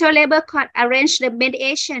the Central Labor Court arranged the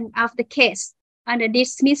mediation of the case on the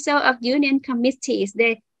dismissal of union committees.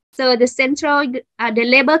 So the Central, the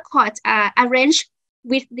Labor Court arranged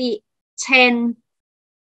with the 10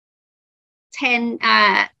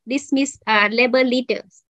 dismissed labor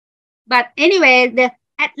leaders. But anyway,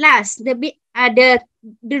 at last, the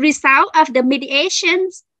result of the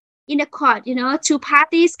mediations in the court, 2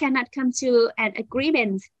 parties cannot come to an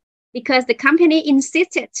agreement because the company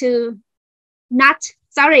insisted to not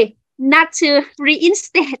to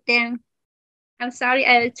reinstate them. I'm sorry,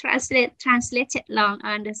 I translated long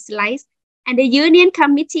on the slides. And the union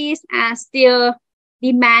committees are still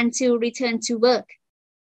demand to return to work.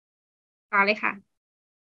 ต่อเลยค่ะ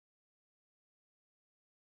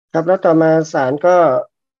ครับแล้วต่อมาศาลก็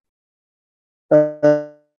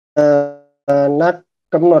นัด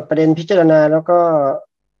กำหนดประเด็นพิจารณาแล้วก็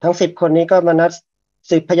ทั้ง10 คนนี้ก็มานัด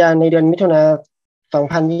สืบพยานในเดือนมิถุนา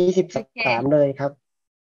2023เลยครับ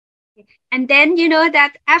And then you know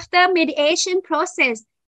that after mediation process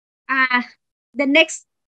the next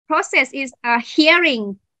process is a hearing,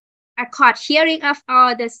 a court hearing of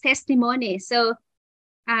all the testimony. So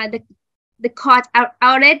the court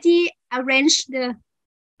already arranged the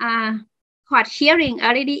court hearing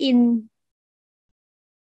already in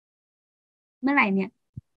เมื่อไหร่เนี่ย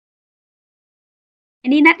อั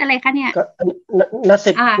นนี้นัดอะไรคะเนี่ยนัด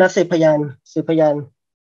สืบพยาน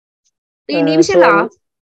ปีนี้ไม่ใช่เหรอ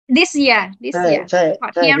this year ใช่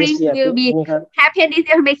court hearing will be happen นี่จ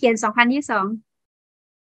ะไม่เขียน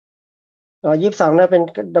202222น่าเป็น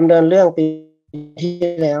ดำเนินเรื่องปีที่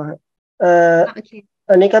แล้วครับ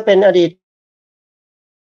อันนี้ก็เป็นอดีต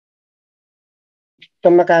ก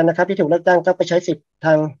รรมการนะครับที่ถูกเลือกตั้งก็ไปใช้สิทธิ์ท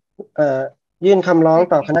างยื่นคำร้อง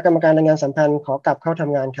ต่อคณะกรรมการแรงงานสัมพันธ์ขอกลับเข้าท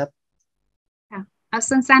ำงานครับเอา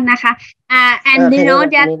สั้นๆนะคะand you know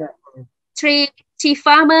that three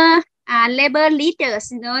former labor leaders,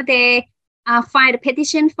 you know, they filed a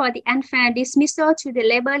petition for the unfair dismissal to the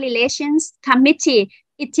Labor Relations Committee.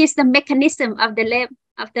 It is the mechanism of the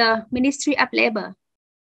Ministry of Labor.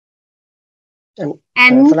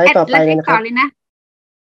 And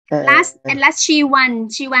last she won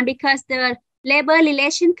because the Labor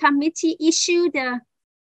Relations Committee issued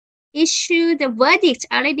the verdict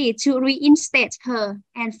already to reinstate her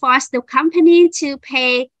and force the company to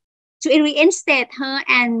reinstate her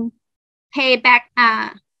and pay back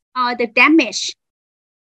all the damage.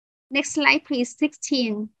 Next slide, please.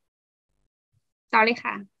 16. Sorry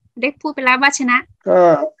ค่ะได้พูดไปแล้วว่าชนะก็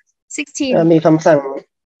16มีคำสั่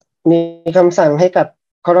งให้กับ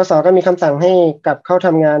ครส.ก็มีคำสั่งให้กลับเข้าท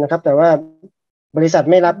ำงานนะครับแต่ว่าบริษัท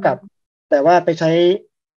ไม่รับกลับแต่ว่าไปใช้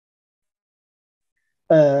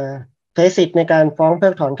สิทธิ์ในการฟ้องเพิ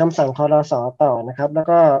กถอนคำสั่งครส.ต่อนะครับแล้ว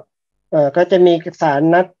ก็จะมีศาล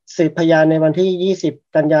นัดสืบพยานในวันที่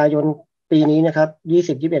20 กันยายนปีนี้นะครับ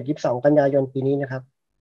20 21 22 กันยายนปีนี้นะครับ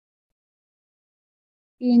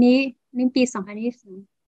ปีนี้นี่ปี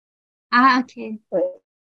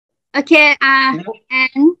2022okay and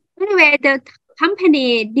anyway the company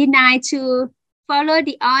denied to follow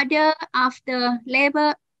the order of the Labor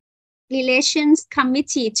Relations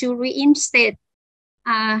Committee to reinstate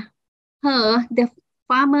her the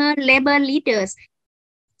former labor leaders.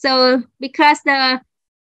 So because the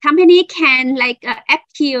company can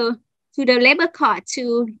appeal to the labor court to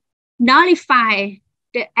nullify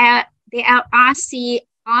the LRC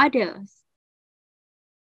orders,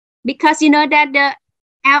 because you know that the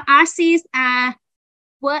LRC's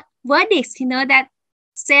verdicts, you know, that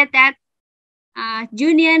said that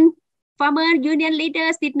former union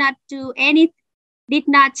leaders did not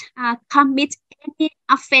commit any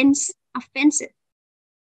offenses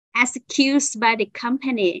as accused by the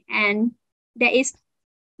company, and there is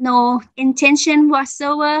no intention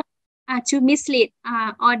whatsoever to mislead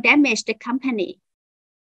or damage the company.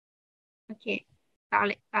 Okay,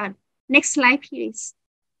 next slide, please.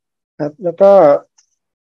 ครับแล้วก็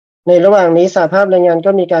ในระหว่างนี้สหภาพแรงงาน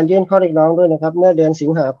ก็มีการยื่นข้อเรียกร้องด้วยนะครับเมื่อเดือนสิ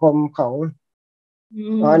งหาคมของ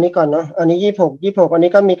อันนี้ก่อนเนาะอันนี้26อัน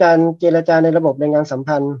นี้ก็มีการเจรจาในระบบแรงงานสัม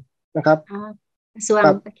พันธ์นะครับ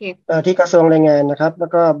ที่กระทรวงแรงงานนะครับแล้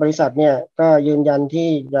วก็บริษัทเนี่ยก็ยืนยันที่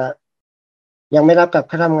จะยังไม่รับกลับเ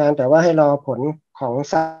ข้าทำงานแต่ว่าให้รอผลของ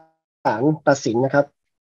ศาลตัดสินนะครับ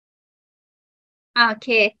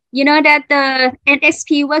Okay, you know that the NSP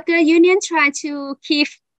worker union try to keep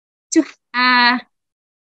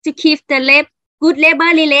the good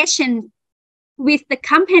labor relation with the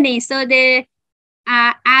company, so they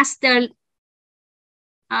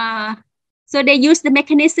they use the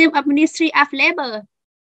mechanism of Ministry of Labor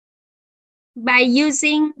by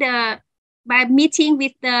meeting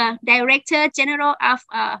with the Director General of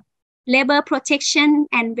Labor Protection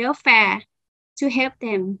and Welfare to help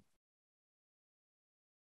them.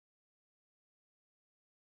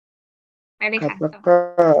 ไปเลยค่ะแล้ว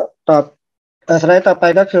ก็สไลด์ต่อไป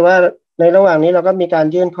ก็คือว่าในระหว่างนี้เราก็มีการ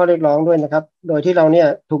ยื่นข้อเรียกร้องด้วยนะครับโดยที่เราเนี่ย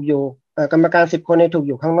ถูกอยู่กรรมการ10 คนเนี่ยถูกอ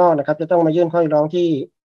ยู่ข้างนอกนะครับจะต้องมายื่นข้อเรียกร้องที่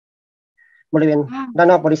บริเวณด้าน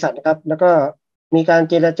นอกบริษัทนะครับแล้วก็มีการ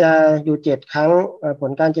เจรจาอยู่7 ครั้งผ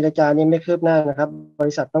ลการเจรจานี้ไม่คืบหน้านะครับบ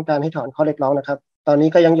ริษัทต้องการให้ถอนข้อเรียกร้องนะครับตอนนี้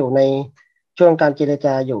ก็ยังอยู่ในช่วงการเจรจ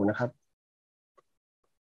าอยู่นะครับ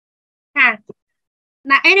ค่ะ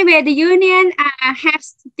Now, anyway, the union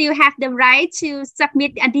still have the right to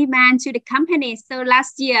submit a demand to the company. So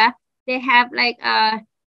last year they have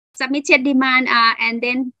submitted demand and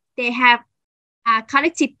then they have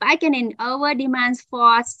collective bargaining over demands for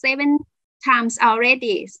 7 times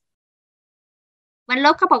already วันล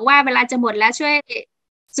บเขาบอกว่าเวลาจะหมดแล้วช่วย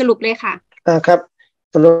สรุปเลยค่ะครับ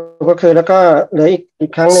สรุปก็คือแล้วก็เหลืออี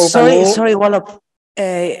กครั้งหนึ่งตอนนี้ Sorry Wallop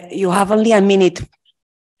you have only a minute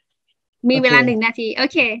มีเวลา1 นาทีโอ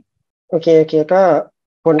เคก็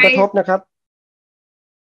ผลกระทบนะครับ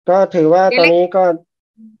ก็ถือว่าตอนนี้ก็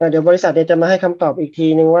เดี๋ยวบริษัทจะมาให้คำตอบอีกที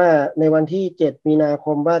นึงว่าในวันที่7 มีนาค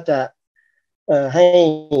มว่าจะให้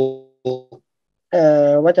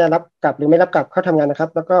ว่าจะรับกลับหรือไม่รับกลับเข้าทำงานนะครับ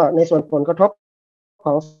แล้วก็ในส่วนผลกระทบข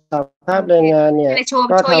องสภาพแรงงานเนี่ย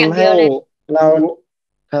ก็ทำให้เรา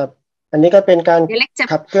ครับอันนี้ก็เป็นการ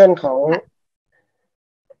ขับเคลื่อนของ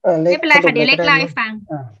ไม่เป็นไรค่ะเดี๋ยวเล็กเล่าให้ฟัง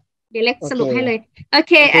เดี๋ยวเล็กสรุปให้เลยโอ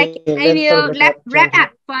เค I will wrap up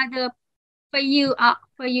for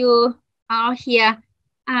you all here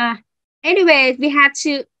anyway we have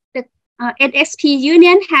to the NXP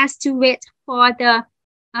union has to wait for the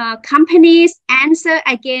company's answer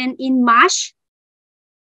again in March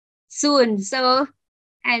soon so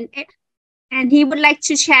and he would like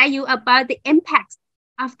to share you about the impact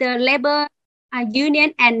of the labor union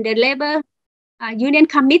and the labor union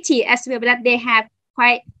committee as well that they have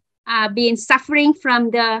quite been suffering from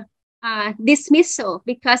the dismissal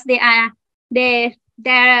because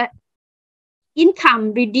their income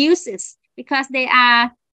reduces because they are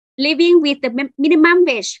living with the minimum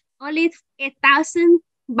wage only 8,000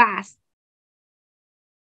 baht.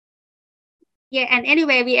 Yeah, and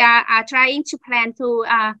anyway, we are trying to plan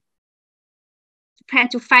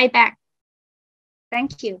to fight back.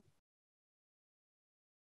 Thank you.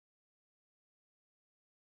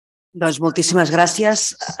 Doncs moltíssimes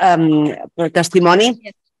gràcies per el testimoni.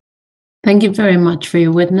 Thank you very much for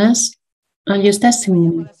your witness and your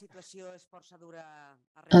testimony.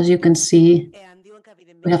 As you can see,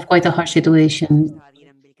 we have quite a harsh situation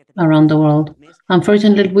around the world.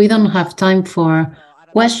 Unfortunately, we don't have time for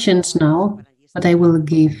questions now, but I will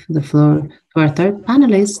give the floor to our third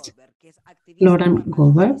panelist, Oren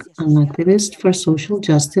Goldberg, an activist for social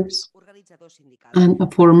justice and a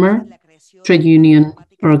former trade union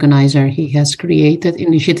organizer. He has created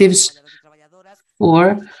initiatives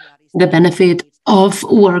for the benefit of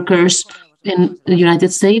workers in the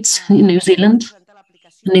United States, in New Zealand,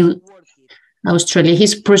 Australia.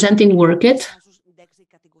 He's presenting Worklt,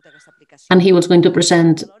 and he was going to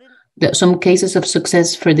present some cases of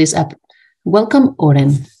success for this app. Welcome,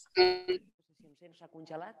 Oren.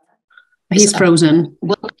 He's frozen.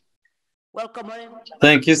 Welcome, Oren.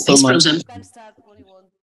 Thank you so much. Frozen.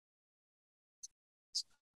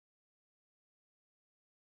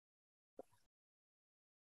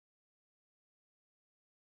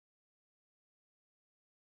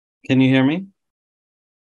 Can you hear me?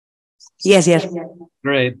 Yes.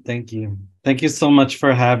 Great, thank you. Thank you so much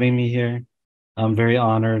for having me here. I'm very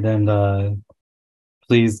honored and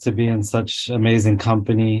pleased to be in such amazing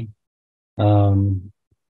company.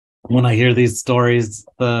 When I hear these stories,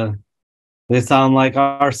 they sound like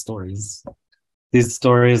our stories. These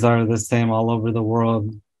stories are the same all over the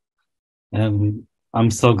world. And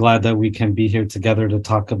I'm so glad that we can be here together to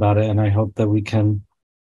talk about it. And I hope that we can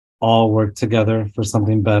all work together for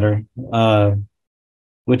something better,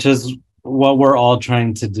 which is what we're all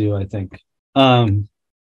trying to do, I think. Again,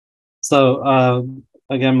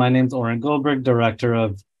 my name's Oren Goldberg, Director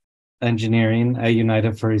of Engineering at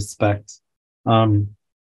United for Respect.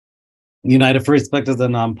 United for Respect is a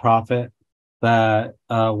nonprofit that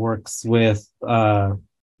works with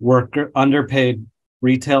underpaid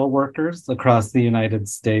retail workers across the United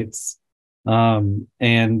States.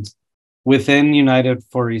 And within United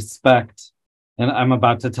for Respect, and I'm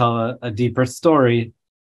about to tell a deeper story,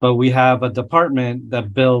 but we have a department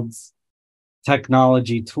that builds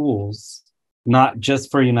technology tools, not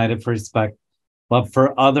just for United for Respect, but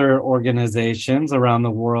for other organizations around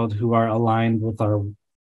the world who are aligned with our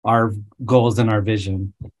goals and our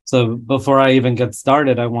vision. So before I even get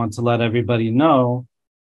started, I want to let everybody know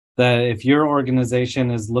that if your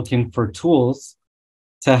organization is looking for tools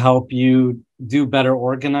to help you do better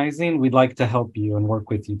organizing, we'd like to help you and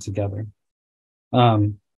work with you together.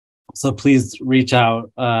 So please reach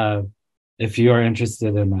out if you are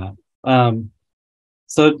interested in that.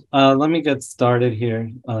 Let me get started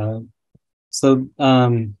here. You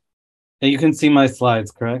can see my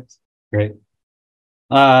slides, correct? Great.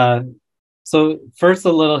 So first,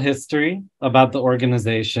 a little history about the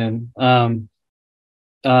organization and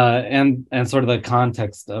sort of the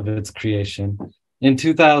context of its creation. In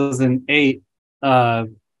 2008,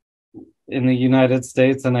 in the United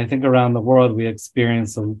States, and I think around the world, we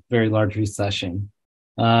experienced a very large recession.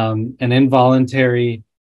 And involuntary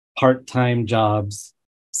part-time jobs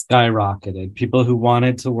skyrocketed. People who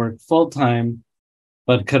wanted to work full-time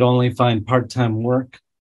but could only find part-time work.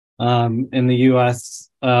 In the US,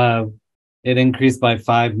 it increased by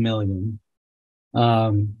 5 million.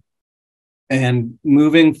 And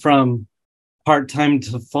moving from part-time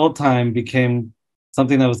to full-time became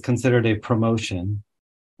something that was considered a promotion.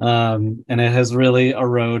 And it has really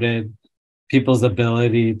eroded people's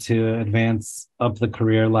ability to advance up the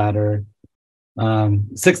career ladder.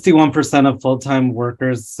 61% of full-time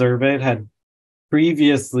workers surveyed had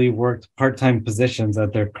previously worked part-time positions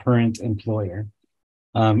at their current employer.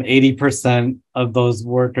 80% of those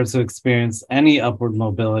workers who experience any upward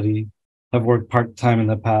mobility have worked part-time in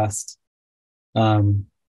the past. And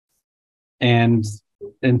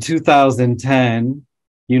in 2010,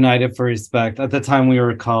 United for Respect, at the time we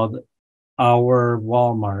were called Our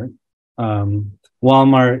Walmart.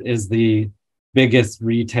 Walmart is the biggest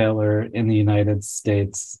retailer in the United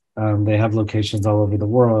States. They have locations all over the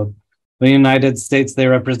world. In the United States, they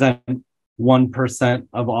represent 1%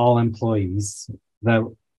 of all employees. That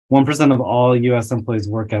 1% of all US employees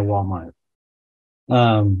work at Walmart.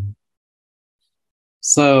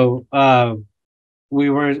 So we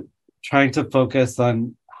were trying to focus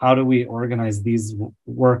on how do we organize these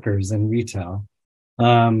workers in retail.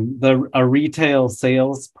 A retail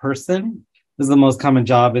salesperson is the most common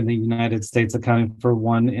job in the United States, accounting for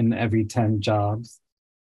 1 in every 10 jobs.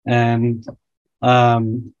 And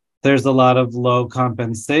there's a lot of low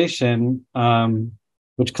compensation,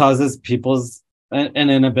 which causes people's an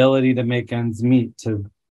inability to make ends meet, to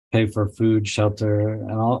pay for food, shelter,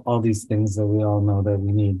 and all these things that we all know that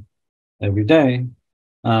we need every day.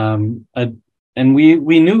 And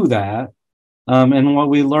we knew that. And what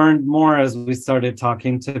we learned more as we started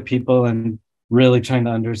talking to people and really trying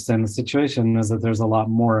to understand the situation is that there's a lot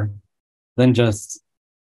more than just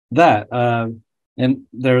that. And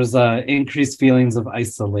there's increased feelings of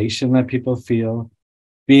isolation that people feel,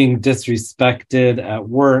 being disrespected at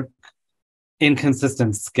work,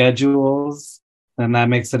 inconsistent schedules, and that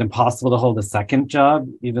makes it impossible to hold a second job,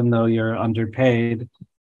 even though you're underpaid,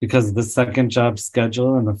 because the second job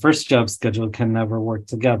schedule and the first job schedule can never work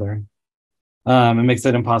together. It makes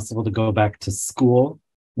it impossible to go back to school.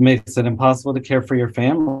 It makes it impossible to care for your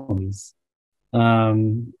families.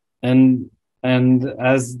 And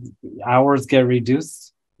as hours get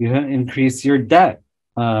reduced, you increase your debt,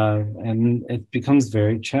 and it becomes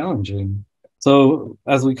very challenging. So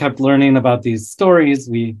as we kept learning about these stories,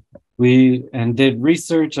 we did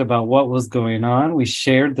research about what was going on. We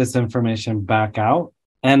shared this information back out.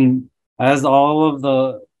 And as all of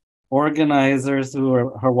the organizers who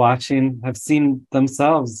are watching have seen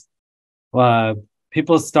themselves,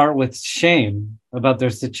 people start with shame about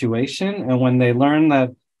their situation. And when they learn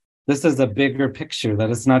that this is a bigger picture,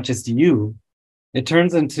 that it's not just you, it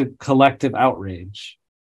turns into collective outrage.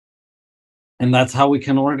 And that's how we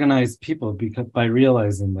can organize people, because by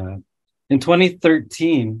realizing that. In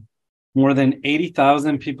 2013, more than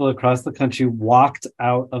 80,000 people across the country walked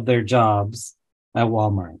out of their jobs at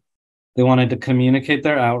Walmart. They wanted to communicate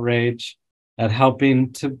their outrage at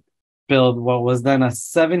helping to build what was then a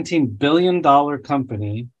 $17 billion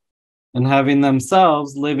company and having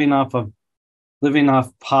themselves living off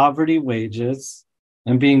poverty wages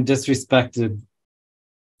and being disrespected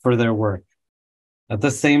for their work at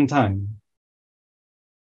the same time.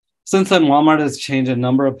 Since then, Walmart has changed a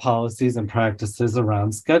number of policies and practices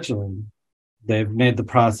around scheduling. They've made the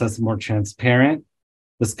process more transparent,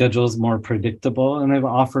 the schedule is more predictable, and they've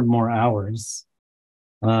offered more hours.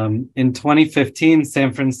 In 2015,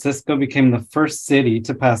 San Francisco became the first city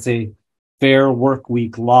to pass a fair work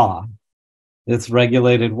week law. It's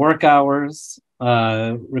regulated work hours,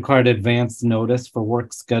 required advance notice for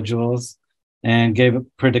work schedules, and gave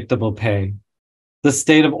predictable pay. The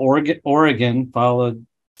state of Oregon followed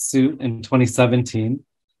suit in 2017.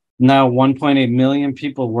 Now 1.8 million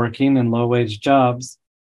people working in low-wage jobs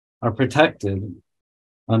are protected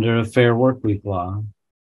under a fair work week law.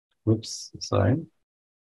 Whoops, sorry.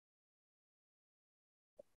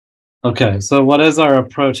 Okay, so what is our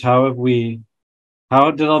approach? How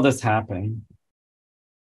did all this happen?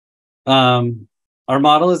 Our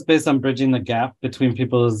model is based on bridging the gap between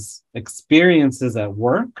people's experiences at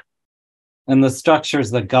work and the structures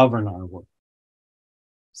that govern our work.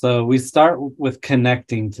 So we start with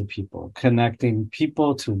connecting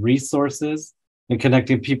people to resources, and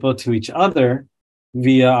connecting people to each other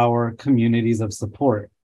via our communities of support,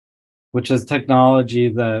 which is technology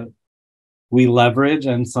that we leverage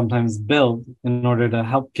and sometimes build in order to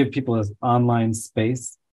help give people an online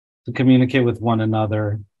space to communicate with one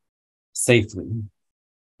another safely.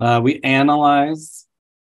 We analyze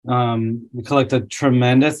We collect a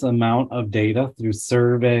tremendous amount of data through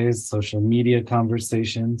surveys, social media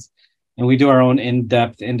conversations, and we do our own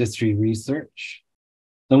in-depth industry research.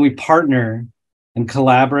 Then we partner and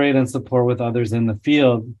collaborate and support with others in the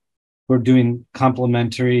field who are doing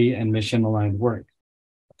complementary and mission-aligned work.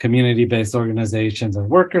 Community-based organizations and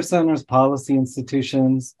worker centers, policy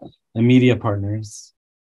institutions, and media partners.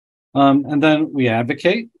 And then we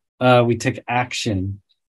advocate, we take action.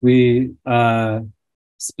 We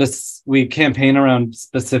campaign around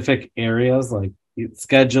specific areas like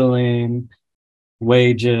scheduling,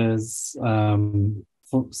 wages,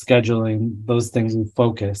 scheduling, those things we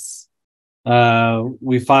focus.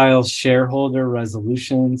 We file shareholder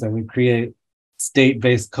resolutions and we create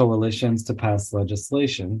state-based coalitions to pass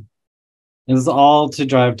legislation. This is all to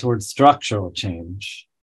drive towards structural change.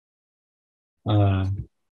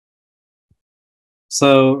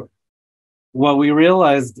 So what we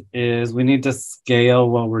realized is we need to scale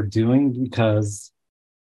what we're doing because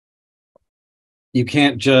you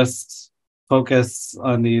can't just focus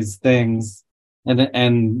on these things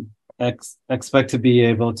and expect to be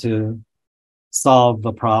able to solve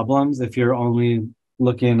the problems if you're only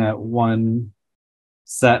looking at one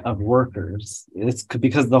set of workers. It's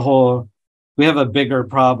because we have a bigger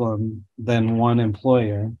problem than one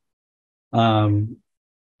employer.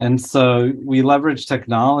 And so we leverage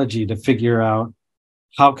technology to figure out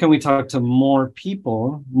how can we talk to more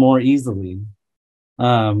people more easily.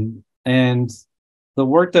 And the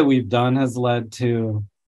work that we've done has led to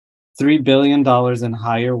 $3 billion in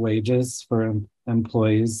higher wages for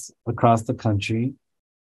employees across the country,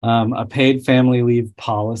 a paid family leave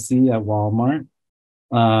policy at Walmart,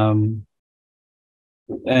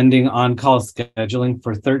 ending on-call scheduling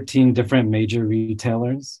for 13 different major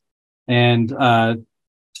retailers, and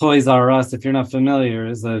Toys R Us, if you're not familiar,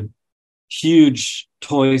 is a huge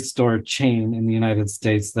toy store chain in the United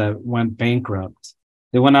States that went bankrupt.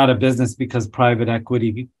 They went out of business because private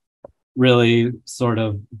equity really sort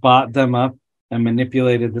of bought them up and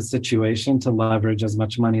manipulated the situation to leverage as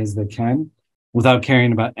much money as they can without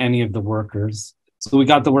caring about any of the workers. So we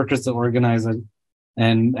got the workers to organize it,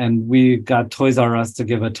 and we got Toys R Us to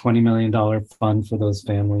give a $20 million fund for those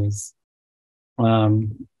families.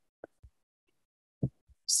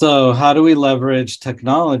 So how do we leverage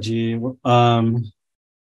technology?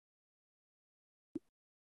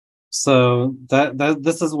 So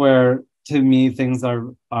this is where, to me, things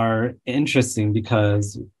are interesting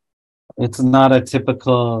because it's not a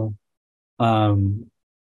typical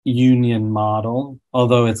union model,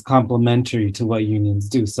 although it's complementary to what unions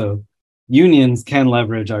do. So unions can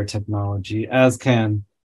leverage our technology, as can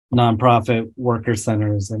nonprofit worker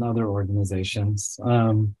centers and other organizations.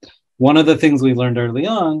 One of the things we learned early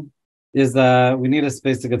on is that we need a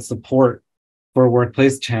space to get support for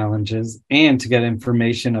workplace challenges and to get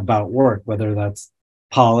information about work, whether that's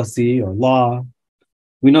policy or law.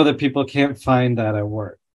 We know that people can't find that at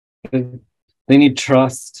work. They need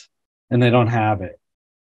trust and they don't have it.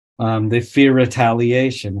 They fear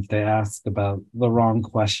retaliation if they ask about the wrong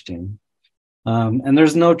question. And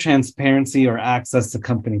there's no transparency or access to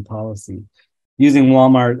company policy. Using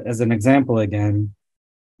Walmart as an example again,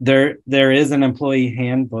 there is an employee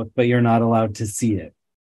handbook, but you're not allowed to see it.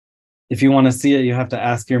 If you want to see it, you have to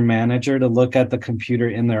ask your manager to look at the computer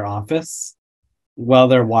in their office while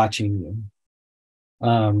they're watching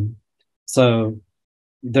you. So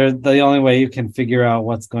the only way you can figure out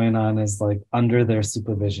what's going on is like under their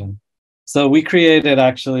supervision. So we created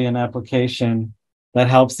actually an application that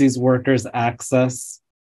helps these workers access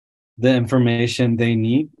the information they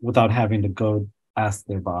need without having to go ask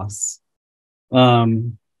their boss.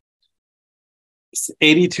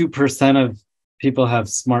 82% of people have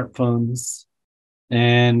smartphones,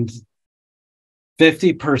 and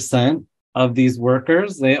 50% of these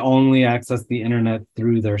workers, they only access the internet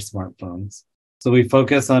through their smartphones. So we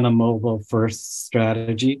focus on a mobile first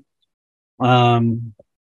strategy. And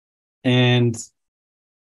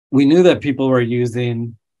we knew that people were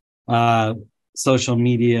using social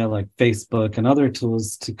media like Facebook and other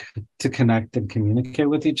tools to connect and communicate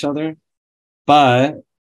with each other, but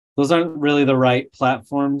those aren't really the right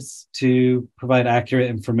platforms to provide accurate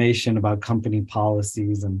information about company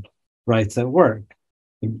policies and rights at work.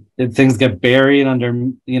 Things get buried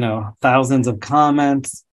under, thousands of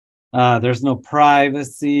comments. There's no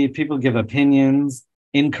privacy. People give opinions,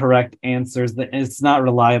 incorrect answers. It's not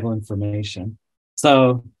reliable information.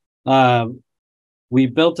 So we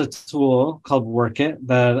built a tool called Worklt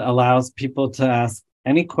that allows people to ask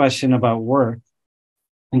any question about work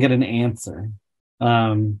and get an answer.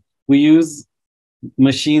 We use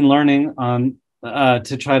machine learning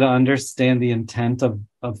to try to understand the intent of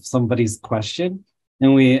somebody's question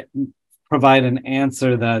and we provide an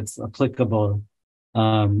answer that's applicable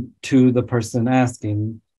to the person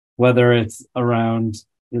asking, whether it's around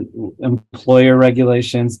employer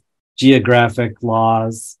regulations, geographic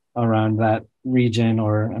laws around that region,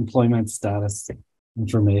 or employment status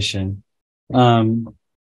information. We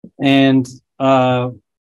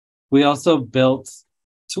also built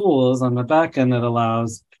tools on the back end that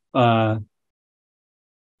allows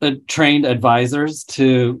trained advisors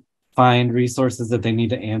to find resources that they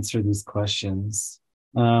need to answer these questions.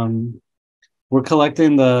 We're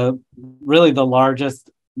collecting really the largest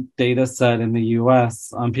data set in the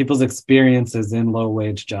US on people's experiences in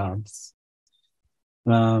low-wage jobs.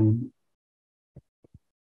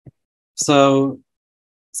 So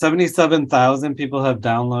 77,000 people have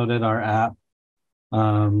downloaded our app.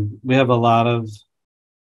 We have a lot of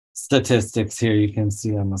statistics here you can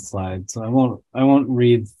see on the slide, so I won't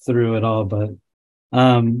read through it all, but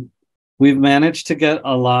we've managed to get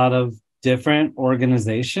a lot of different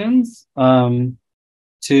organizations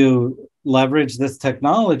to leverage this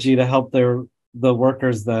technology to help the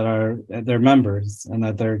workers that are their members and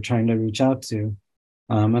that they're trying to reach out to.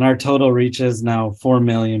 And our total reach is now 4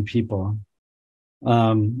 million people.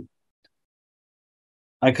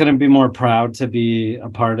 I couldn't be more proud to be a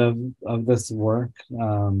part of this work.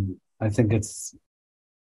 I think it's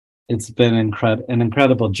been an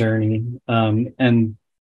incredible journey. And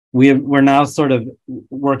we're now sort of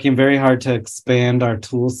working very hard to expand our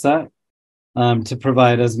tool set to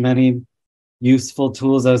provide as many useful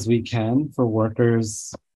tools as we can for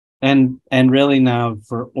workers and really now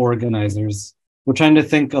for organizers. We're trying to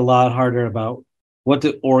think a lot harder about what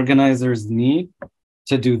do organizers need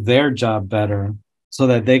to do their job better so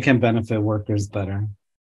that they can benefit workers better.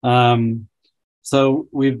 So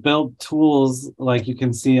we've built tools like you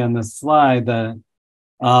can see on this slide that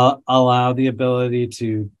allow the ability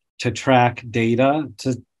to track data,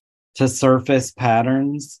 to surface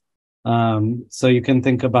patterns. So you can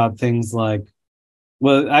think about things like,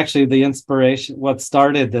 well, actually the inspiration, what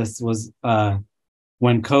started this was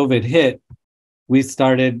when COVID hit, we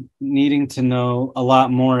started needing to know a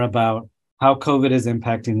lot more about how COVID is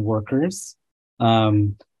impacting workers.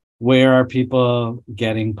 Where are people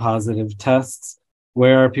getting positive tests?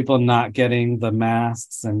 Where are people not getting the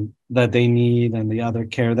masks and that they need and the other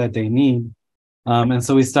care that they need? And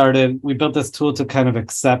so we built this tool to kind of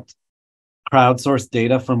accept crowdsourced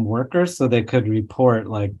data from workers so they could report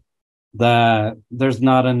like that there's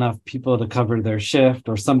not enough people to cover their shift,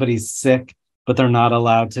 or somebody's sick, but they're not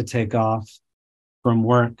allowed to take off from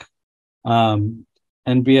work, and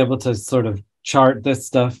be able to sort of chart this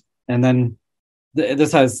stuff. And then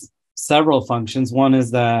this has several functions. One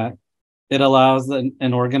is that it allows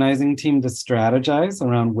an organizing team to strategize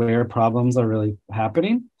around where problems are really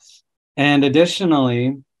happening. And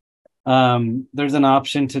additionally, there's an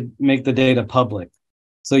option to make the data public.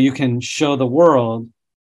 So you can show the world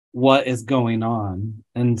what is going on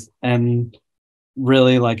and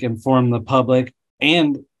really like inform the public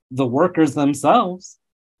and the workers themselves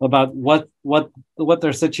about what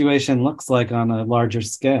their situation looks like on a larger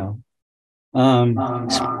scale.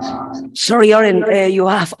 Sorry, Oren, you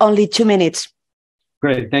have only 2 minutes.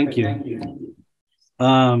 Great, thank you.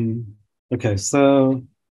 Okay, so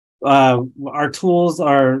our tools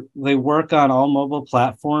they work on all mobile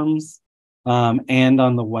platforms and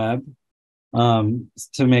on the web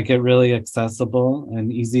to make it really accessible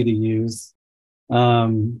and easy to use.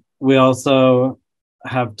 We also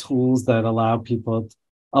have tools that allow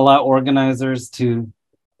organizers to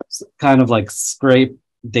kind of like scrape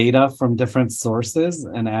data from different sources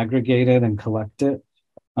and aggregate it and collect it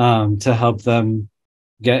to help them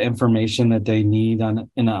get information that they need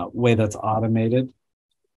in a way that's automated.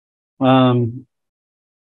 And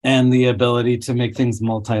the ability to make things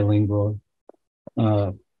multilingual,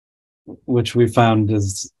 which we found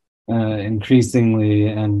is increasingly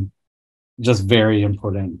and just very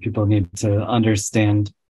important. People need to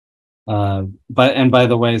understand. By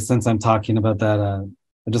the way, since I'm talking about that, I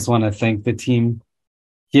just want to thank the team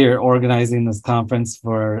here organizing this conference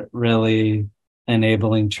for really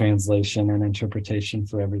enabling translation and interpretation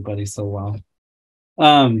for everybody so well.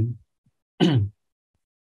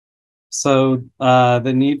 So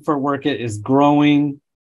the need for Worklt is growing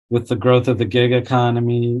with the growth of the gig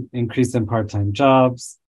economy, increase in part-time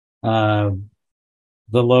jobs. The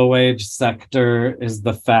low-wage sector is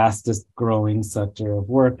the fastest growing sector of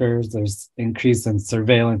workers. There's increase in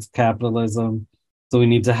surveillance capitalism. So we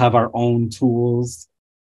need to have our own tools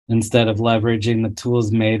instead of leveraging the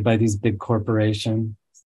tools made by these big corporations.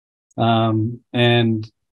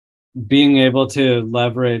 And being able to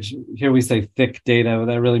leverage, here we say thick data,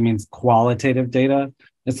 that really means qualitative data,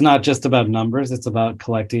 it's not just about numbers, it's about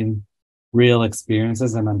collecting real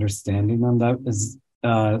experiences and understanding them. That is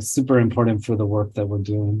super important for the work that we're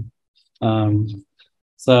doing. In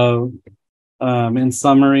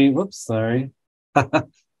summary, whoops, sorry.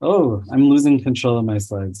 Oh, I'm losing control of my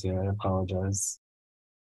slides here. I apologize.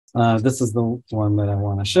 This is the one that I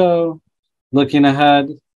want to show. Looking ahead,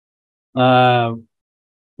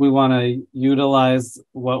 we want to utilize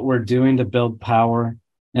what we're doing to build power.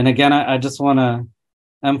 And again, I just want to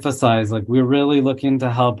emphasize, like, we're really looking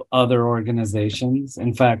to help other organizations.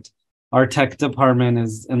 In fact, our tech department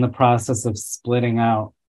is in the process of splitting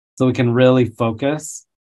out so we can really focus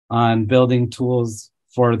on building tools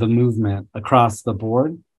for the movement across the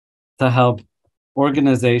board to help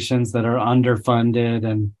organizations that are underfunded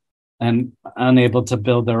and unable to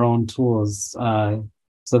build their own tools,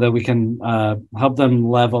 so that we can help them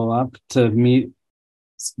level up to meet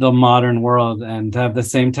the modern world and have the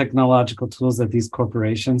same technological tools that these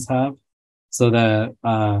corporations have, so that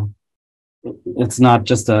it's not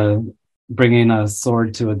just bringing a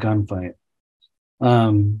sword to a gunfight.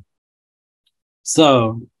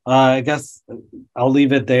 I guess I'll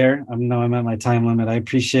leave it there. I know I'm at my time limit. I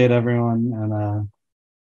appreciate everyone, and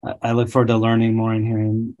I look forward to learning more and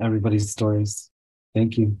hearing everybody's stories.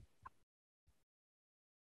 Thank you.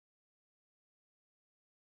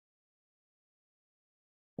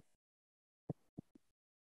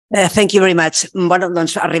 Thank you very much. Bueno,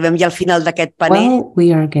 doncs arribem ja al final d'aquest panel. Well,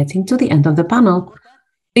 we are getting to the end of the panel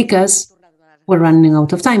because we're running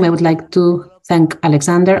out of time. I would like to thank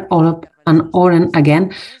Alexander, Wallop, and Oren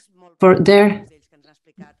again for their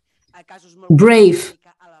brave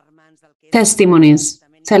testimonies,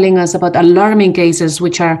 telling us about alarming cases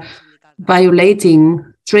which are violating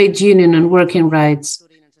trade union and working rights.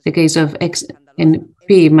 The case of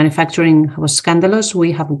XNP manufacturing was scandalous.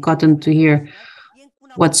 We have gotten to hear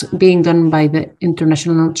what's being done by the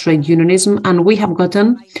international trade unionism, and we have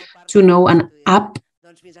gotten to know an app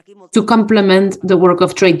to complement the work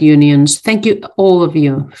of trade unions. Thank you, all of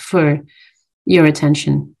you, for your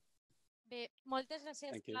attention.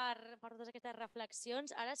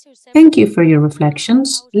 Thank you for your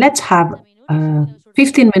reflections. Let's have a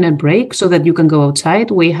 15-minute break so that you can go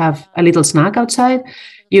outside. We have a little snack outside.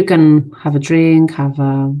 You can have a drink, have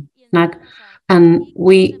a snack, and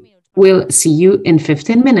we will see you in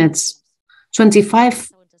 15 minutes.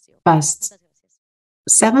 7:25.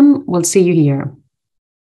 We'll see you here.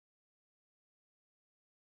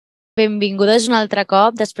 Benvingudes un altre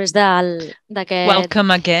cop després d'aquest...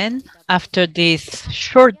 Welcome again after this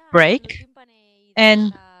short break.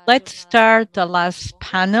 And let's start the last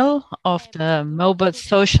panel of the mobile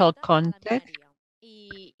social context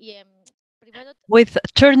with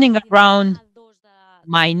turning around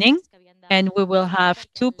mining. And we will have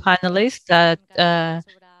two panelists that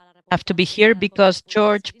have to be here because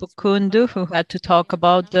George Bukundu, who had to talk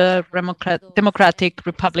about the Democratic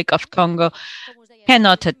Republic of Congo,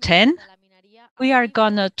 cannot attend. We are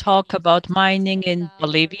going to talk about mining in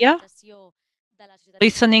Bolivia,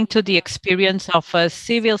 listening to the experience of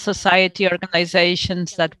civil society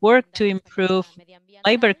organizations that work to improve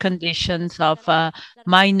labor conditions of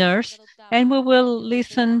miners, and we will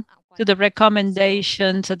listen to the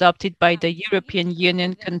recommendations adopted by the European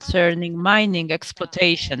Union concerning mining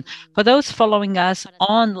exploitation. For those following us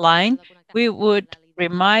online, we would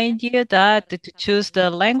remind you that to choose the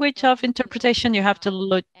language of interpretation, you have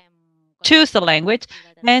to choose the language,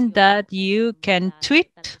 and that you can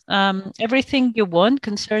tweet everything you want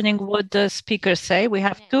concerning what the speakers say. We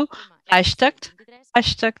have two hashtags,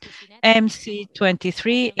 hashtag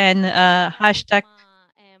MC23 and hashtag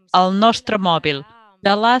El Nostre Móvil.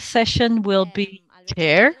 The last session will be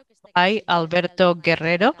chaired by Alberto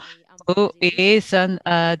Guerrero, who is an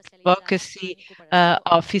advocacy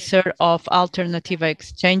officer of Alternativa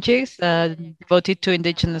Exchanges devoted to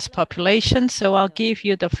indigenous populations. So I'll give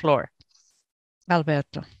you the floor,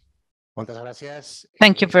 Alberto.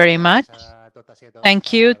 Thank you very much.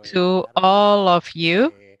 Thank you to all of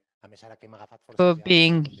you for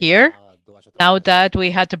being here. Now that we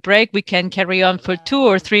had a break, we can carry on for 2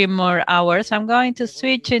 or 3 more hours. I'm going to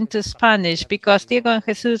switch into Spanish because Diego and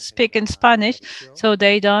Jesus speak in Spanish, so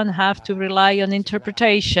they don't have to rely on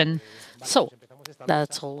interpretation. So,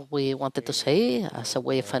 that's all we wanted to say as a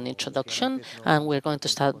way of an introduction, and we're going to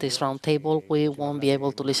start this roundtable. We won't be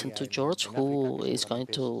able to listen to George, who is going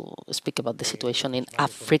to speak about the situation in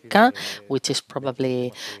Africa, which is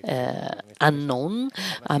probably unknown,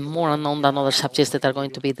 and more unknown than other subjects that are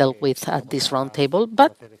going to be dealt with at this roundtable.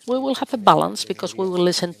 But we will have a balance because we will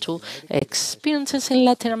listen to experiences in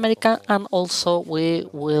Latin America, and also we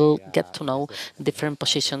will get to know different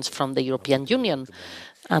positions from the European Union.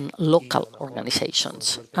 and local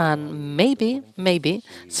organizations. And maybe,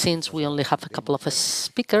 since we only have a couple of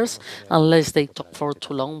speakers, unless they talk for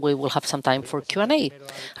too long, we will have some time for Q&A.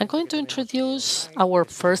 I'm going to introduce our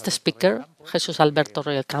first speaker, Jesus Alberto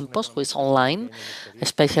Rea Campos, who is online, a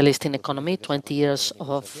specialist in economy, 20 years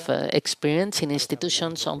of experience in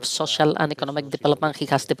institutions of social and economic development. He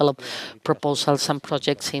has developed proposals and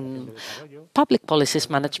projects in public policies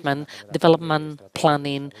management, development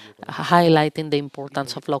planning, highlighting the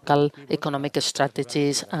importance of local economic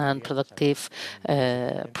strategies and productive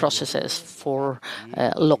processes for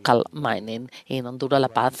local mining in Honduras, La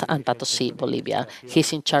Paz, and Potosí, Bolivia.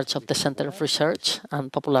 He's in charge of the Center of Research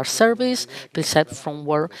and Popular Service, preset from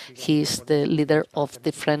where he is the leader of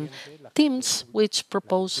different teams which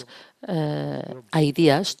propose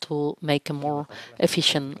ideas to make a more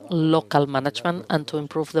efficient local management and to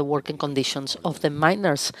improve the working conditions of the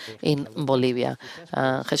miners in Bolivia.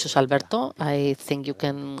 Jesus Alberto, I think you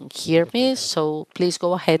can hear me, so please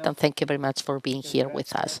go ahead, and thank you very much for being here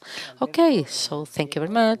with us. Okay, so thank you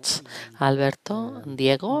very much, Alberto,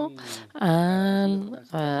 Diego, and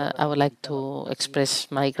I would like to express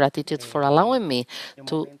my gratitude for allowing me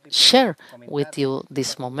to share with you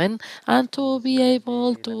this moment and to be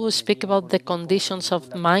able to speak about the conditions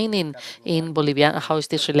of mining in Bolivia and how is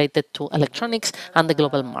this related to electronics and the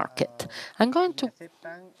global market. I'm going to,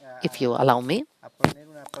 if you allow me,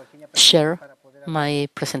 share my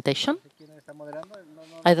presentation.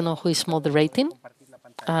 I don't know who is moderating.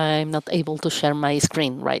 I'm not able to share my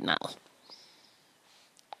screen right now.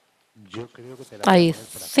 I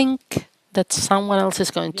think that someone else is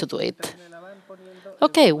going to do it.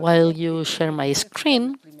 Okay, while you share my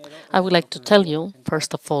screen, I would like to tell you,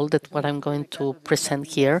 first of all, that what I'm going to present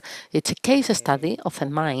here, it's a case study of a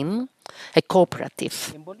mine, a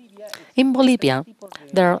cooperative. In Bolivia,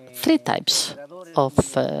 there are three types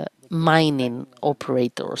of mining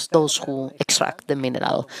operators, those who extract the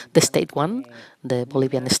mineral. The state one, the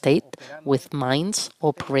Bolivian state, with mines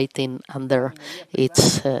operating under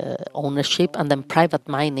its ownership, and then private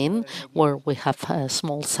mining, where we have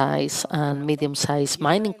small size and medium size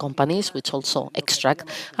mining companies, which also extract,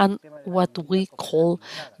 and what we call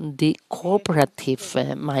the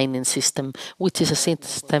cooperative mining system, which is a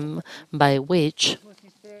system by which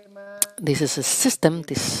this is a system,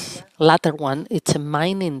 this latter one, it's a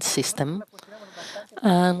mining system,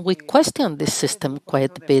 and we question this system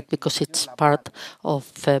quite a bit because it's part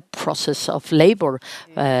of a process of labor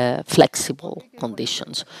flexible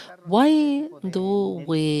conditions. Why do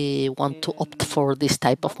we want to opt for this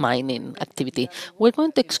type of mining activity? We're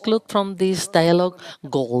going to exclude from this dialogue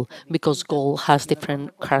gold, because gold has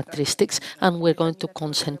different characteristics, and we're going to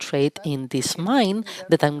concentrate in this mine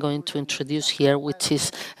that I'm going to introduce here, which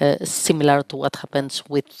is similar to what happens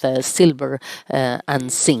with silver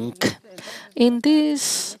and zinc. In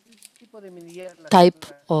this type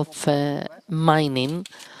of mining,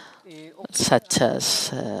 such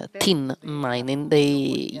as tin mining,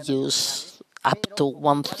 they use up to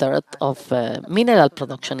 1/3 of mineral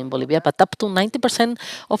production in Bolivia, but up to 90%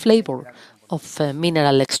 of labor of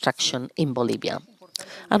mineral extraction in Bolivia.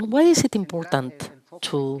 And why is it important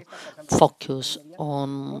to focus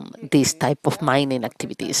on this type of mining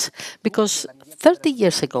activities? Because 30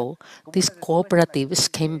 years ago, these cooperatives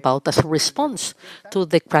came about as a response to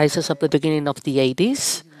the crisis of the beginning of the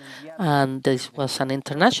 80s. And this was an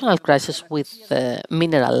international crisis with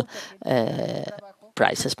mineral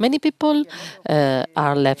prices. Many people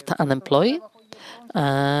are left unemployed,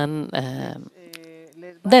 and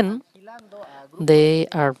then they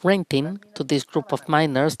are renting to this group of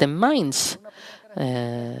miners the mines.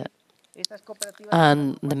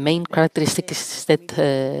 And the main characteristic is that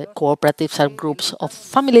cooperatives are groups of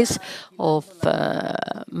families of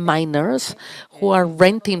miners who are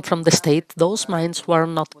renting from the state those mines who are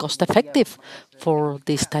not cost effective for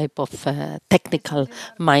this type of technical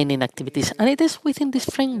mining activities. And it is within this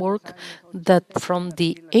framework that from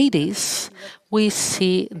the 80s we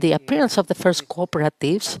see the appearance of the first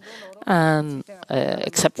cooperatives, and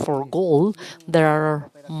except for gold, there are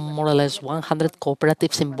more or less 100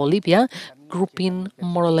 cooperatives in Bolivia, grouping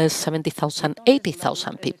more or less 70,000,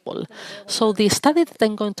 80,000 people. So the study that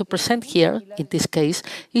I'm going to present here, in this case,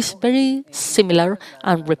 is very similar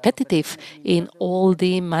and repetitive in all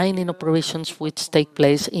the mining operations which take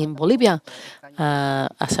place in Bolivia.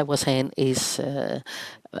 As I was saying, is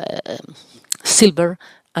silver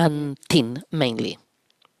and tin mainly.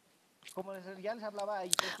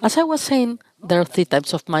 As I was saying, there are three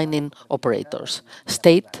types of mining operators: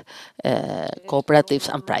 state, cooperatives,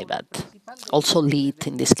 and private. Also lead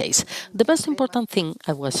in this case. The most important thing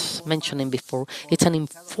I was mentioning before, it's an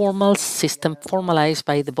informal system formalized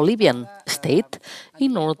by the Bolivian state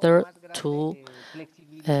in order to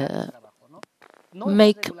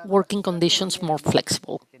make working conditions more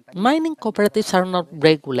flexible. Mining cooperatives are not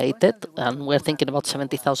regulated, and we're thinking about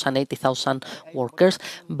 70,000, 80,000 workers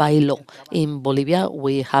by law. In Bolivia,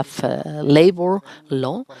 we have labor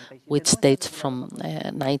law, which dates from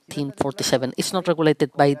 1947. It's not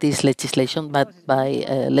regulated by this legislation, but by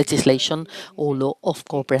legislation or law of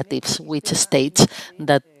cooperatives, which states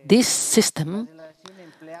that this system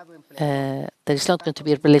there is not going to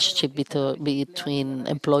be a relationship between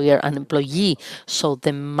employer and employee. So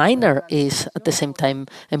the miner is at the same time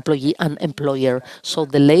employee and employer. So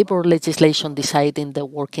the labor legislation deciding the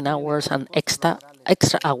working hours and extra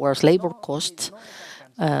hours labor costs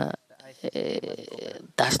does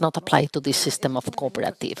not apply to this system of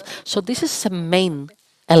cooperative. So this is a main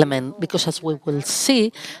element, because as we will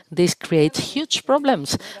see, this creates huge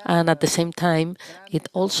problems, and at the same time it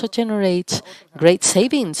also generates great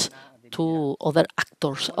savings to other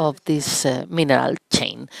actors of this mineral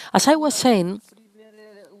chain. As I was saying,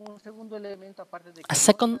 a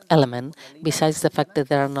second element, besides the fact that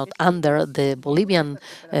they are not under the Bolivian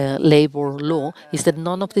labor law, is that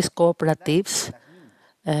none of these cooperatives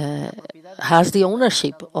has the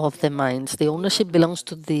ownership of the mines. The ownership belongs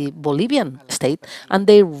to the Bolivian state, and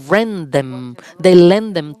they lend them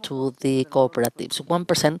to the cooperatives,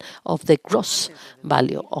 1% of the gross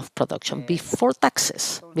value of production before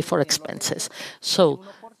taxes, before expenses. So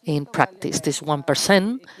in practice, this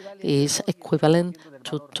 1% is equivalent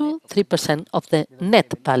to 2-3% of the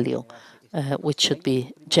net value which should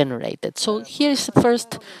be generated. So here is the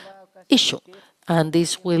first issue, and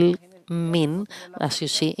this will mean, as you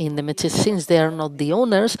see in the message, since they are not the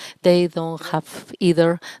owners, they don't have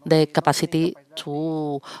either the capacity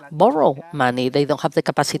to borrow money, they don't have the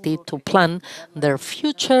capacity to plan their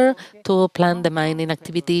future, to plan the mining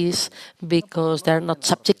activities, because they're not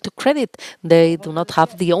subject to credit. They do not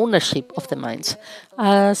have the ownership of the mines.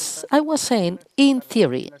 As I was saying, in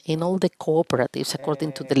theory, in all the cooperatives,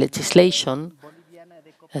 according to the legislation,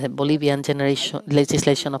 Bolivian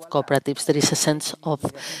legislation of cooperatives, there is a sense of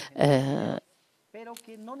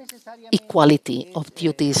equality of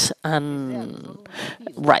duties and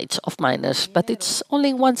rights of miners, but it's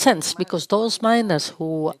only in one sense, because those miners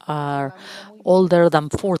who are older than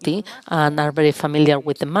 40 and are very familiar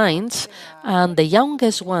with the mines, and the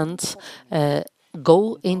youngest ones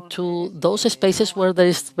go into those spaces where there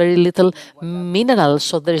is very little mineral,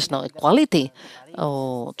 so there is no equality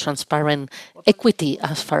or transparent equity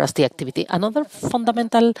as far as the activity. Another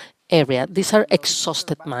fundamental area, these are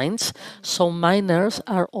exhausted mines, so miners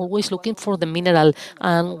are always looking for the mineral,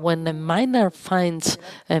 and when a miner finds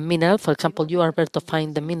a mineral, for example, you, Alberto,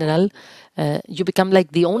 find the mineral, you become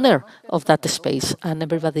like the owner of that space, and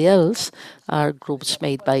everybody else are groups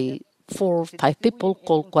made by 4 or 5 people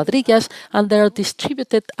called cuadrillas, and they are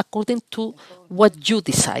distributed according to what you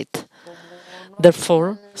decide.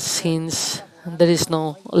 Therefore, since there is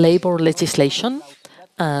no labor legislation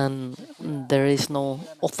and there is no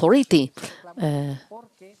authority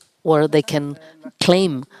where they can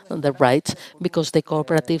claim the rights, because the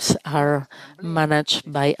cooperatives are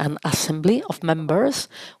managed by an assembly of members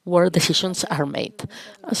where decisions are made.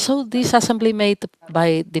 So this assembly made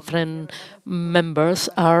by different members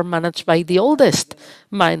are managed by the oldest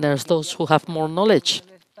miners, those who have more knowledge,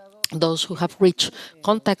 those who have reached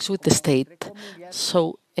contacts with the state.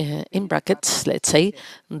 So in brackets, let's say,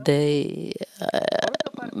 they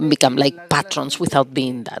become like patrons without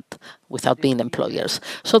being that, without being employers.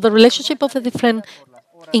 So the relationship of the different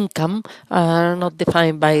income are not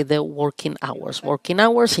defined by the working hours. Working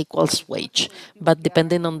hours equals wage, but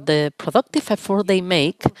depending on the productive effort they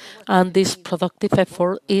make, and this productive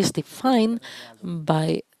effort is defined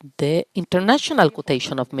by the international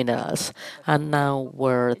quotation of minerals. And now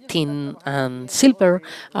where tin and silver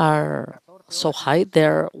are so high,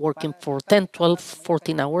 they're working for 10, 12,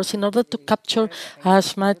 14 hours in order to capture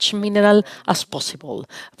as much mineral as possible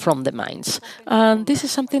from the mines. And this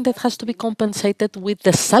is something that has to be compensated with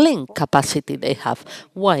the selling capacity they have.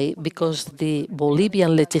 Why? Because the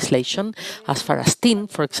Bolivian legislation, as far as tin,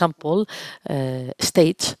 for example,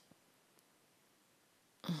 states,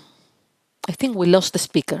 I think we lost the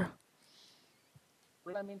speaker.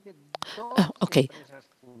 Okay.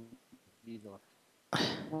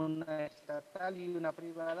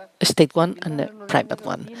 State one and a private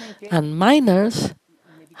one. And miners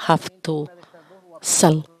have to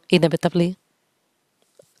sell inevitably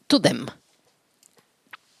to them.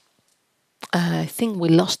 I think we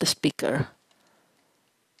lost the speaker.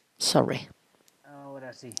 Sorry.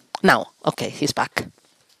 Now, okay, he's back.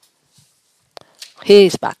 He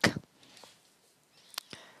is back.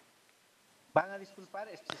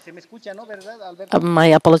 My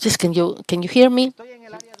apologies. Can you hear me?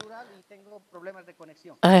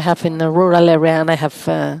 I have in a rural area and I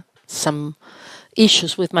have some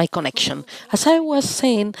issues with my connection. As I was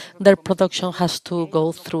saying, their production has to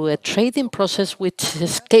go through a trading process which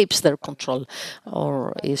escapes their control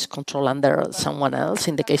or is controlled under someone else,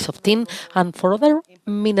 in the case of tin, and for other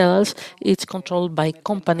minerals, it's controlled by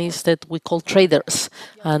companies that we call traders.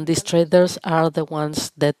 And these traders are the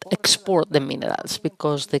ones that export the minerals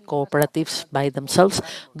because the cooperatives by themselves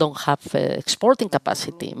don't have exporting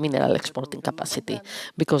capacity, mineral exporting capacity,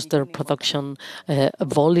 because their production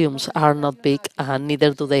volumes are not big and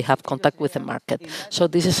neither do they have contact with the market. So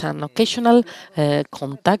this is an occasional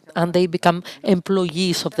contact and they become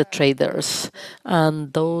employees of the traders.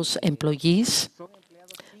 And those employees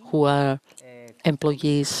who are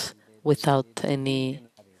employees without any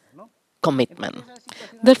commitment.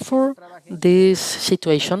 Therefore, this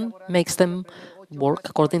situation makes them work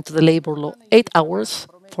according to the labor law 8 hours,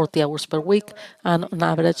 40 hours per week, and on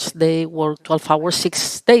average they work 12 hours,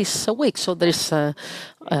 6 days a week. So there's an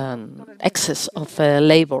excess of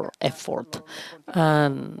labor effort,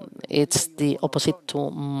 and it's the opposite to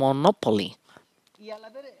monopoly.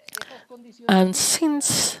 And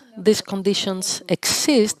since these conditions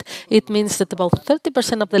exist, it means that about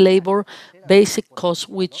 30% of the labor basic costs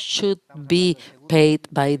which should be paid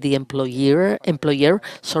by the employer,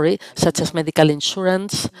 such as medical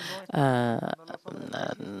insurance,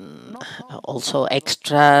 also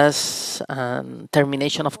extras, and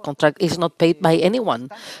termination of contract is not paid by anyone.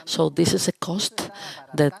 So this is a cost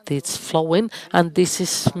that is flowing, and this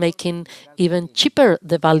is making even cheaper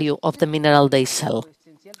the value of the mineral they sell.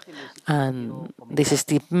 And this is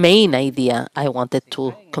the main idea I wanted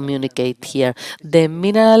to communicate here. The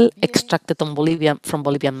mineral extracted from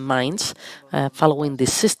Bolivian mines, following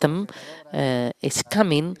this system, is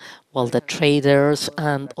coming while the traders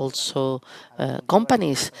and also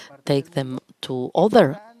companies take them to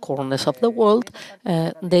other corners of the world.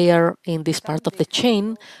 They are in this part of the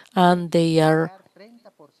chain and they are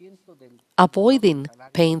avoiding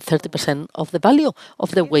paying 30% of the value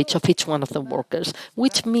of the wage of each one of the workers,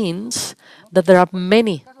 which means that there are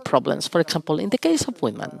many problems. For example, in the case of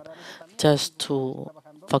women, just to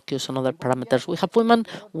focus on other parameters, we have women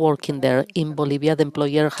working there. In Bolivia, the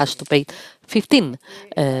employer has to pay 15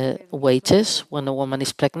 wages when a woman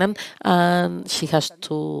is pregnant, and she has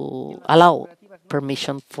to allow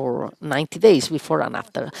permission for 90 days before and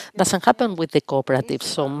after. Doesn't happen with the cooperatives.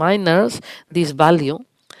 So miners, this value,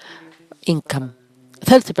 income,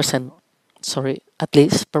 30%, at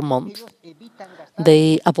least per month,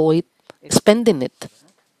 they avoid spending it,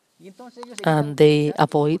 and they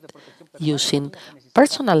avoid using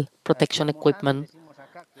personal protection equipment,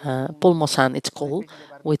 pulmosan it's called,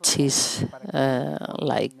 which is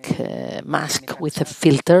like a mask with a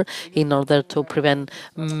filter in order to prevent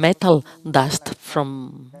metal dust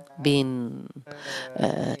from being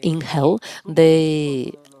inhaled.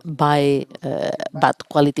 They buy bad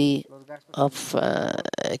quality of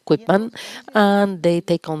equipment, and they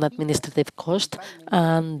take on administrative cost,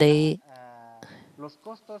 and they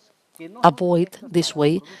avoid this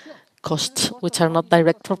way costs which are not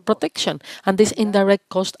direct for protection. And these indirect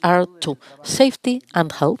costs are to safety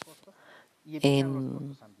and health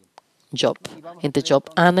in the job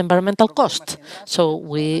and environmental costs. So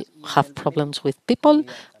we have problems with people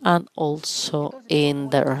and also in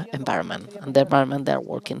their environment and the environment they're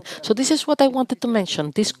working. So this is what I wanted to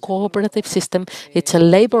mention. This cooperative system, it's a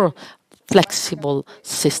labor flexible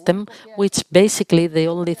system, which basically the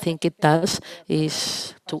only thing it does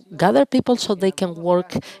is to gather people so they can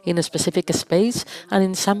work in a specific space, and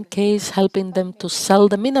in some case helping them to sell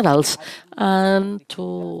the minerals and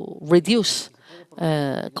to reduce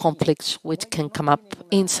conflicts which can come up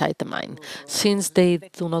inside the mine. Since they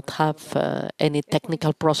do not have any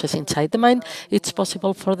technical process inside the mine, it's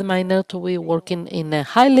possible for the miner to be working in a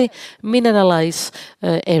highly mineralized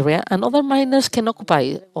area, and other miners can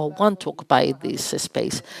occupy or want to occupy this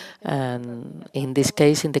space. And in this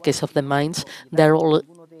case, in the case of the mines, they're all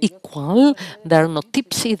equal, there are no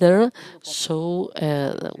tips either, so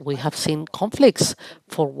we have seen conflicts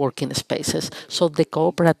for working spaces. So the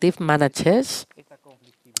cooperative manages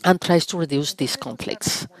and tries to reduce these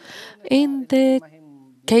conflicts. In the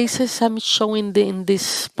cases I'm showing in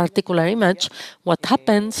this particular image, what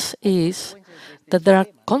happens is that there are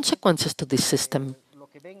consequences to this system.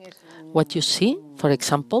 What you see, for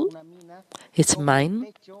example, its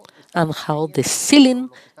mine and how the ceiling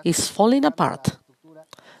is falling apart.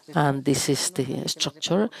 And this is the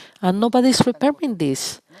structure, and nobody's repairing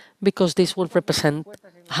this because this will represent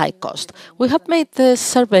high cost. We have made the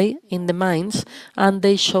survey in the mines, and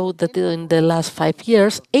they show that in the last 5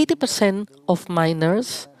 years, 80% of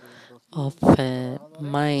miners of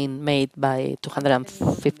mine made by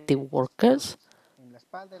 250 workers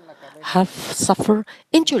have suffered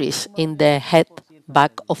injuries in the head,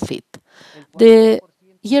 back, or feet. The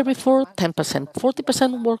year before, 10%,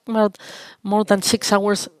 40% work more than 6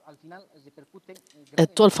 hours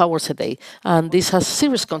 12 hours a day, and this has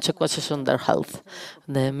serious consequences on their health.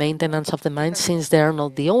 The maintenance of the mines, since they are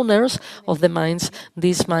not the owners of the mines,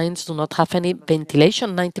 these mines do not have any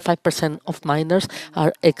ventilation. 95% of miners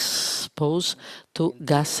are exposed to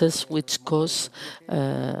gases which cause,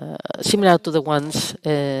 similar to the ones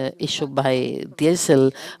issued by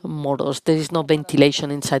diesel motors. There is no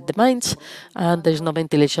ventilation inside the mines, and there is no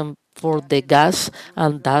ventilation for the gas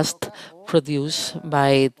and dust produced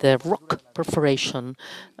by the rock perforation.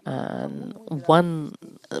 And one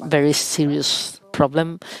very serious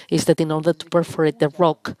problem is that in order to perforate the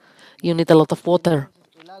rock, you need a lot of water,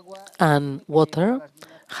 and water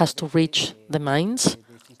has to reach the mines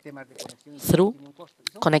through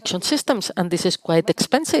connection systems, and this is quite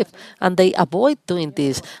expensive, and they avoid doing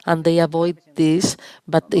this,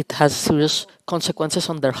 but it has serious consequences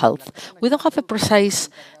on their health. We don't have a precise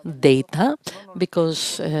data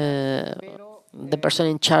because the person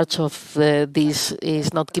in charge of this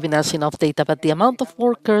is not giving us enough data, but the amount of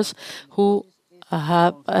workers who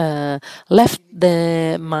have left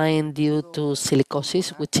the mine due to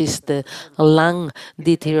silicosis, which is the lung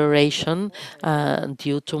deterioration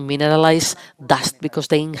due to mineralized dust, because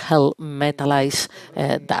they inhale metallized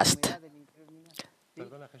dust.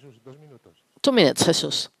 2 minutes,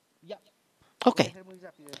 Jesus. Okay.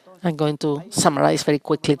 I'm going to summarize very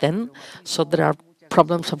quickly then. So there are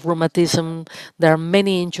problems of rheumatism, there are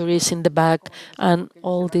many injuries in the back, and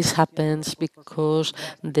all this happens because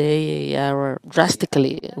they are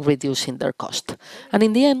drastically reducing their cost. And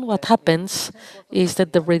in the end, what happens is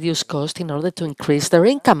that they reduce cost in order to increase their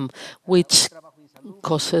income, which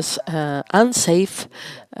causes unsafe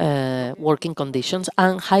working conditions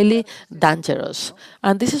and highly dangerous.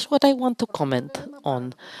 And this is what I want to comment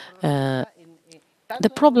on. The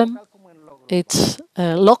problem, it's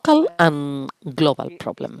a local and global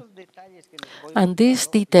problem. And these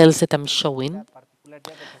details that I'm showing,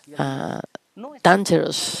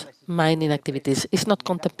 dangerous mining activities, is not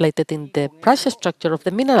contemplated in the price structure of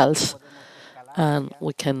the minerals. And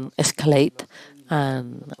we can escalate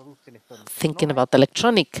and thinking about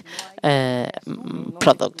electronic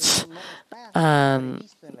products. And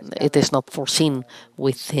it is not foreseen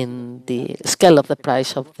within the scale of the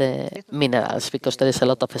price of the minerals because there is a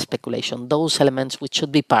lot of speculation. Those elements which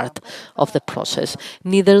should be part of the process.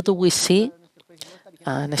 Neither do we see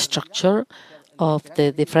a structure of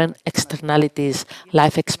the different externalities,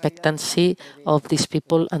 life expectancy of these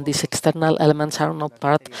people, and these external elements are not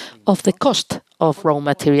part of the cost of raw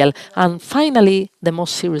material. And finally, the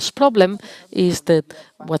most serious problem is that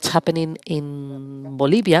what's happening in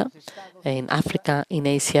Bolivia, in Africa, in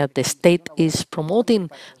Asia, the state is promoting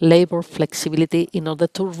labor flexibility in order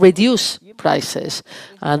to reduce prices.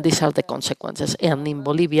 And these are the consequences. And in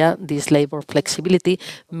Bolivia, this labor flexibility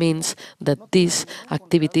means that these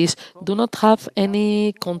activities do not have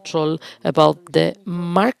any control about the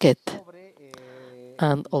market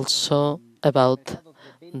and also about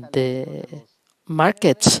the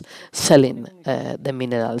markets selling the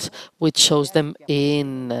minerals, which shows them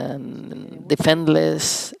in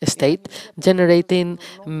defenseless state, generating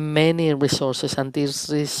many resources, and these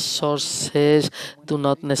resources do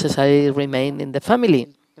not necessarily remain in the family.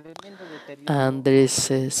 And there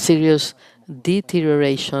is a serious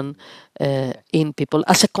deterioration in people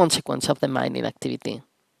as a consequence of the mining activity.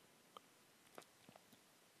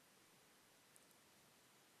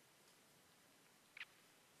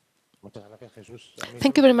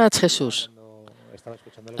 Thank you very much, Jesus.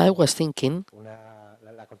 I was thinking,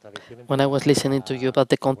 when I was listening to you, about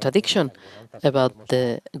the contradiction, about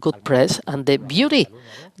the good press and the beauty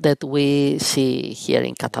that we see here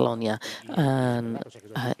in Catalonia. And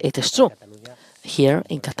it is true. Here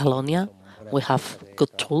in Catalonia, we have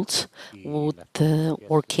good tools with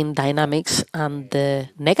working dynamics and the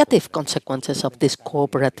negative consequences of this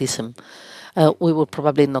cooperativism. We would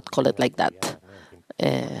probably not call it like that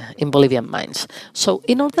in Bolivian mines. So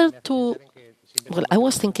in order to, well, I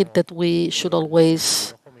was thinking that we should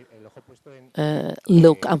always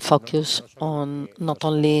look and focus on not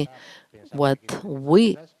only what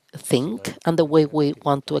we think and the way we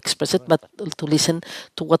want to express it, but to listen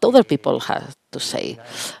to what other people have to say.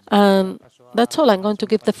 And that's all. I'm going to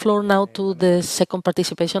give the floor now to the second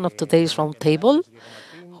participation of today's roundtable,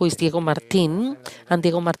 who is Diego Martin. And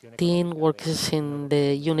Diego Martin works in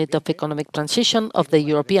the Unit of Economic Transition of the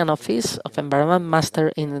European Office of Environment,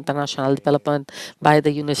 Master in International Development by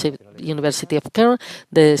the University of Caen,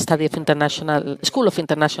 the School of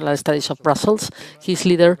International Studies of Brussels. He's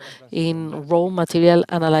leader in raw material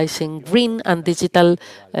analyzing green and digital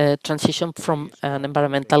transition from an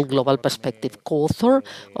environmental global perspective, co-author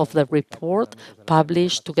of the report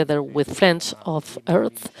published together with Friends of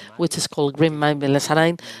Earth, which is called Green Mine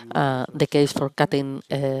the case for cutting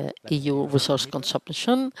EU resource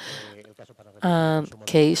consumption, and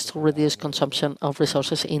case to reduce consumption of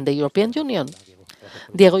resources in the European Union.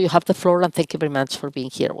 Diego, you have the floor, and thank you very much for being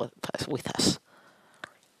here with us.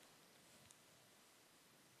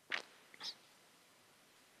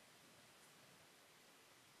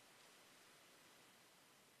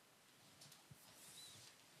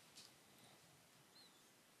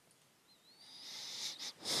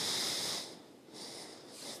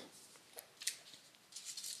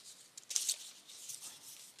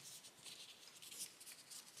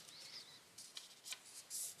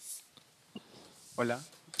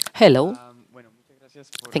 Hello.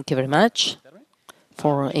 Thank you very much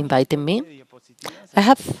for inviting me. I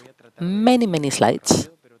have many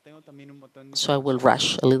slides, so I will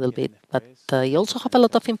rush a little bit, but I also have a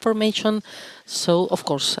lot of information, so of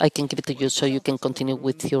course I can give it to you so you can continue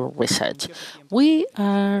with your research. We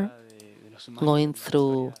are going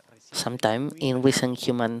through some time in recent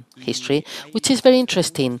human history, which is very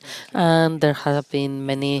interesting, and there have been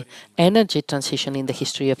many energy transition in the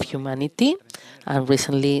history of humanity, and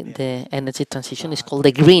recently the energy transition is called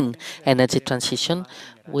the green energy transition,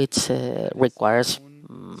 which requires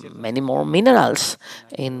many more minerals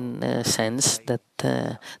in a sense that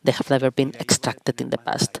they have never been extracted in the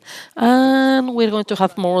past. And we're going to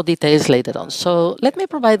have more details later on. So let me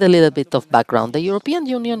provide a little bit of background. The European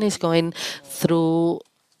Union is going through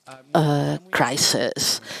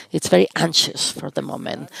crisis. It's very anxious for the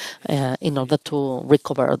moment in order to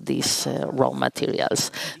recover these raw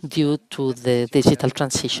materials due to the digital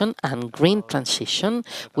transition and green transition,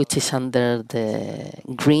 which is under the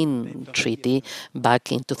Green Treaty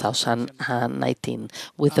back in 2019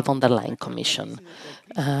 with the von der Leyen Commission.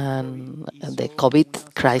 And the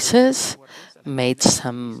COVID crisis made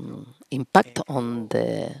some impact on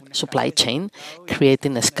the supply chain,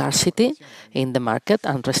 creating a scarcity in the market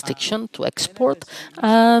and restriction to export.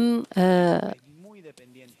 And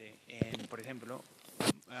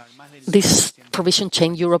this provision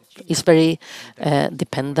chain, Europe is very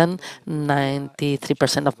dependent,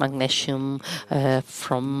 93% of magnesium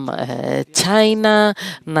from China,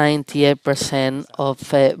 98% of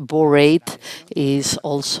borate is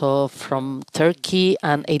also from Turkey,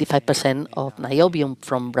 and 85% of niobium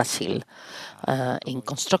from Brazil in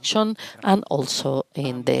construction and also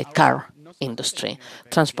in the car industry,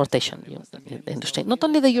 transportation industry. Not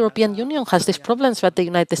only the European Union has these problems, but the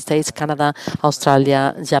United States, Canada,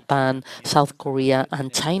 Australia, Japan, South Korea,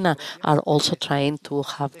 and China are also trying to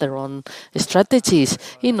have their own strategies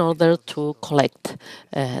in order to collect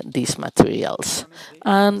these materials.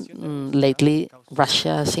 And lately,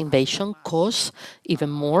 Russia's invasion caused even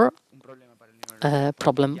more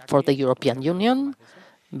problem for the European Union,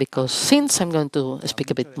 because since I'm going to speak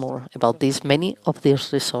a bit more about this, many of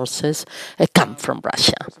these resources come from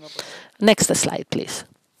Russia. Next slide, please.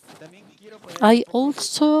 I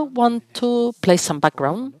also want to place some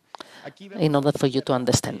background in order for you to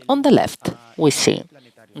understand. On the left, we see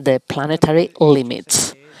the planetary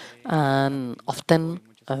limits, and often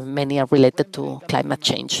many are related to climate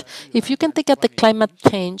change. If you can take out the climate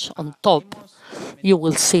change on top, you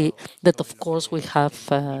will see that, of course, we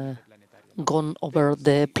have gone over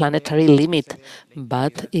the planetary limit.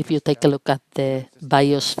 But if you take a look at the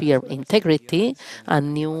biosphere integrity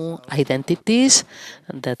and new identities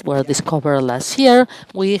that were discovered last year,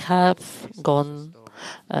 we have gone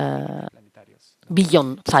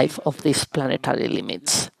beyond 5 of these planetary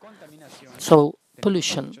limits. So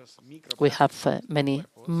pollution, we have many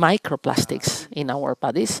microplastics in our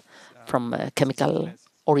bodies from chemical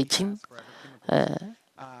origin,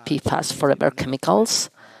 PFAS, forever chemicals,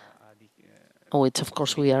 which of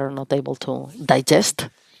course we are not able to digest.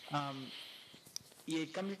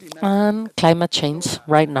 And climate change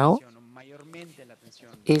right now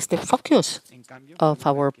is the focus of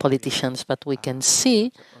our politicians, but we can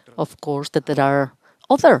see, of course, that there are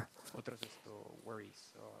other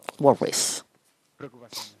worries.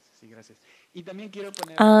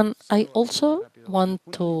 And I also want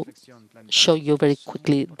to show you very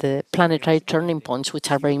quickly the planetary turning points,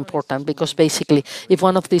 which are very important, because basically, if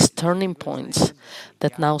one of these turning points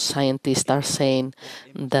that now scientists are saying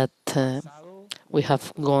that we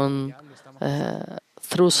have gone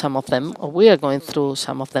through some of them, or we are going through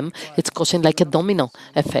some of them, it's causing like a domino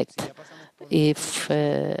effect. If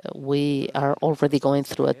we are already going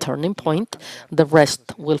through a turning point, the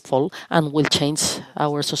rest will fall and will change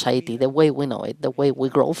our society, the way we know it, the way we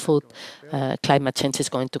grow food. Climate change is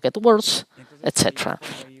going to get worse, etc.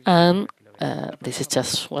 And this is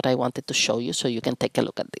just what I wanted to show you, so you can take a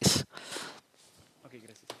look at this.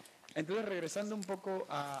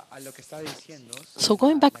 So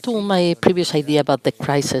going back to my previous idea about the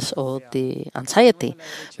crisis or the anxiety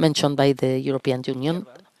mentioned by the European Union,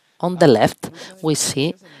 on the left, we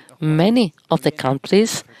see many of the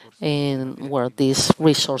countries where these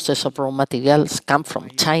resources of raw materials come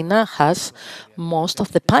from. China has most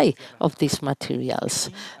of the pie of these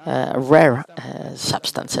materials, rare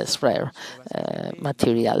substances, rare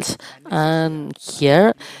materials. And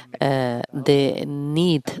here, the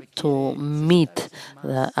need to meet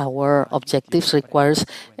our objectives requires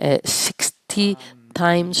 60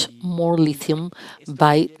 times more lithium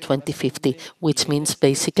by 2050, which means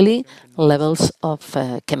basically levels of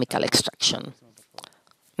chemical extraction.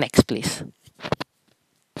 Next, please.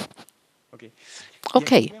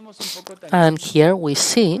 Okay, and here we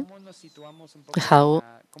see how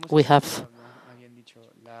we have,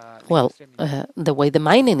 well, the way the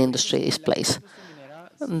mining industry is placed.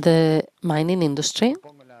 The mining industry,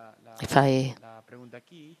 if I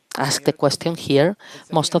ask the question here,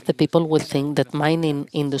 most of the people will think that mining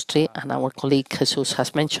industry, and our colleague Jesus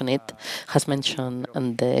has mentioned it, has mentioned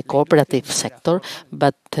the cooperative sector,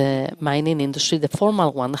 but the mining industry, the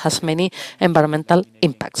formal one, has many environmental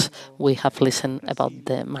impacts. We have listened about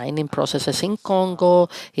the mining processes in Congo,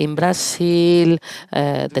 in Brazil,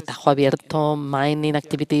 the Tajo Abierto mining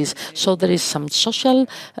activities. So there is some social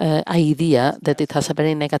idea that it has a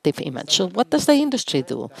very negative image. So what does the industry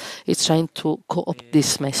do? It's trying to co-opt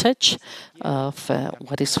this message of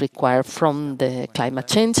what is required from the climate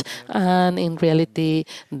change, and in reality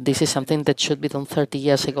this is something that should be done 30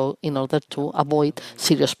 years ago in order to avoid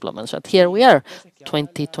serious problems. But here we are,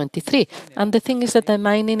 2023, and the thing is that the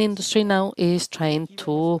mining industry now is trying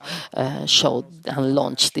to show and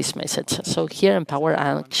launch this message. So here, Empower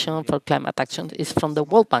Action for Climate Action is from the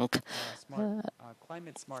World Bank.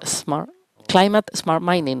 Climate smart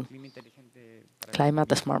mining.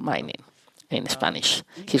 Climate smart mining. In Spanish,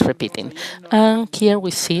 he's repeating. And here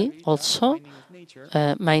we see also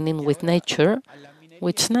mining with nature,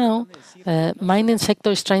 which now mining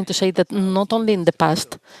sector is trying to say that not only in the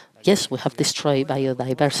past, yes, we have destroyed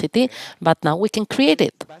biodiversity, but now we can create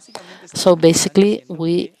it. So basically,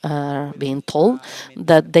 we are being told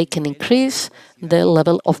that they can increase the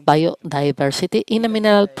level of biodiversity in a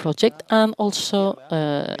mineral project, and also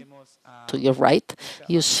to your right,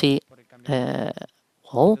 you see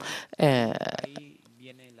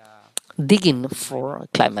digging for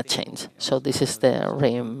climate change. So this is the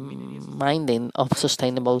reminding of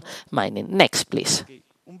sustainable mining. Next, please.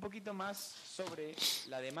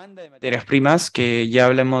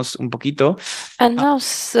 And now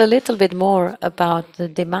a little bit more about the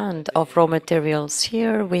demand of raw materials.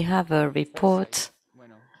 Here we have a report,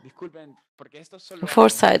 a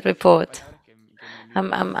foresight report.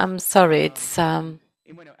 I'm sorry, it's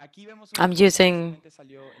I'm using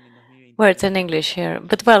words in English here,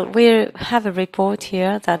 but well, we have a report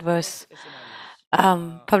here that was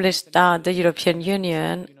published at the European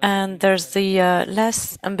Union, and there's the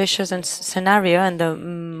less ambitious scenario and the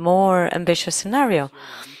more ambitious scenario.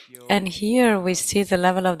 And here we see the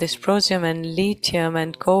level of dysprosium and lithium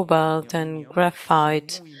and cobalt and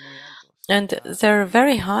graphite, and they're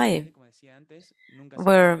very high.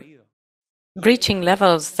 We're reaching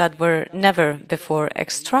levels that were never before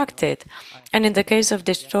extracted. And in the case of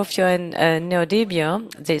dystrophia and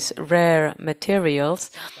neodymium, these rare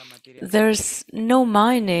materials, there's no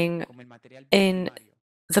mining in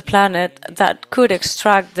the planet that could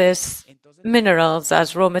extract these minerals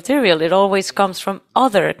as raw material. It always comes from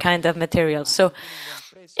other kind of materials. So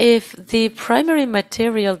if the primary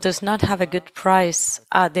material does not have a good price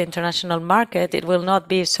at the international market, it will not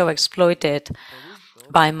be so exploited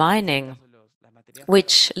by mining,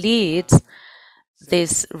 which leads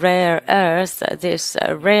these rare earths, these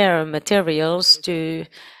rare materials to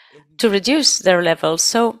reduce their levels.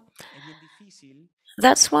 So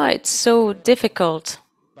that's why it's so difficult.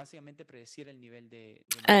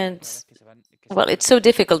 And, well, it's so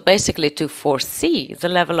difficult basically to foresee the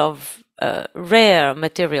level of rare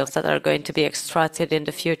materials that are going to be extracted in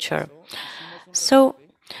the future. So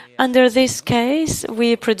under this case,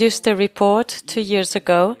 we produced a report 2 years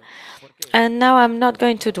ago, and now I'm not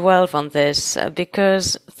going to dwell on this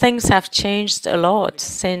because things have changed a lot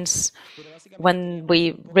since when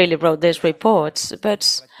we really wrote these reports,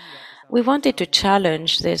 but we wanted to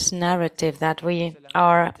challenge this narrative that we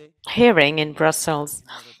are hearing in Brussels.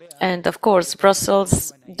 And of course,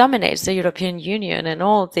 Brussels dominates the European Union, and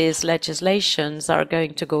all these legislations are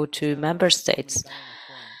going to go to member states.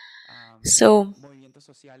 So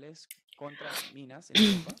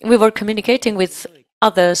we were communicating with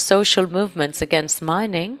other social movements against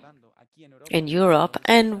mining in Europe,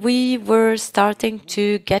 and we were starting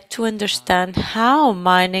to get to understand how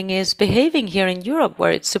mining is behaving here in Europe,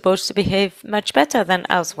 where it's supposed to behave much better than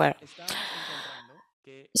elsewhere.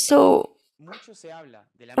 So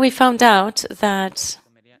we found out that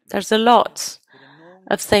there's a lot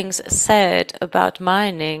of things said about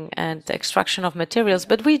mining and the extraction of materials,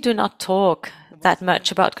 but we do not talk that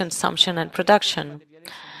much about consumption and production.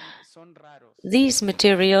 These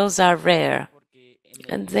materials are rare.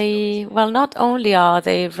 And they, well, not only are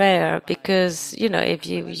they rare because, you know, if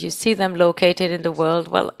you see them located in the world,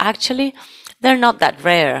 well, actually, they're not that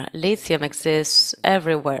rare. Lithium exists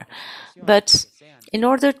everywhere. But in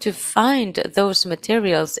order to find those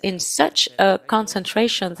materials in such a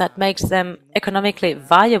concentration that makes them economically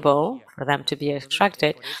viable for them to be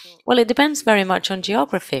extracted, well, it depends very much on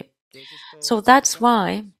geography. So that's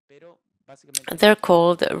why they're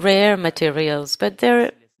called rare materials, but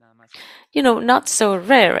they're, you know, not so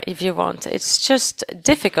rare if you want. It's just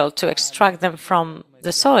difficult to extract them from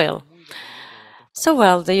the soil. So,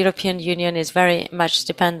 well, the European Union is very much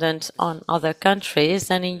dependent on other countries,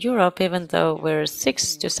 and in Europe, even though we're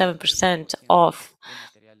 6 to 7% of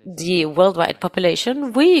the worldwide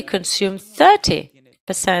population, we consume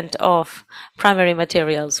 30% of primary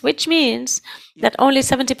materials, which means that only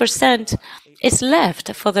 70% is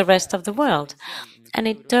left for the rest of the world. And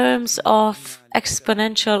in terms of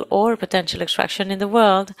exponential or potential extraction in the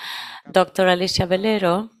world, Dr. Alicia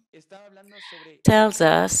Velero tells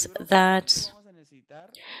us that,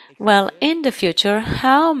 well, in the future,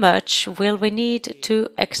 how much will we need to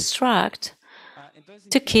extract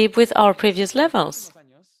to keep with our previous levels?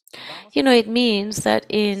 You know, it means that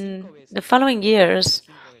in the following years,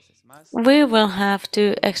 we will have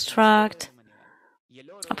to extract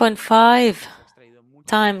 0.5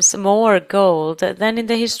 times more gold than in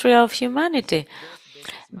the history of humanity.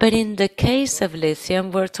 But in the case of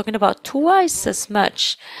lithium, we're talking about twice as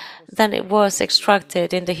much than it was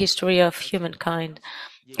extracted in the history of humankind.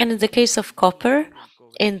 And in the case of copper,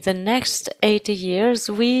 in the next 80 years,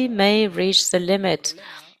 we may reach the limit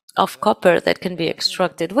of copper that can be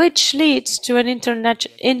extracted, which leads to an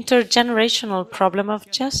intergenerational problem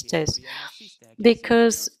of justice.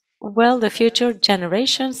 Because, well, the future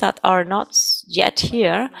generations that are not yet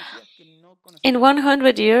here, in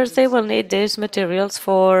 100 years, they will need these materials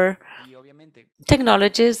for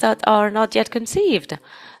technologies that are not yet conceived.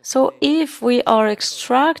 So if we are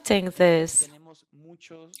extracting this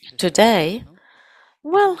today,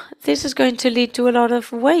 well, this is going to lead to a lot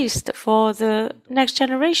of waste for the next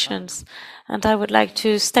generations. And I would like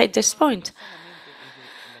to state this point.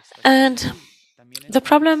 And the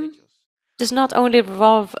problem does not only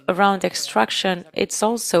revolve around extraction, it's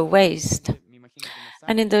also waste.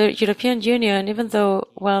 And in the European Union, even though,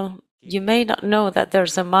 well, you may not know that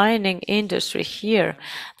there's a mining industry here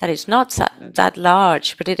that is not that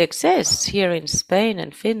large, but it exists here in Spain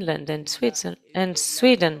and Finland and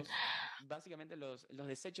Sweden.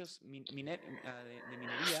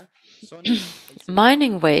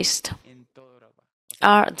 Mining waste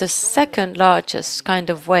are the second largest kind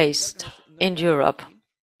of waste in Europe.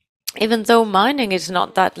 Even though mining is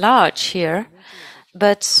not that large here,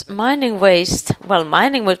 but mining waste, well,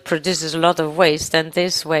 mining produces a lot of waste, and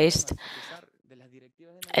this waste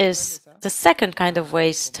is the second kind of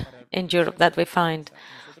waste in Europe that we find.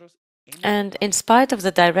 And in spite of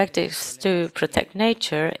the directives to protect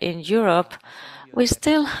nature in Europe, we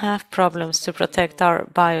still have problems to protect our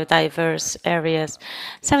biodiverse areas.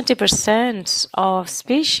 70% of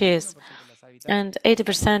species and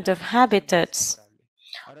 80% of habitats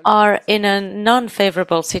are in a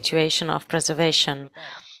non-favorable situation of preservation.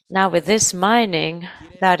 Now, with this mining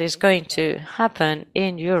that is going to happen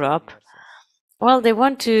in Europe, well, they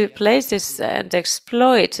want to place this and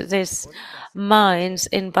exploit these mines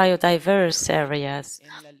in biodiverse areas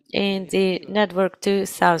in the Network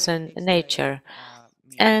 2000 nature.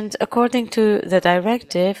 And according to the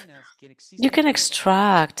directive, you can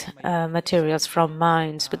extract materials from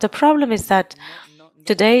mines, but the problem is that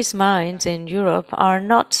today's mines in Europe are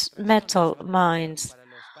not metal mines.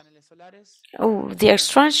 the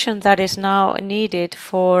extraction that is now needed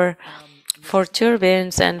for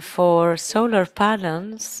turbines and for solar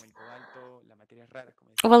panels,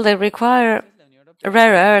 well, they require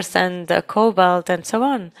rare earths and cobalt and so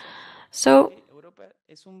on. So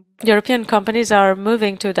European companies are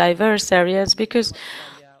moving to diverse areas because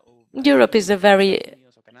Europe is a very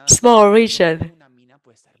small region.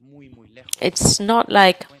 It's not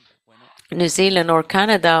like New Zealand or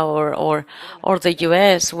Canada or the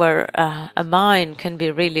US, where a mine can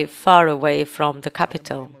be really far away from the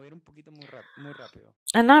capital.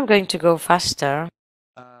 And now I'm going to go faster.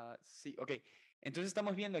 Entonces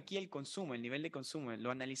estamos viendo aquí el consumo, el nivel de consumo. Lo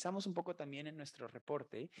analizamos un poco también en nuestro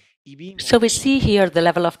reporte y vimos. So we see here the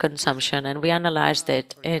level of consumption, and we analyzed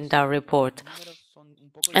it in our report.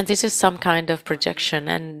 And this is some kind of projection,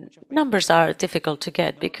 and numbers are difficult to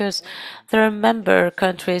get because there are member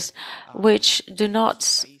countries which do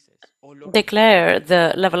not declare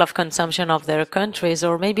the level of consumption of their countries,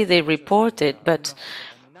 or maybe they report it, but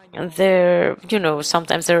there,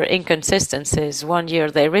 sometimes there are inconsistencies. One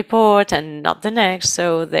year they report and not the next,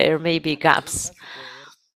 so there may be gaps.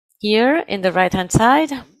 Here, in the right-hand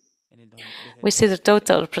side, we see the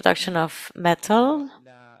total production of metal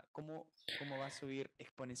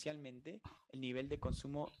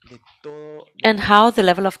and how the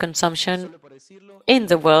level of consumption in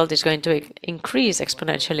the world is going to increase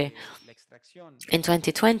exponentially. In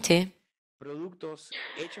 2020,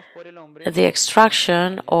 the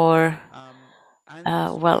extraction or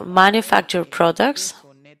manufactured products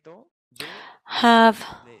have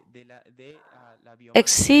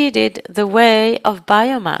exceeded the way of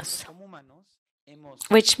biomass,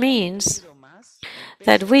 which means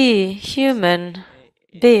that we human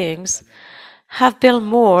beings have built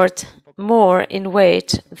more in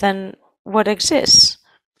weight than what exists.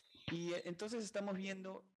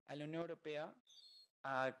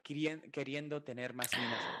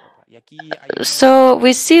 So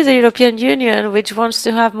we see the European Union, which wants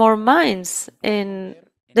to have more mines in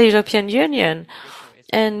the European Union.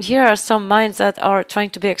 And here are some mines that are trying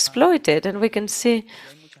to be exploited. And we can see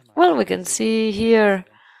here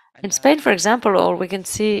in Spain, for example, or we can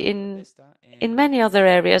see in many other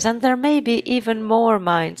areas. And there may be even more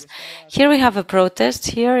mines. Here we have a protest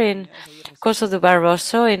here in Costa do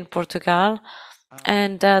Barroso in Portugal.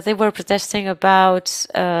 And they were protesting about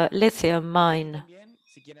lithium mine.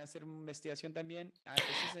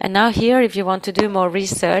 And now here, if you want to do more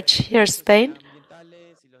research, here's Spain.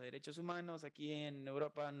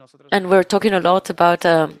 And we're talking a lot about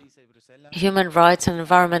human rights and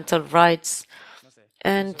environmental rights.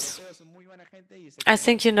 And I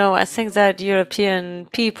think, I think that European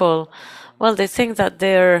people, well, they think that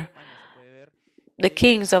they're the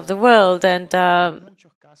kings of the world. And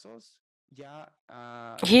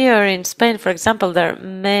here in Spain, for example, there are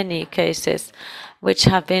many cases which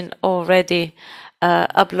have been already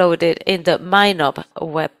uploaded in the MineUp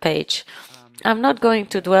webpage. I'm not going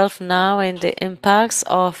to dwell now in the impacts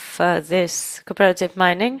of this cooperative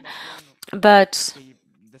mining, but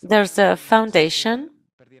there's a foundation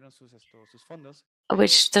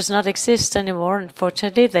which does not exist anymore.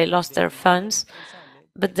 Unfortunately, they lost their funds.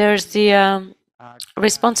 But there's the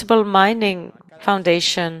Responsible Mining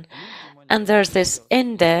Foundation, and there's this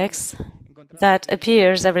index that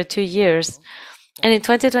appears every 2 years. And in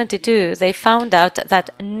 2022, they found out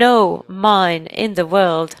that no mine in the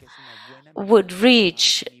world would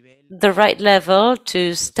reach the right level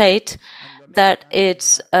to state that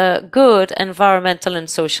it's a good environmental and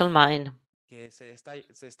social mine.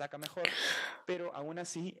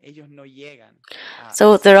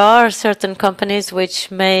 So there are certain companies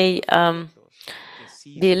which may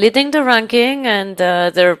be leading the ranking, and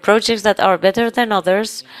there are projects that are better than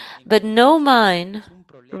others, but no mine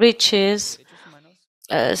reaches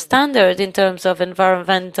a standard in terms of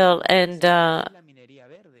environmental and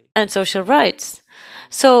social rights.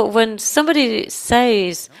 So when somebody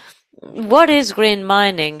says, what is green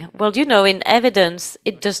mining? Well, in evidence,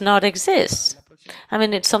 it does not exist. I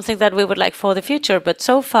mean, it's something that we would like for the future, but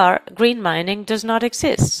so far, green mining does not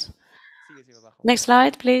exist. Next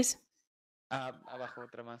slide, please.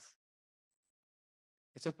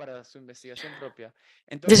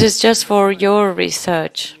 This is just for your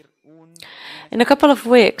research. In a couple of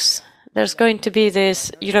weeks, there's going to be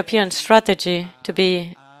this European strategy to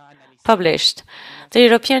be published. The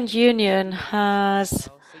European Union has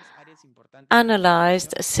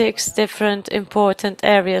analyzed 6 different important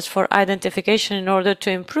areas for identification in order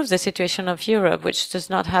to improve the situation of Europe, which does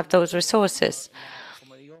not have those resources.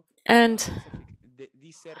 And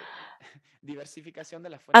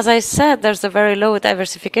as I said, there's a very low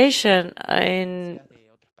diversification in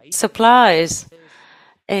supplies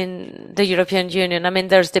in the European Union. I mean,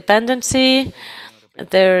 there's dependency,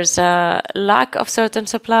 there's a lack of certain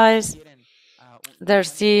supplies,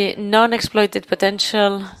 there's the non-exploited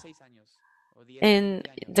potential in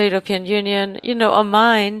the European Union. You know, a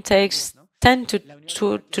mine takes 10 to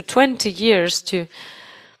 20 years to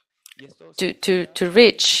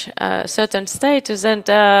reach a certain status, and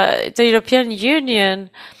the European Union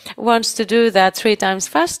wants to do that 3 times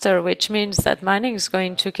faster, which means that mining is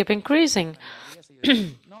going to keep increasing.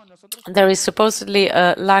 There is supposedly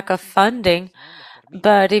a lack of funding,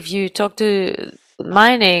 but if you talk to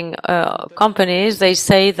mining companies, they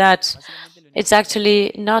say that it's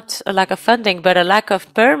actually not a lack of funding, but a lack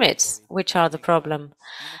of permits, which are the problem.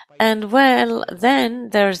 And well, then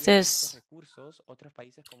there's this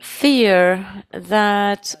fear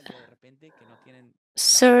that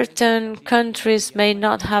certain countries may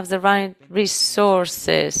not have the right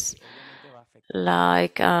resources,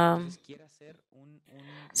 like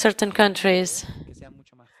certain countries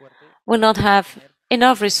will not have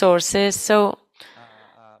enough resources, so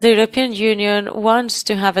the European Union wants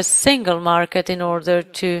to have a single market in order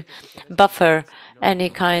to buffer any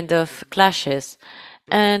kind of clashes.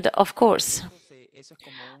 And of course,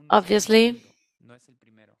 obviously,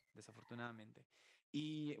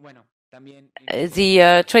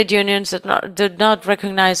 the trade unions did not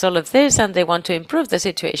recognize all of this, and they want to improve the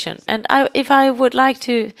situation. And if I would like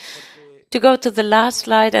to go to the last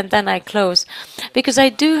slide, and then I close, because I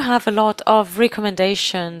do have a lot of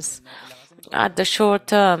recommendations at the short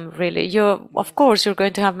term, really. Of course, you're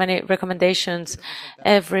going to have many recommendations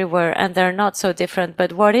everywhere, and they're not so different.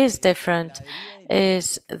 But what is different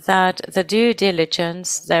is that the due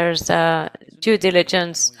diligence, there's a due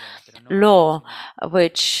diligence law,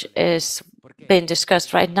 which is being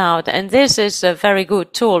discussed right now. And this is a very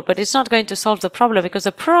good tool, but it's not going to solve the problem, because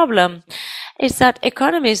the problem is that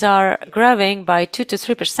economies are growing by 2 to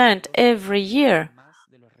 3% every year,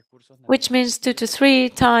 which means 2 to 3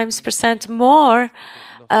 times percent more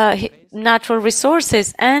natural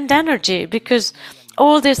resources and energy, because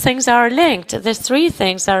all these things are linked. These 3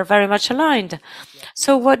 things are very much aligned.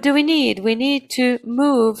 So what do we need? We need to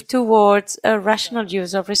move towards a rational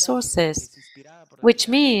use of resources, which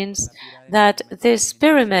means that this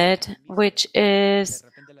pyramid, which is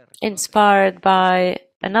inspired by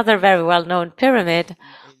another very well-known pyramid,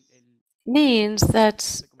 means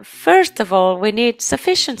that, first of all, we need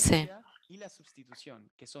sufficiency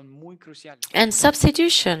and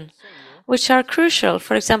substitution, which are crucial.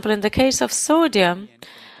 For example, in the case of sodium,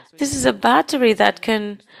 this is a battery that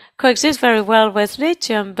can coexist very well with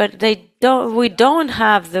lithium, but we don't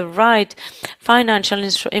have the right financial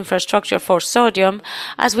infrastructure for sodium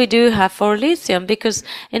as we do have for lithium, because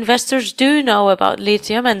investors do know about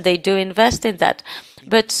lithium and they do invest in that.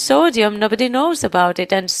 But sodium, nobody knows about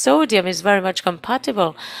it, and sodium is very much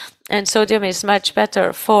compatible, and sodium is much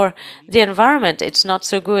better for the environment. It's not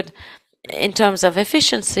so good in terms of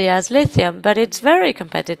efficiency as lithium, but it's very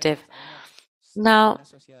competitive. Now,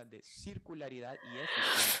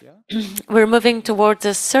 we're moving towards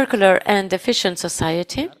a circular and efficient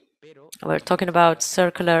society. We're talking about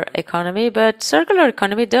circular economy, but circular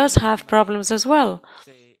economy does have problems as well.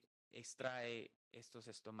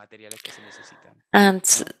 And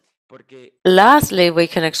lastly, we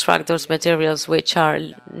can extract those materials which are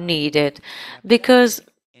needed, because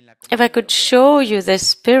if I could show you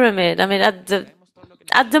this pyramid, I mean,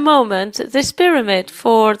 at the moment, this pyramid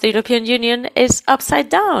for the European Union is upside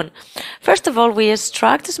down. First of all, we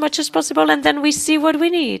extract as much as possible, and then we see what we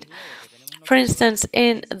need. For instance,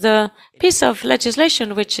 in the piece of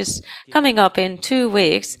legislation which is coming up in 2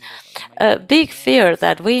 weeks, a big fear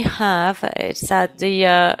that we have is that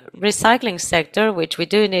the recycling sector, which we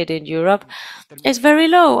do need in Europe, is very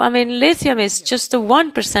low. I mean, lithium is just a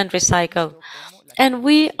 1% recycle. And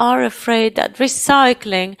we are afraid that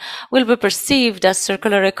recycling will be perceived as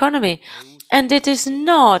circular economy. And it is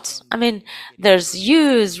not. I mean, there's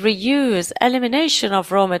use, reuse, elimination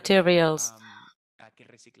of raw materials.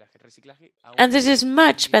 And this is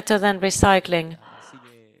much better than recycling.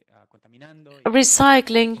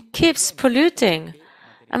 Recycling keeps polluting.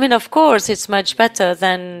 I mean, of course, it's much better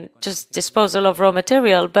than just disposal of raw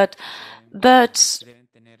material, but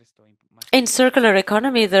in circular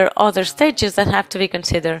economy, there are other stages that have to be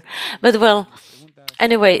considered. But well,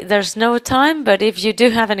 anyway, there's no time, but if you do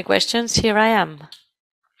have any questions, here I am.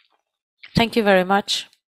 Thank you very much.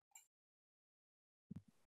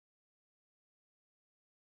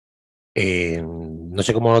 No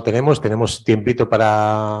sé cómo lo tenemos. Tenemos tiempito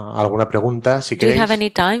para alguna pregunta, si queréis. Do you have any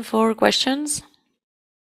time for questions?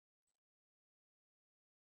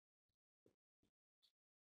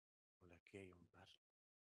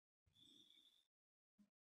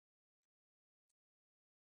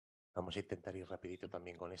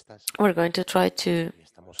 We're going to try to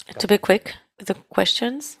be quick with the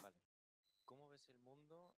questions.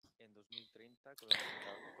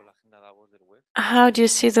 How do you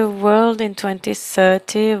see the world in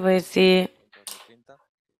 2030 with the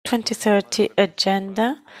 2030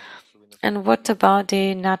 agenda? And what about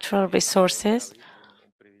the natural resources?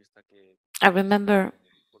 I remember,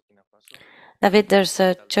 David, there's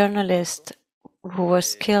a journalist who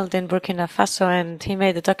was killed in Burkina Faso, and he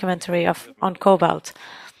made a documentary on cobalt.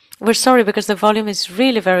 We're sorry because the volume is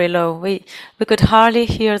really very low. We could hardly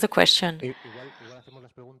hear the question.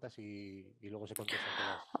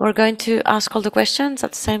 We're going to ask all the questions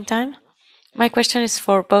at the same time. My question is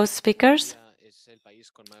for both speakers.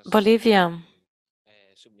 Bolivia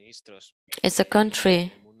is a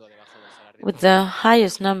country with the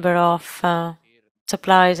highest number of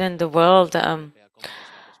supplies in the world,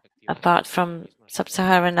 apart from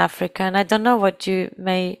sub-Saharan Africa. And I don't know what you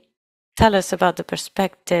may tell us about the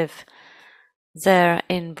perspective there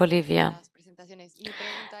in Bolivia.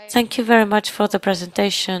 Thank you very much for the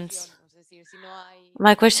presentations.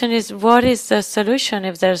 My question is, what is the solution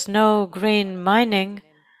if there's no green mining?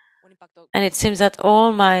 And it seems that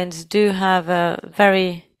all mines do have a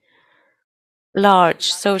very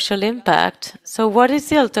large social impact. So what is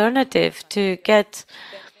the alternative to get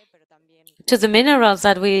to the minerals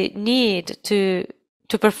that we need to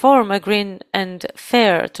perform a green and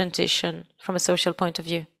fair transition from a social point of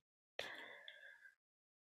view?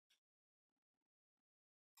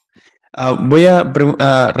 Voy a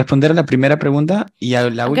responder a la primera pregunta y a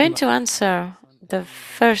la I'm última. going to answer the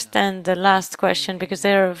first and the last question because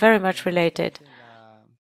they are very much related.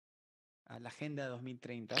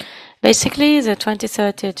 Basically, the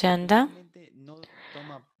 2030 agenda,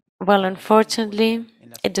 well, unfortunately,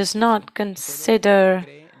 it does not consider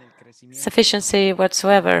sufficiency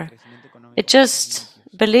whatsoever. It just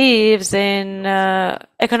believes in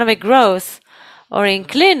economic growth, or in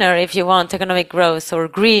cleaner, if you want, economic growth, or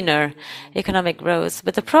greener economic growth.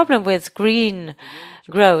 But the problem with green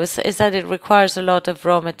growth is that it requires a lot of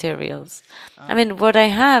raw materials. I mean, what I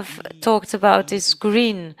have talked about is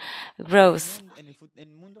green growth.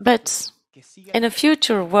 But in a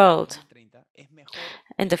future world,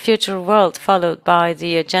 followed by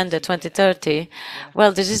the Agenda 2030,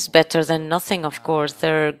 well, this is better than nothing, of course.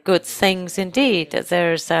 There are good things indeed.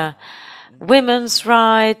 There's women's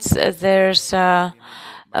rights, there's a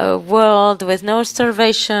world with no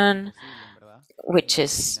starvation, which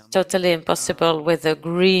is totally impossible with a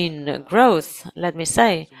green growth, let me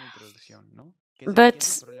say.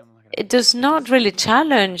 But it does not really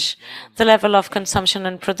challenge the level of consumption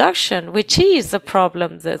and production, which is the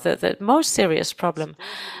problem, the most serious problem.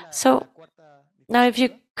 So now if you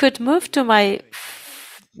could move to my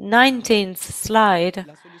 19th slide,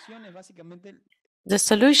 the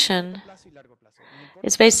solution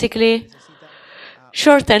is basically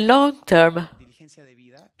short and long term.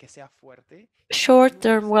 Short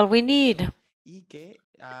term, well, we need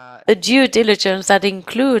a due diligence that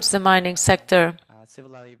includes the mining sector.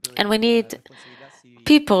 And we need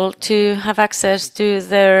people to have access to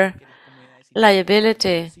their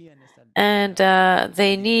liability. And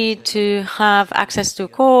they need to have access to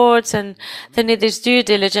courts, and they need this due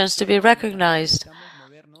diligence to be recognized.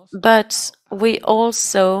 But we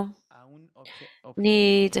also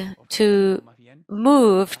need to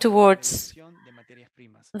move towards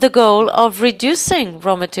the goal of reducing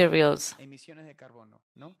raw materials.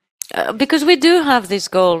 Because we do have this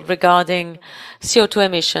goal regarding CO2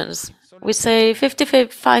 emissions. We say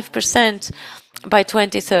 55% by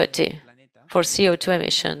 2030 for CO2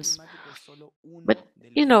 emissions. But,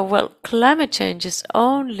 you know, well, climate change is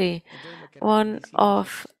only one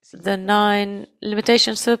of the 9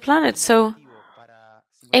 limitations to the planet. So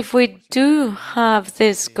if we do have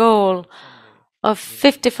this goal of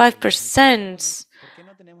 55%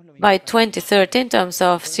 by 2030 in terms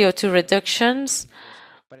of CO2 reductions,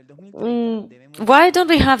 why don't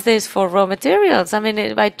we have this for raw materials? I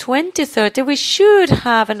mean, by 2030, we should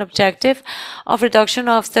have an objective of reduction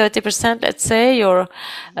of 30%, let's say, or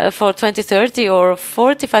for 2030, or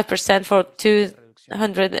 45% for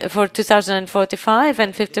 2045,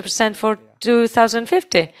 and 50% for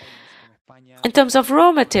 2050. In terms of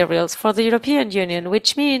raw materials for the European Union,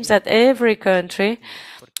 which means that every country,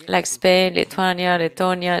 like Spain, Lithuania,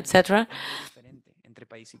 Lithuania, etc.,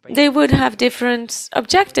 they would have different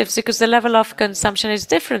objectives because the level of consumption is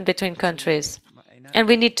different between countries. And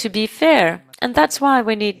we need to be fair. And that's why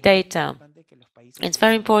we need data. It's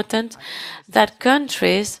very important that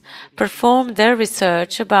countries perform their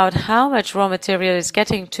research about how much raw material is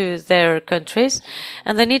getting to their countries,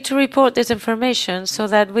 and they need to report this information so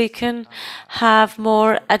that we can have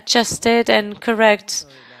more adjusted and correct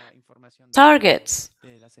targets,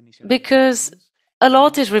 because a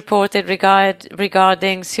lot is reported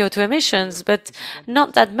regarding CO2 emissions, but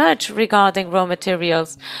not that much regarding raw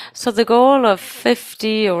materials. So the goal of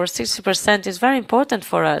 50 or 60% is very important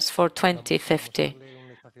for us for 2050.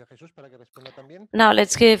 Now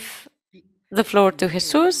let's give the floor to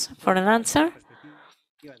Jesus for an answer.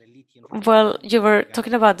 Well, you were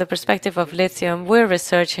talking about the perspective of lithium. We're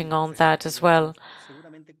researching on that as well.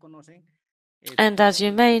 And as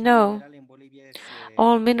you may know,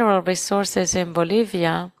 all mineral resources in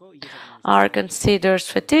Bolivia are considered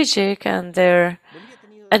strategic and they're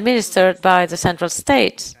administered by the central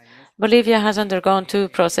state. Bolivia has undergone two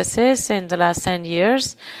processes in the last 10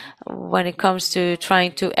 years when it comes to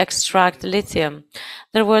trying to extract lithium.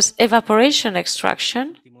 There was evaporation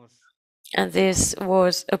extraction, and this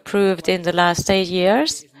was approved in the last 8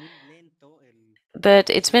 years. But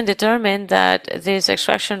it's been determined that this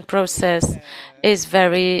extraction process is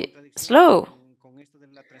very slow,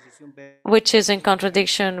 which is in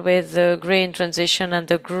contradiction with the green transition and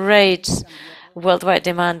the great worldwide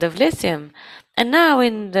demand of lithium. And now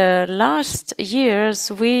in the last years,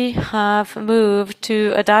 we have moved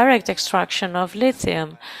to a direct extraction of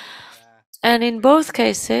lithium. And in both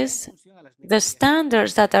cases, the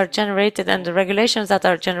standards that are generated and the regulations that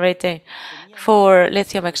are generated for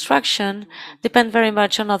lithium extraction depend very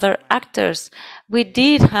much on other actors. We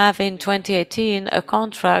did have in 2018 a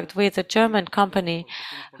contract with a German company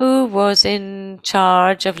who was in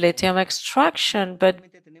charge of lithium extraction, but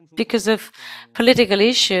because of political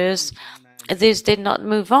issues, this did not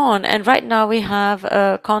move on. And right now we have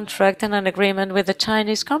a contract and an agreement with a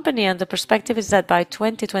Chinese company, and the perspective is that by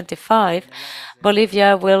 2025,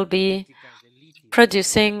 Bolivia will be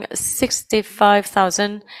producing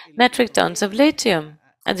 65,000 metric tons of lithium.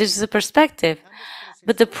 And this is the perspective.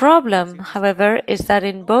 But the problem, however, is that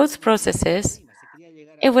in both processes,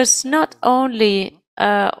 it was not only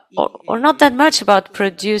or not that much about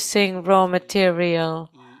producing raw material.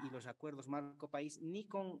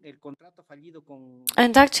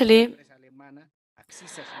 And actually,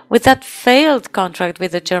 with that failed contract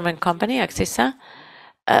with the German company, Axisa,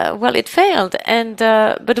 well, it failed. And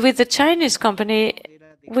but with the Chinese company,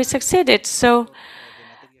 we succeeded. So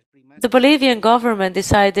the Bolivian government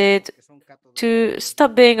decided to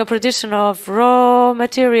stop being a producer of raw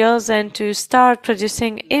materials and to start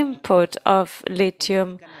producing import of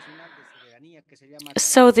lithium.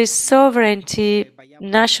 So this sovereignty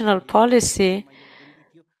national policy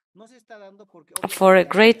for a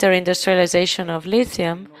greater industrialization of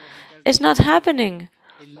lithium is not happening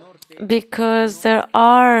because there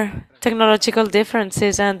are technological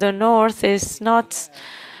differences and the North is not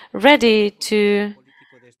ready to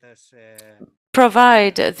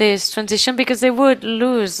provide this transition because they would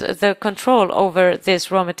lose the control over these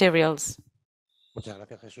raw materials.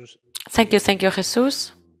 Thank you,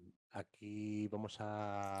 Jesus.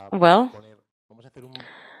 Well,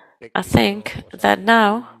 I think that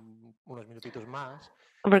now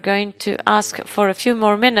we're going to ask for a few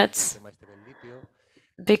more minutes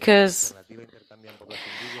because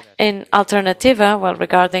in Alternativa, well,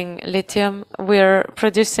 regarding lithium, we're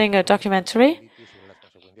producing a documentary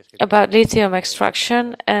about lithium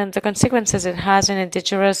extraction and the consequences it has in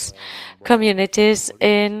indigenous communities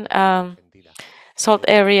in salt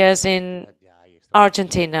areas in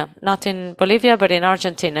Argentina, not in Bolivia, but in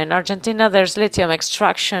Argentina. In Argentina, there's lithium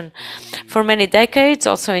extraction for many decades,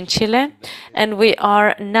 also in Chile, and we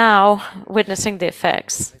are now witnessing the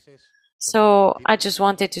effects. So I just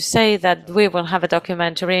wanted to say that we will have a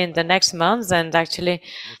documentary in the next months, and actually,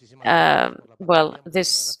 well,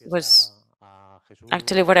 this was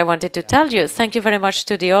actually what I wanted to tell you. Thank you very much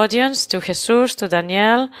to the audience, to Jesus, to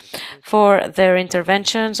Daniel, for their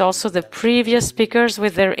interventions, also the previous speakers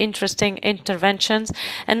with their interesting interventions.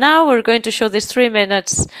 And now we're going to show these 3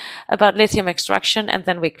 minutes about lithium extraction, and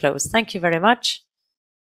then we close. Thank you very much.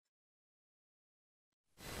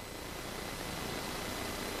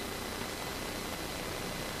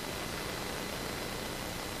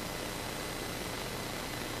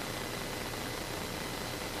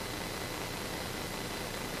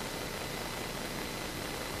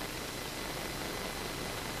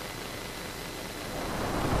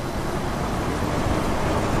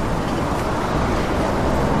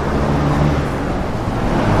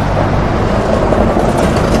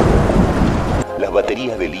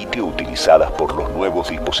 baterías de litio utilizadas por los nuevos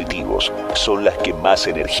dispositivos son las que más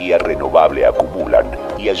energía renovable acumulan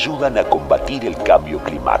y ayudan a combatir el cambio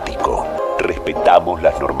climático. Respetamos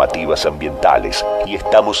las normativas ambientales y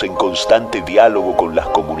estamos en constante diálogo con las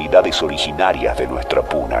comunidades originarias de nuestra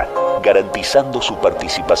puna, garantizando su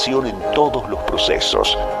participación en todos los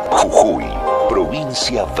procesos. Jujuy,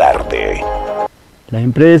 provincia verde. La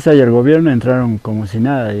empresa y el gobierno entraron como si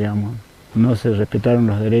nada, digamos. No se respetaron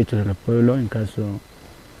los derechos de los pueblos en caso...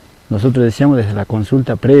 Nosotros decíamos desde la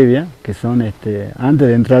consulta previa, que son antes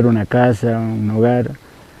de entrar a una casa, un hogar,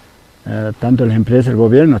 tanto las empresas y el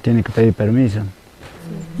gobierno tienen que pedir permiso.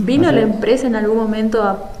 ¿Vino la empresa en algún momento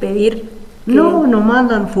a pedir? No, nos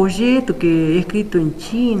mandan folleto que es escrito en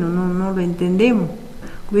chino, no lo entendemos.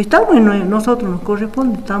 Estamos nosotros nos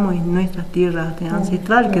corresponde, estamos en nuestras tierras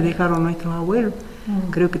ancestrales que dejaron nuestros abuelos.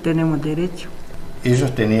 Creo que tenemos derecho.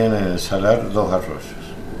 Ellos tenían en el salar 2 arroyos.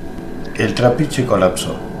 El trapiche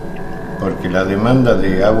colapsó, porque la demanda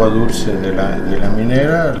de agua dulce de la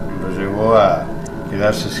minera lo llevó a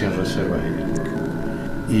quedarse sin reserva hídrica.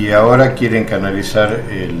 Y ahora quieren canalizar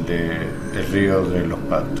el río de los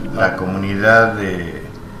Patos. La comunidad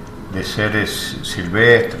de seres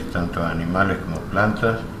silvestres, tanto animales como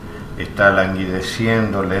plantas, está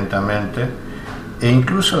languideciendo lentamente, e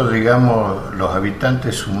incluso, digamos, los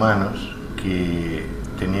habitantes humanos que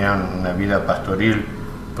tenían una vida pastoril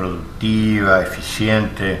productiva,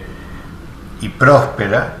 eficiente y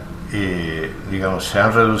próspera, digamos, se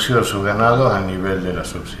han reducido sus ganados a nivel de la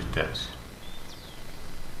subsistencia.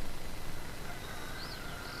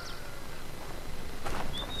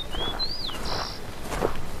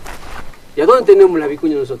 ¿Y a dónde tenemos la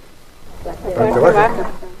vicuña nosotros?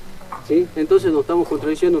 ¿Sí? Entonces nos estamos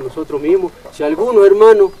contradiciendo nosotros mismos. Si algunos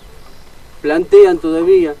hermanos plantean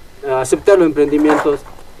todavía aceptar los emprendimientos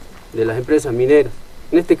de las empresas mineras,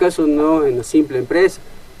 en este caso no es una simple empresa,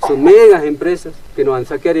 son megas empresas que nos van a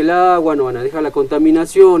saquear el agua, nos van a dejar la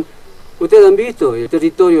contaminación. Ustedes han visto el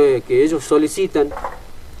territorio que ellos solicitan,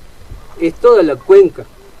 es toda la cuenca.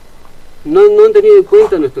 No han tenido en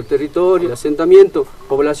cuenta nuestro territorio, el asentamiento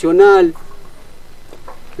poblacional,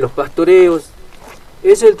 los pastoreos.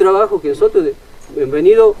 Ese es el trabajo que nosotros hemos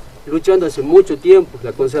venido luchando hace mucho tiempo,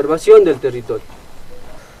 la conservación del territorio.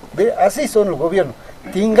 ¿Ve? Así son los gobiernos,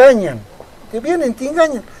 te engañan, te vienen, te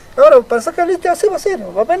engañan. Ahora, para sacar litio, así va a ser,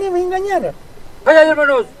 va a venir a engañar. ¡Vaya,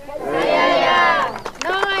 hermanos!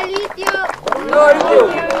 ¡No al litio! ¡No al litio!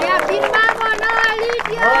 ¡Y afirmamos no al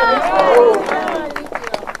litio!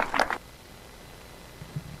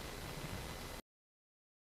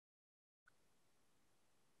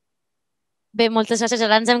 Bé, moltes gràcies.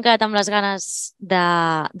 Ara ens hem quedat amb les ganes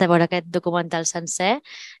de veure aquest documental sencer.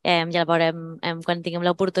 Ja el veurem quan tinguem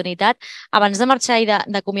l'oportunitat. Abans de marxar i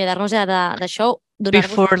d'acomiadar-nos ja d'això...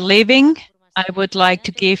 Before leaving, I would like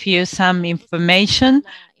to give you some information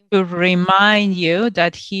to remind you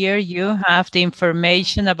that here you have the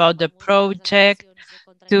information about the project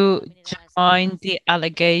to join the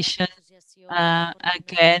allegation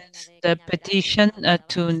against the petition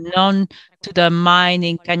to the mine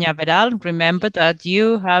in Cañaveral. Remember that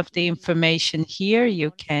you have the information here.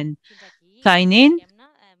 You can sign in.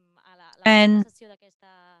 And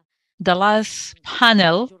the last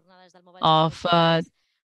panel of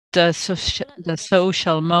the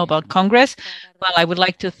Social Mobile Congress. Well, I would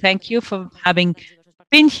like to thank you for having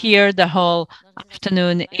been here the whole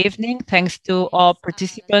afternoon, evening. Thanks to all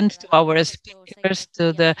participants, to our speakers,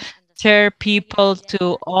 to the chair people,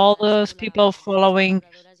 to all those people following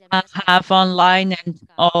have online, and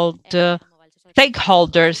all the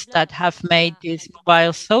stakeholders that have made this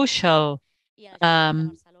mobile social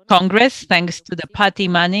Congress, thanks to the Patty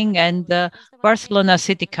Manning and the Barcelona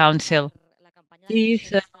City Council.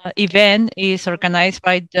 This event is organized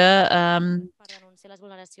by the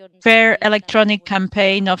Fair Electronic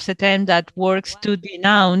Campaign of SETEM that works to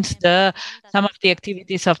denounce some of the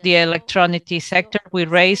activities of the electronic sector. We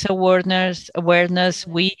raise awareness.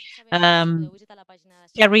 We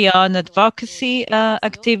carry on advocacy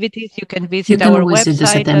activities. You can visit our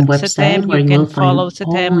website at SETEM. You can follow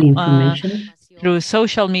SETEM through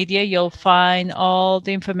social media. You'll find all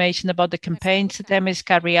the information about the campaign SETEM is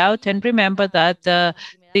carried out. And remember that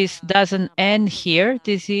this doesn't end here.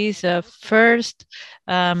 This is the first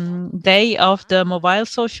day of the Mobile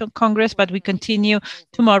Social Congress, but we continue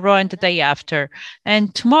tomorrow and the day after.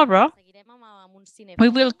 And tomorrow, we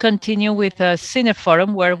will continue with a Cine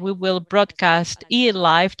Forum where we will broadcast a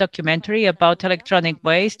live documentary about electronic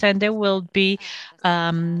waste, and there will be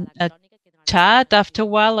a chat after a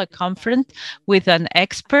while, a conference with an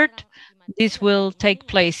expert. This will take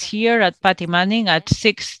place here at Patty Manning at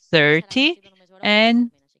 6:30,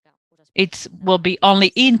 and it will be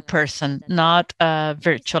only in person, not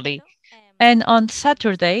virtually. And on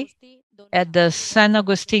Saturday, at the San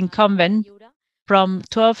Agustin Convent, from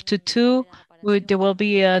 12 to 2, there will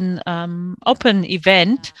be an open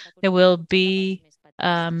event. There will be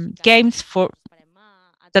games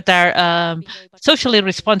that are socially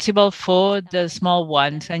responsible for the small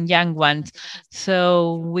ones and young ones.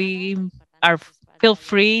 So feel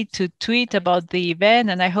free to tweet about the event,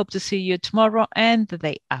 and I hope to see you tomorrow and the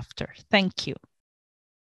day after. Thank you.